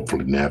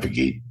hopefully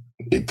navigate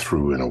it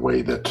through in a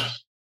way that,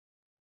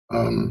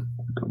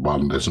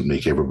 while it doesn't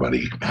make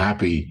everybody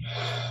happy,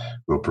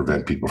 will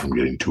prevent people from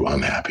getting too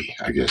unhappy,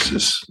 I guess,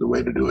 is the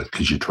way to do it,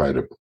 because you try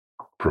to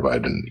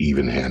provide an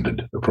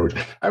even-handed approach.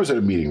 I was at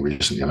a meeting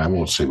recently, and I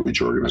won't say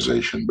which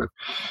organization, but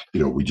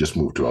we just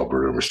moved to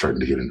Alberta, and we're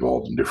starting to get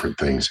involved in different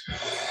things.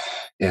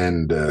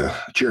 And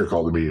chair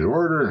called the meeting to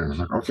order, and I was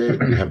like, okay,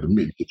 we have the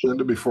meeting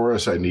agenda before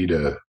us. I need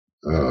a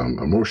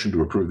motion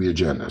to approve the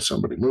agenda.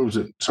 Somebody moves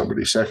it,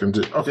 somebody seconds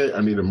it. Okay,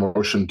 I need a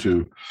motion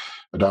to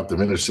adopt the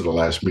minutes to the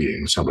last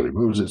meeting. Somebody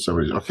moves it,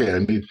 okay,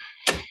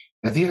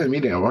 at the end of the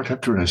meeting, I walked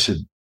up to her and I said,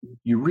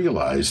 you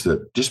realize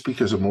that just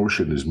because a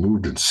motion is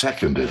moved and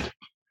seconded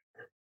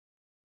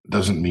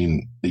doesn't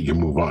mean that you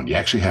move on. You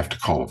actually have to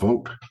call a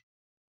vote.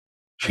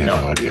 She had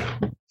no idea.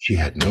 She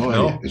had no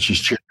idea. And she's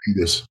chairing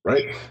this,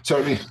 right? So,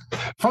 I mean,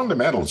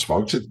 fundamentals,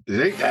 folks, it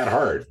ain't that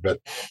hard,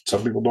 but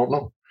some people don't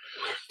know.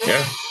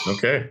 Yeah.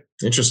 Okay.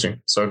 Interesting.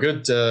 So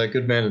good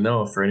man to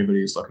know for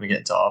anybody who's looking to get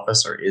into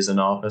office or is in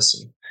office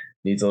and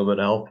needs a little bit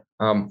of help.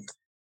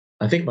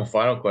 I think my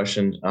final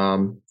question,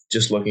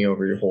 just looking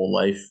over your whole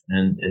life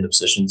and in the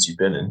positions you've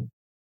been in,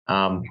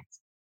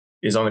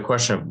 is on the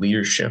question of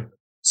leadership.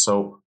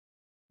 So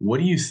what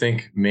do you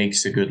think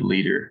makes a good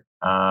leader,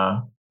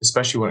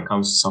 especially when it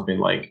comes to something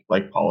like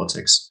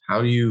politics?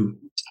 How do you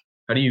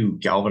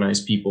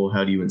galvanize people?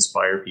 How do you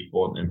inspire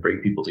people and bring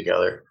people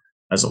together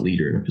as a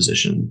leader in a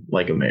position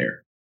like a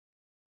mayor?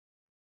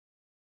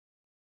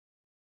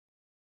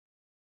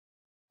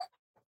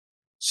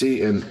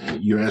 See, and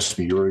you asked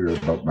me earlier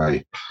about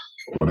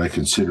what I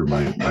consider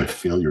my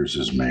failures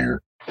as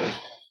mayor.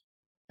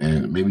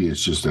 And maybe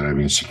it's just that I'm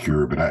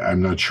insecure, but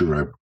I'm not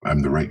sure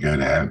I'm the right guy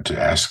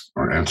to ask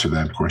or answer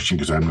that question,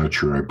 because I'm not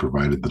sure I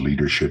provided the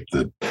leadership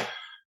that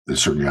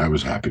certainly I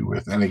was happy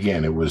with. And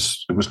again, it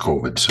was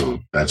COVID, so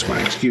that's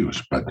my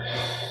excuse. But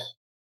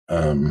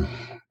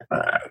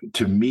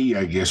to me,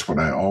 I guess what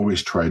I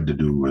always tried to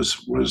do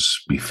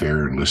was be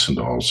fair and listen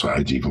to all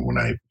sides, even when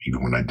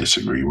I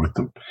disagree with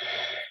them.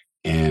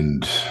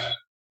 And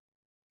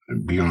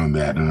beyond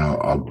that, and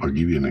I'll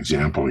give you an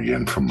example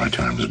again from my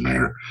time as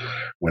mayor.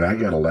 When I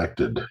got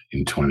elected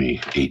in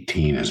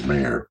 2018 as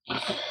mayor,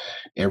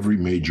 every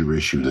major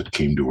issue that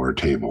came to our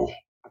table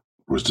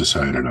was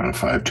decided on a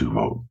 5-2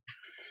 vote.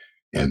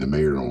 And the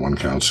mayor and one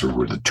councillor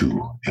were the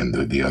two, and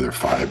the other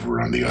 5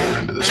 were on the other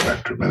end of the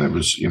spectrum. And it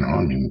was,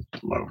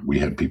 we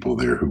had people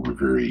there who were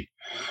very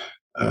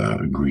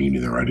green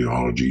in their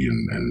ideology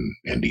and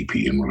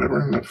NDP and whatever.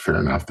 And fair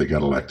enough, they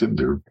got elected.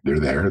 They're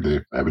there.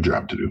 They have a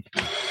job to do.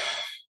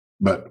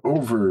 But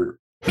over,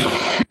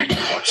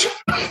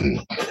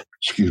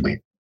 excuse me,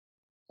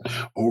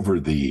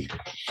 over the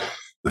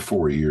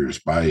 4 years,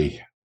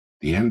 by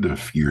the end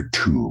of year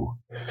 2,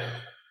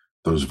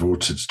 those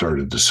votes had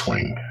started to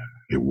swing.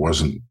 It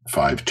wasn't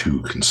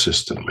 5-2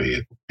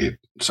 consistently. It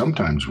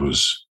sometimes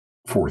was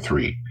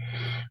 4-3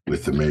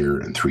 with the mayor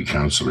and 3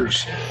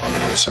 councillors on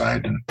one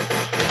side and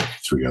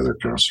 3 other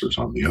councillors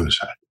on the other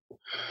side.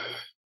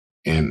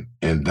 And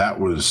that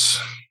was,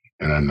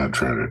 and I'm not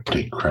trying to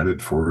take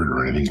credit for it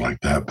or anything like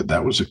that, but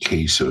that was a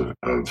case of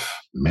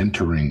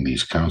mentoring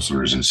these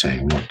councillors and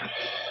saying, look,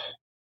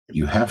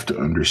 you have to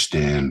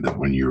understand that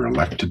when you're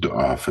elected to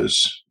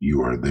office,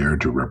 you are there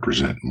to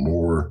represent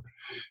more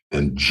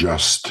than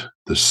just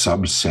the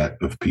subset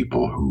of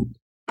people who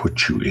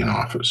put you in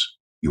office.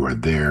 You are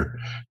there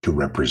to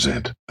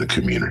represent the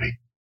community,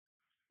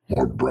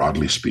 more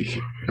broadly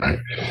speaking, right?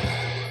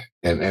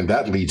 And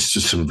that leads to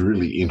some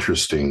really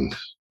interesting,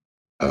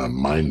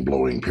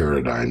 mind-blowing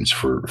paradigms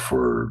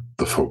for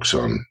the folks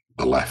on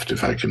the left,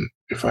 if I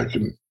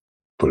can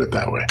put it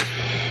that way.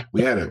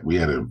 We had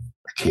a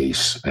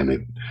case, and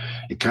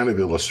it kind of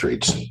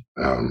illustrates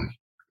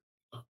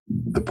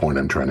the point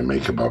I'm trying to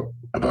make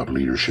about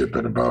leadership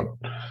and about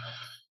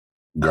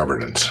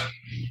governance.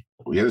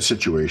 We had a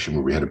situation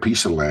where we had a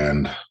piece of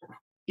land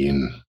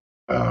in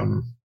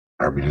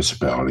our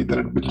municipality that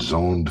had been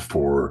zoned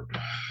for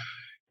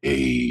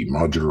a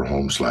modular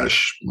home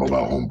 /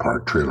 mobile home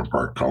park, trailer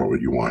park, call it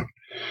what you want,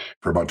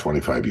 for about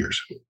 25 years.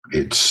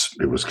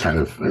 It was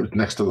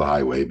next to the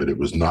highway, but it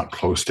was not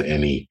close to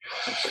any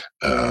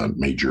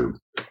major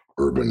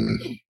urban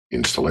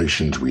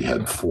installations. We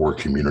had 4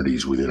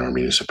 communities within our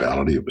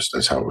municipality.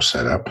 That's how it was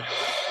set up.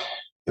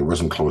 It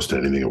wasn't close to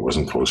anything. It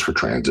wasn't close for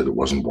transit. It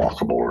wasn't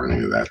walkable or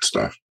any of that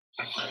stuff.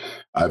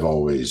 I've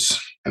always,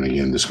 and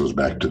again, this goes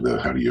back to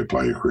the how do you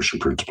apply your Christian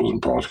principles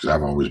in politics.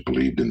 I've always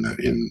believed in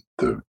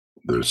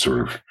the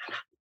sort of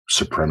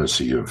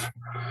supremacy of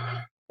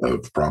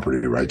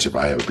property rights. If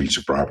I have a piece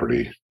of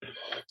property,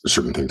 there's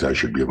certain things I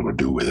should be able to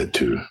do with it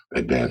to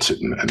advance it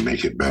and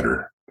make it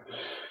better.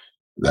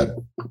 That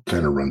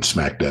kind of runs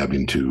smack dab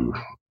into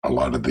a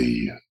lot of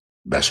the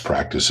best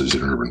practices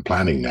in urban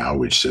planning now,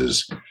 which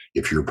says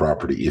if your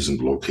property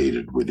isn't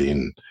located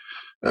within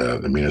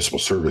the municipal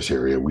service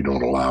area, we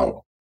don't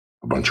allow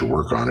a bunch of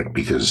work on it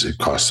because it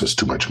costs us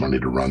too much money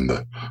to run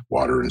the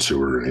water and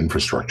sewer and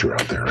infrastructure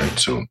out there, right?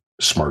 So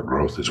smart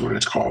growth is what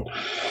it's called.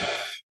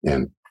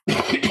 And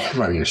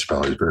my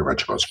municipality is very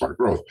much about smart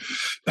growth.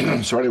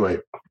 So anyway,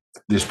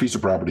 this piece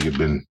of property had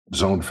been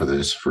zoned for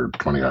this for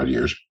 20 odd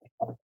years.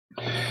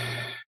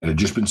 And had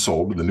just been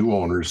sold. And the new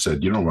owner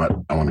said, you know what?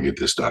 I want to get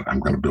this done. I'm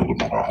going to build a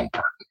mobile home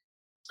park.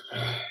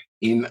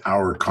 In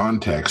our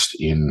context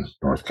in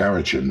North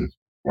Cowichan,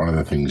 one of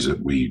the things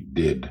that we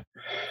did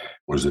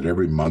was that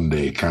every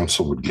Monday,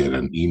 council would get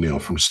an email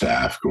from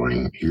staff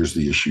going, here's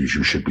the issues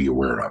you should be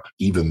aware of,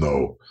 even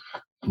though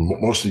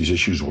most of these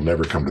issues will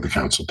never come to the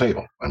council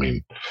table. I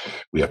mean,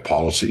 we have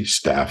policy,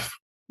 staff,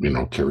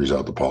 carries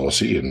out the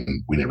policy,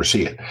 and we never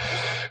see it.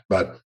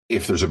 But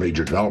if there's a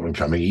major development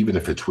coming, even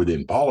if it's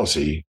within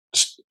policy,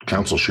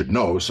 council should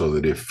know so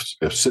that if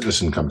a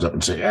citizen comes up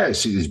and say, hey, I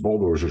see these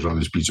bulldozers on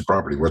this piece of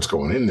property, what's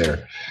going in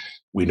there?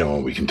 We know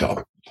and we can tell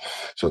them.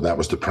 So that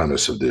was the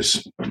premise of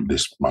this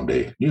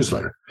Monday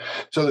newsletter.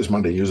 So this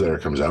Monday newsletter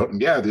comes out,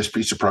 and this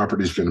piece of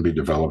property is going to be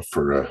developed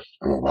for a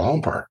mobile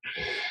home park.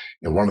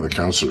 And one of the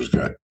councillors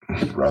got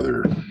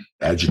rather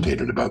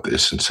agitated about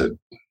this and said,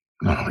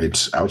 no,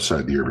 it's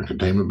outside the urban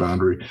containment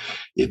boundary.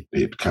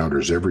 It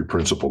counters every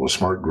principle of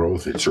smart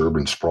growth. It's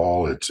urban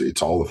sprawl.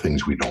 It's all the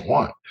things we don't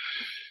want.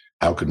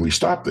 How can we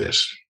stop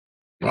this?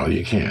 Well,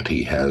 you can't.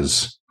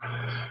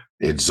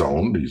 It's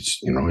zoned.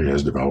 He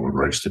has development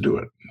rights to do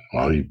it.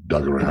 Well, he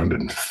dug around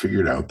and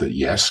figured out that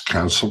yes,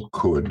 council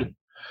could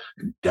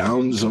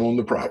downzone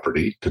the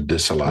property to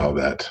disallow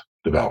that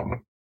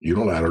development.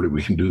 Unilaterally,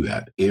 we can do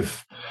that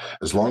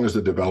as long as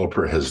the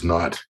developer has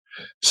not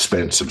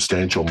spent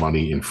substantial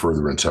money in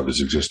furtherance of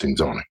his existing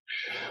zoning.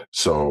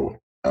 So,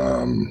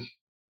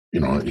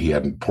 he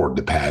hadn't poured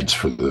the pads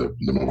for the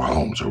mobile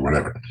homes or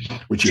whatever,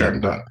 which he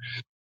hadn't done.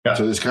 Yeah.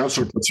 So this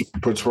council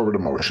puts forward a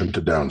motion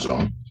to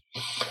downzone.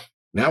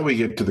 Now we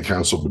get to the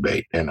council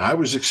debate, and I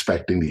was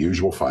expecting the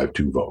usual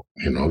 5-2 vote.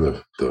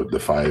 The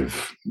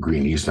 5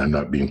 greenies. I'm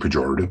not being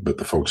pejorative, but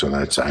the folks on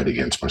that side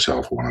against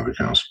myself, one other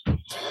council.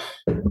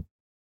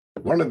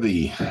 One of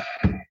the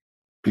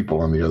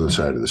people on the other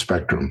side of the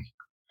spectrum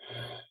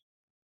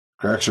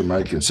cracks her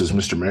mic and says,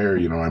 Mr. Mayor,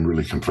 I'm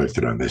really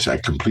conflicted on this. I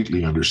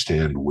completely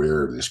understand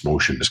where this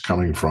motion is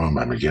coming from.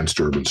 I'm against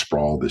urban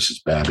sprawl. This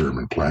is bad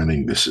urban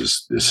planning. This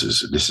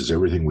is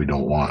everything we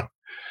don't want.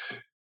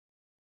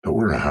 But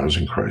we're in a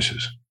housing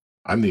crisis.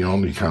 I'm the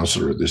only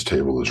councillor at this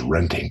table that's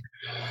renting.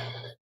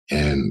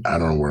 And I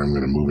don't know where I'm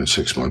going to move in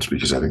 6 months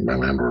because I think my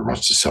landlord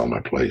wants to sell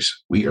my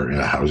place. We are in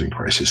a housing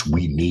crisis.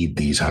 We need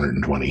these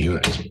 120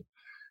 units.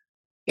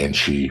 And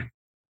she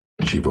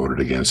voted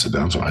against the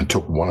downzone and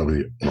took one of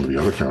the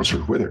other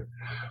councillors with her.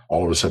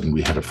 All of a sudden,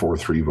 we had a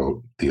 4-3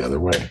 vote the other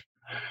way.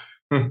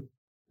 And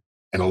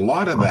a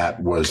lot of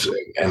that was,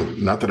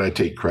 and not that I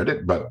take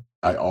credit, but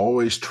I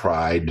always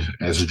tried,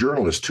 as a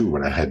journalist too,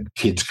 when I had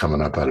kids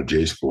coming up out of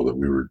J school that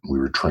we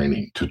were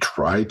training, to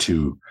try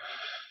to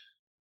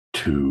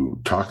to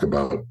talk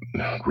about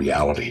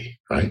reality,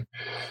 right?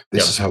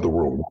 This is how the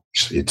world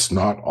works. It's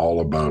not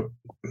all about,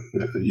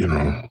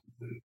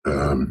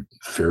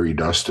 fairy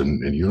dust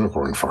and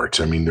unicorn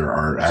farts. I mean, there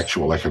are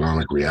actual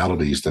economic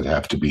realities that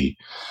have to be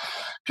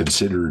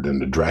considered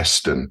and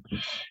addressed and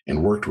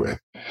worked with.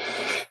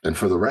 And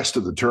for the rest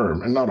of the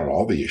term, and not on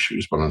all the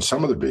issues, but on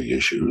some of the big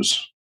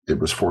issues, it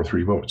was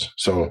 4-3 votes.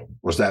 So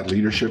was that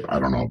leadership? I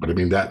don't know. But I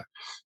mean, that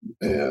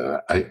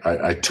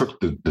I took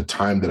the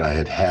time that I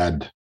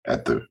had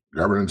at the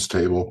governance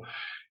table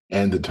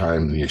and the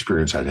time, the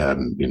experience I'd had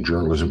in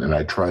journalism, and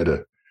I try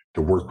to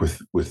work with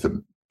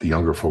the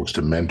younger folks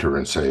to mentor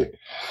and say,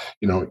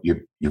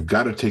 you've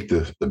got to take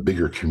the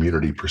bigger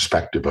community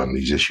perspective on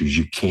these issues.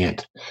 You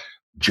can't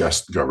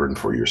just govern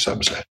for your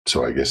subset.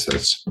 So I guess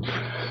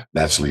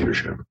that's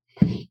leadership.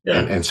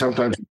 Yeah. And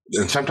sometimes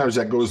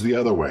that goes the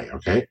other way.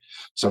 Okay.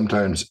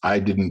 Sometimes I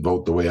didn't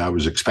vote the way I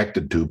was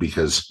expected to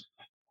because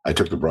I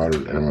took the broader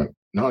and I went,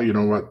 no, you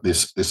know what?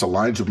 This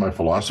aligns with my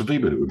philosophy,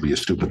 but it would be a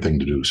stupid thing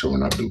to do. So we're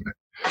not doing it.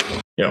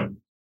 Yeah.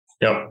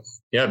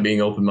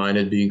 Being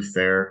open-minded, being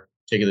fair,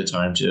 taking the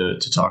time to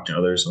talk to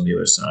others on the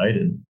other side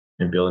and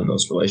building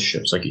those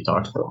relationships like you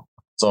talked about.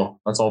 So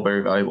that's all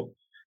very valuable.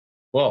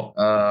 Well,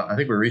 I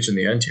think we're reaching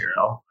the end here,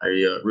 Al. I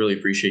really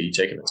appreciate you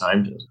taking the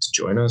time to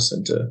join us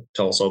and to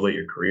tell us all about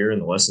your career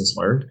and the lessons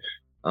learned.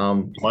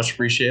 Much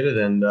appreciated,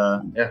 and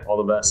all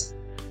the best.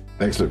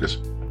 Thanks, Lucas.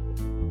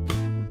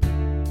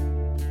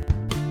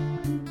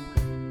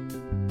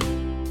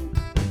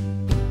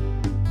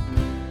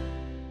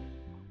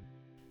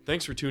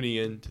 Thanks for tuning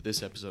in to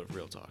this episode of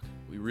Real Talk.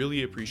 We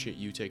really appreciate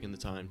you taking the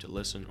time to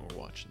listen or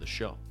watch the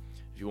show.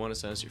 If you want to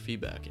send us your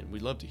feedback, and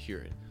we'd love to hear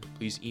it,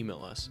 please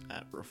email us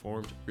at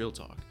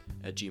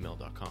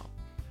reformedrealtalk@gmail.com.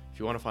 If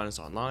you want to find us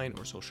online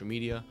or social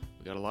media,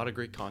 we got a lot of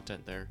great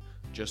content there.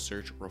 Just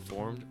search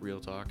Reformed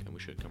Real Talk and we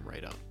should come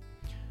right up.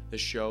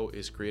 This show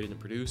is created and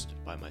produced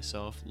by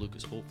myself,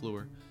 Lucas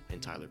Holtfluer, and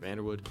Tyler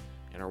Vanderwood,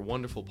 and our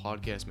wonderful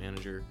podcast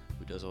manager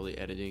who does all the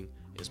editing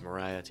is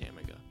Mariah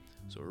Tamiga.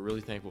 So we're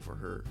really thankful for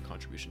her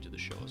contribution to the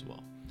show as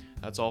well.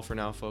 That's all for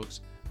now,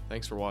 folks.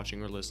 Thanks for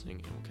watching or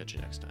listening, and we'll catch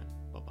you next time.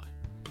 Bye-bye.